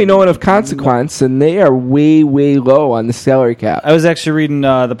definitely no one of consequence, and they are way, way low on the salary cap. I was actually reading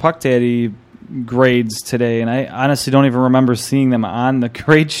the Puck Daddy grades today, and I honestly don't even remember seeing them on the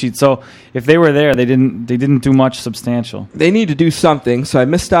grade sheet. So if they were there, they didn't do much substantial. They need to do something, so I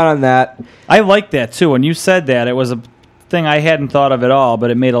missed out on that. I like that, too. When you said that, it was a thing I hadn't thought of at all, but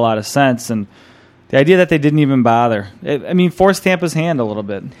it made a lot of sense, and the idea that they didn't even bother. Force Tampa's hand a little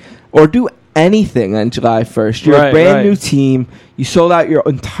bit. Or do anything on July 1st. You're a brand new team. You sold out your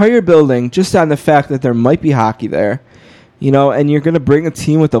entire building just on the fact that there might be hockey there. And you're going to bring a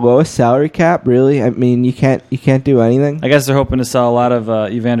team with the lowest salary cap, really? I mean, you can't do anything? I guess they're hoping to sell a lot of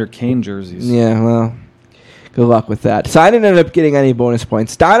Evander Kane jerseys. Yeah, well, good luck with that. So I didn't end up getting any bonus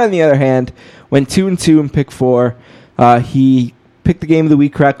points. Don, on the other hand, went 2-2 in pick 4. He picked the game of the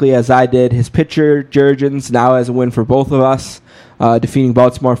week correctly, as I did. His pitcher, Jurgens, now has a win for both of us, defeating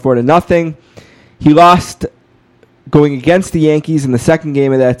Baltimore 4-0. He lost going against the Yankees in the second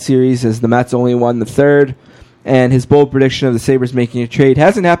game of that series, as the Mets only won the third. And his bold prediction of the Sabres making a trade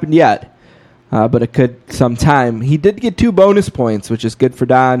hasn't happened yet, but it could sometime. He did get 2 bonus points, which is good for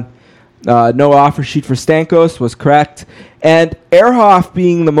Don. No offer sheet for Stamkos was correct. And Ehrhoff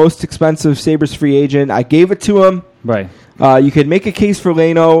being the most expensive Sabres free agent, I gave it to him. Right. You could make a case for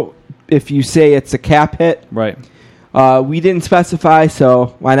Leno if you say it's a cap hit. Right. We didn't specify,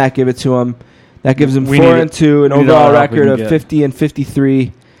 so why not give it to him? That gives him 4-2, an overall record of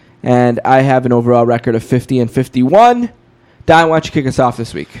 50-53. And I have an overall record of 50-51. Don, why don't you kick us off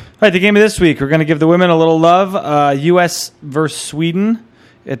this week? All right, the game of this week, we're going to give the women a little love. U.S. versus Sweden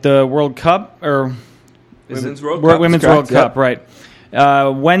at the World Cup. Women's World Cup. Women's World Cup, right.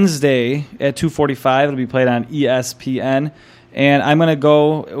 Wednesday at 2:45. It'll be played on ESPN. And I'm going to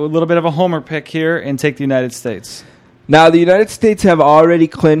go a little bit of a homer pick here and take the United States. Now, the United States have already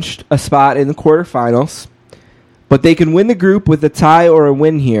clinched a spot in the quarterfinals. But they can win the group with a tie or a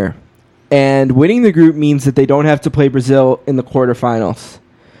win here. And winning the group means that they don't have to play Brazil in the quarterfinals,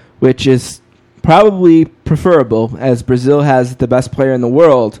 which is probably preferable, as Brazil has the best player in the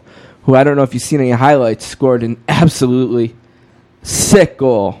world, who I don't know if you've seen any highlights, scored an absolutely sick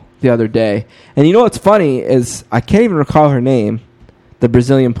goal the other day. And you know what's funny is I can't even recall her name, the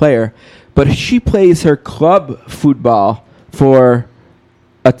Brazilian player, but she plays her club football for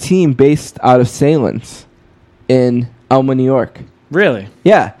a team based out of Salins in Elma, New York. Really?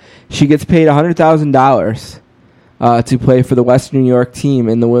 Yeah. She gets paid $100,000 to play for the Western New York team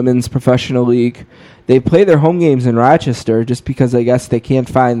in the Women's Professional League. They play their home games in Rochester just because I guess they can't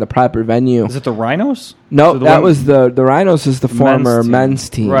find the proper venue. Is it the Rhinos? No, that was the Rhinos is the former men's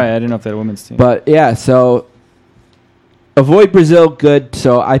team. Right, I didn't know if they had a women's team. But, yeah, so avoid Brazil, good.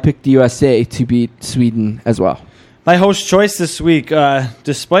 So I picked the USA to beat Sweden as well. My host choice this week,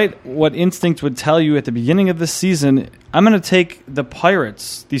 despite what instinct would tell you at the beginning of the season, I'm going to take the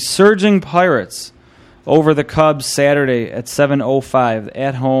Pirates, the surging Pirates, over the Cubs Saturday at 7:05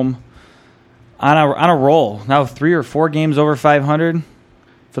 at home on a roll. Now 3 or 4 games over 500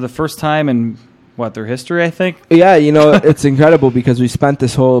 for the first time in, their history, I think? Yeah, it's incredible because we spent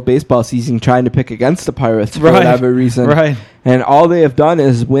this whole baseball season trying to pick against the Pirates for whatever reason. Right. And all they have done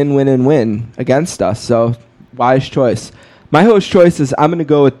is win, win, and win against us, so wise choice. My host choice is I'm going to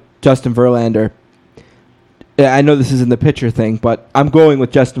go with Justin Verlander. I know this isn't the pitcher thing, but I'm going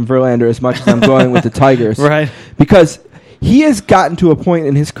with Justin Verlander as much as I'm going with the Tigers. Right. Because he has gotten to a point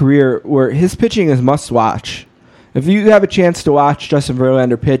in his career where his pitching is must-watch. If you have a chance to watch Justin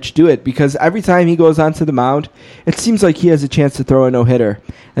Verlander pitch, do it, because every time he goes onto the mound, it seems like he has a chance to throw a no-hitter.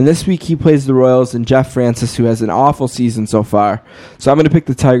 And this week he plays the Royals and Jeff Francis, who has an awful season so far. So I'm going to pick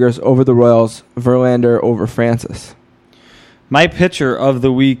the Tigers over the Royals, Verlander over Francis. My pitcher of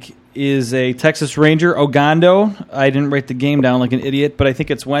the week is a Texas Ranger, Ogando. I didn't write the game down like an idiot, but I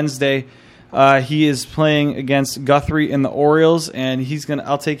think it's Wednesday. He is playing against Guthrie and the Orioles, and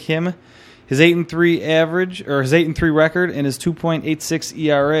I'll take him. His 8-3 average, or his 8-3 record, and his 2.86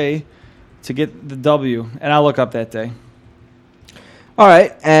 ERA to get the W. And I'll look up that day. All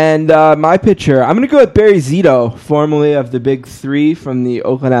right, and my pitcher, I'm going to go with Barry Zito, formerly of the Big Three from the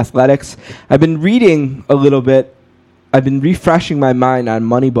Oakland Athletics. I've been reading a little bit. I've been refreshing my mind on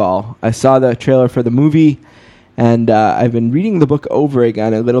Moneyball. I saw the trailer for the movie, and I've been reading the book over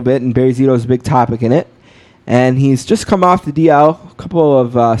again a little bit, and Barry Zito's a big topic in it. And he's just come off the DL a couple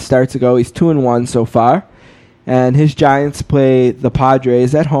of starts ago. He's 2-1 so far. And his Giants play the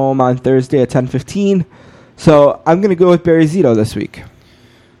Padres at home on Thursday at 10:15. So I'm going to go with Barry Zito this week.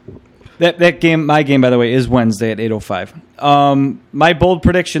 That game, my game, by the way, is Wednesday at 8:05. My bold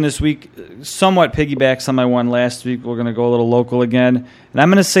prediction this week somewhat piggybacks on my one last week. We're going to go a little local again. And I'm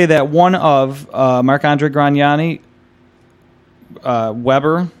going to say that one of Marc-Andre Gragnani,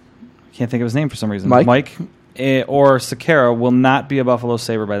 Weber, can't think of his name for some reason, Mike or Sekera will not be a Buffalo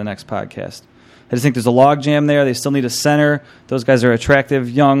Sabre by the next podcast. I just think there's a logjam there. They still need a center. Those guys are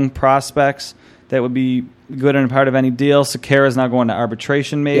attractive, young prospects that would be good and a part of any deal. Sekera is now going to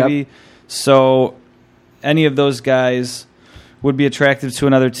arbitration, maybe. Yep. So any of those guys would be attractive to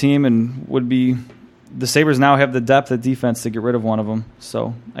another team and would be – the Sabres now have the depth of defense to get rid of one of them.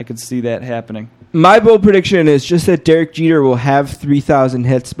 So I could see that happening. My bold prediction is just that Derek Jeter will have 3,000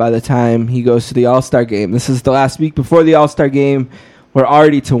 hits by the time he goes to the All-Star game. This is the last week before the All-Star game. We're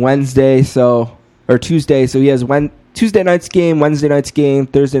already to Wednesday, or Tuesday, so he has Tuesday night's game, Wednesday night's game,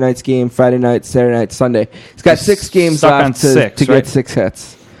 Thursday night's game, Friday night, Saturday night, Sunday. He's got 6 games left to get 6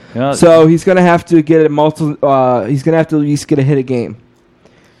 hits. Yeah. So he's going to have to get he's going to have to at least get a hit a game,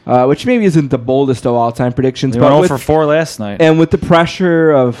 which maybe isn't the boldest of all-time predictions. They but went 0 for 4 last night. And with the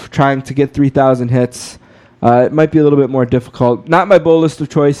pressure of trying to get 3,000 hits, it might be a little bit more difficult. Not my boldest of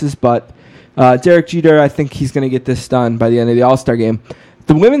choices, but Derek Jeter, I think he's going to get this done by the end of the All-Star game.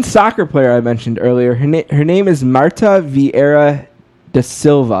 The women's soccer player I mentioned earlier, her name is Marta Vieira da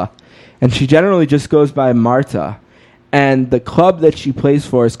Silva, and she generally just goes by Marta. And the club that she plays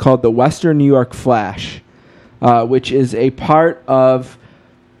for is called the Western New York Flash, which is a part of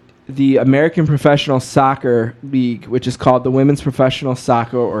the American Professional Soccer League, which is called the Women's Professional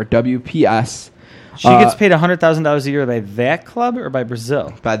Soccer, or WPS. She gets paid $100,000 a year by that club or by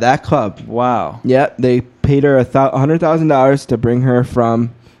Brazil? By that club. Wow. Yeah, they paid her $100,000 to bring her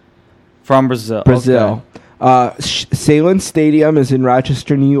from Brazil. Brazil. Okay. Salem Stadium is in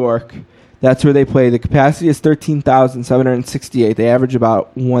Rochester, New York. That's where they play. The capacity is 13,768. They average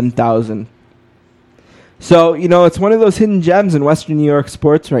about 1,000. So, it's one of those hidden gems in Western New York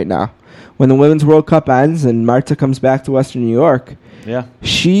sports right now. When the Women's World Cup ends and Marta comes back to Western New York, yeah,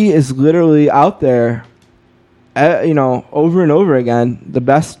 she is literally out there, over and over again, the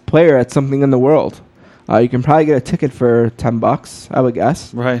best player at something in the world. You can probably get a ticket for $10, I would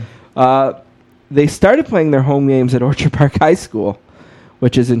guess. Right. They started playing their home games at Orchard Park High School,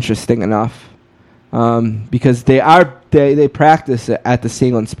 which is interesting enough, because they practice at the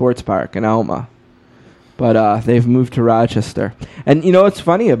Salem Sports Park in Alma, but they've moved to Rochester. And what's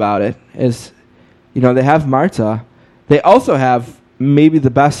funny about it is, they have Marta. They also have maybe the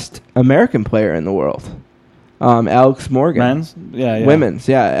best American player in the world, Alex Morgan. Men's? Yeah. Women's,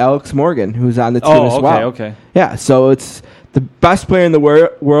 yeah. Alex Morgan, who's on the team as well. Okay. Yeah, so it's the best player in the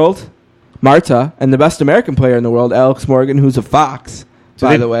world, Marta, and the best American player in the world, Alex Morgan, who's a Fox,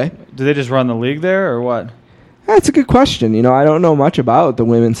 by the way. Do they just run the league there, or what? That's a good question. I don't know much about the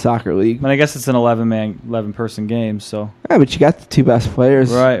Women's Soccer League. I guess it's an 11-person game, so. Yeah, but you got the 2 best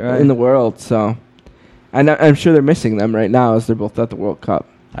players in the world, so. And I'm sure they're missing them right now as they're both at the World Cup.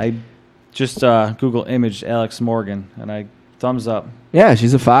 I just Google image Alex Morgan, and I thumbs up. Yeah,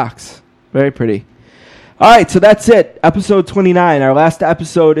 she's a Fox. Very pretty. All right, so that's it. Episode 29, our last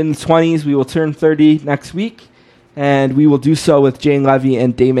episode in the 20s. We will turn 30 next week, and we will do so with Jane Levy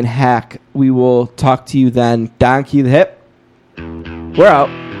and Damon Hack. We will talk to you then. Donkey the Hip. We're out.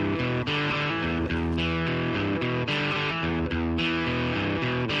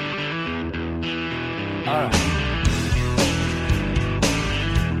 All right.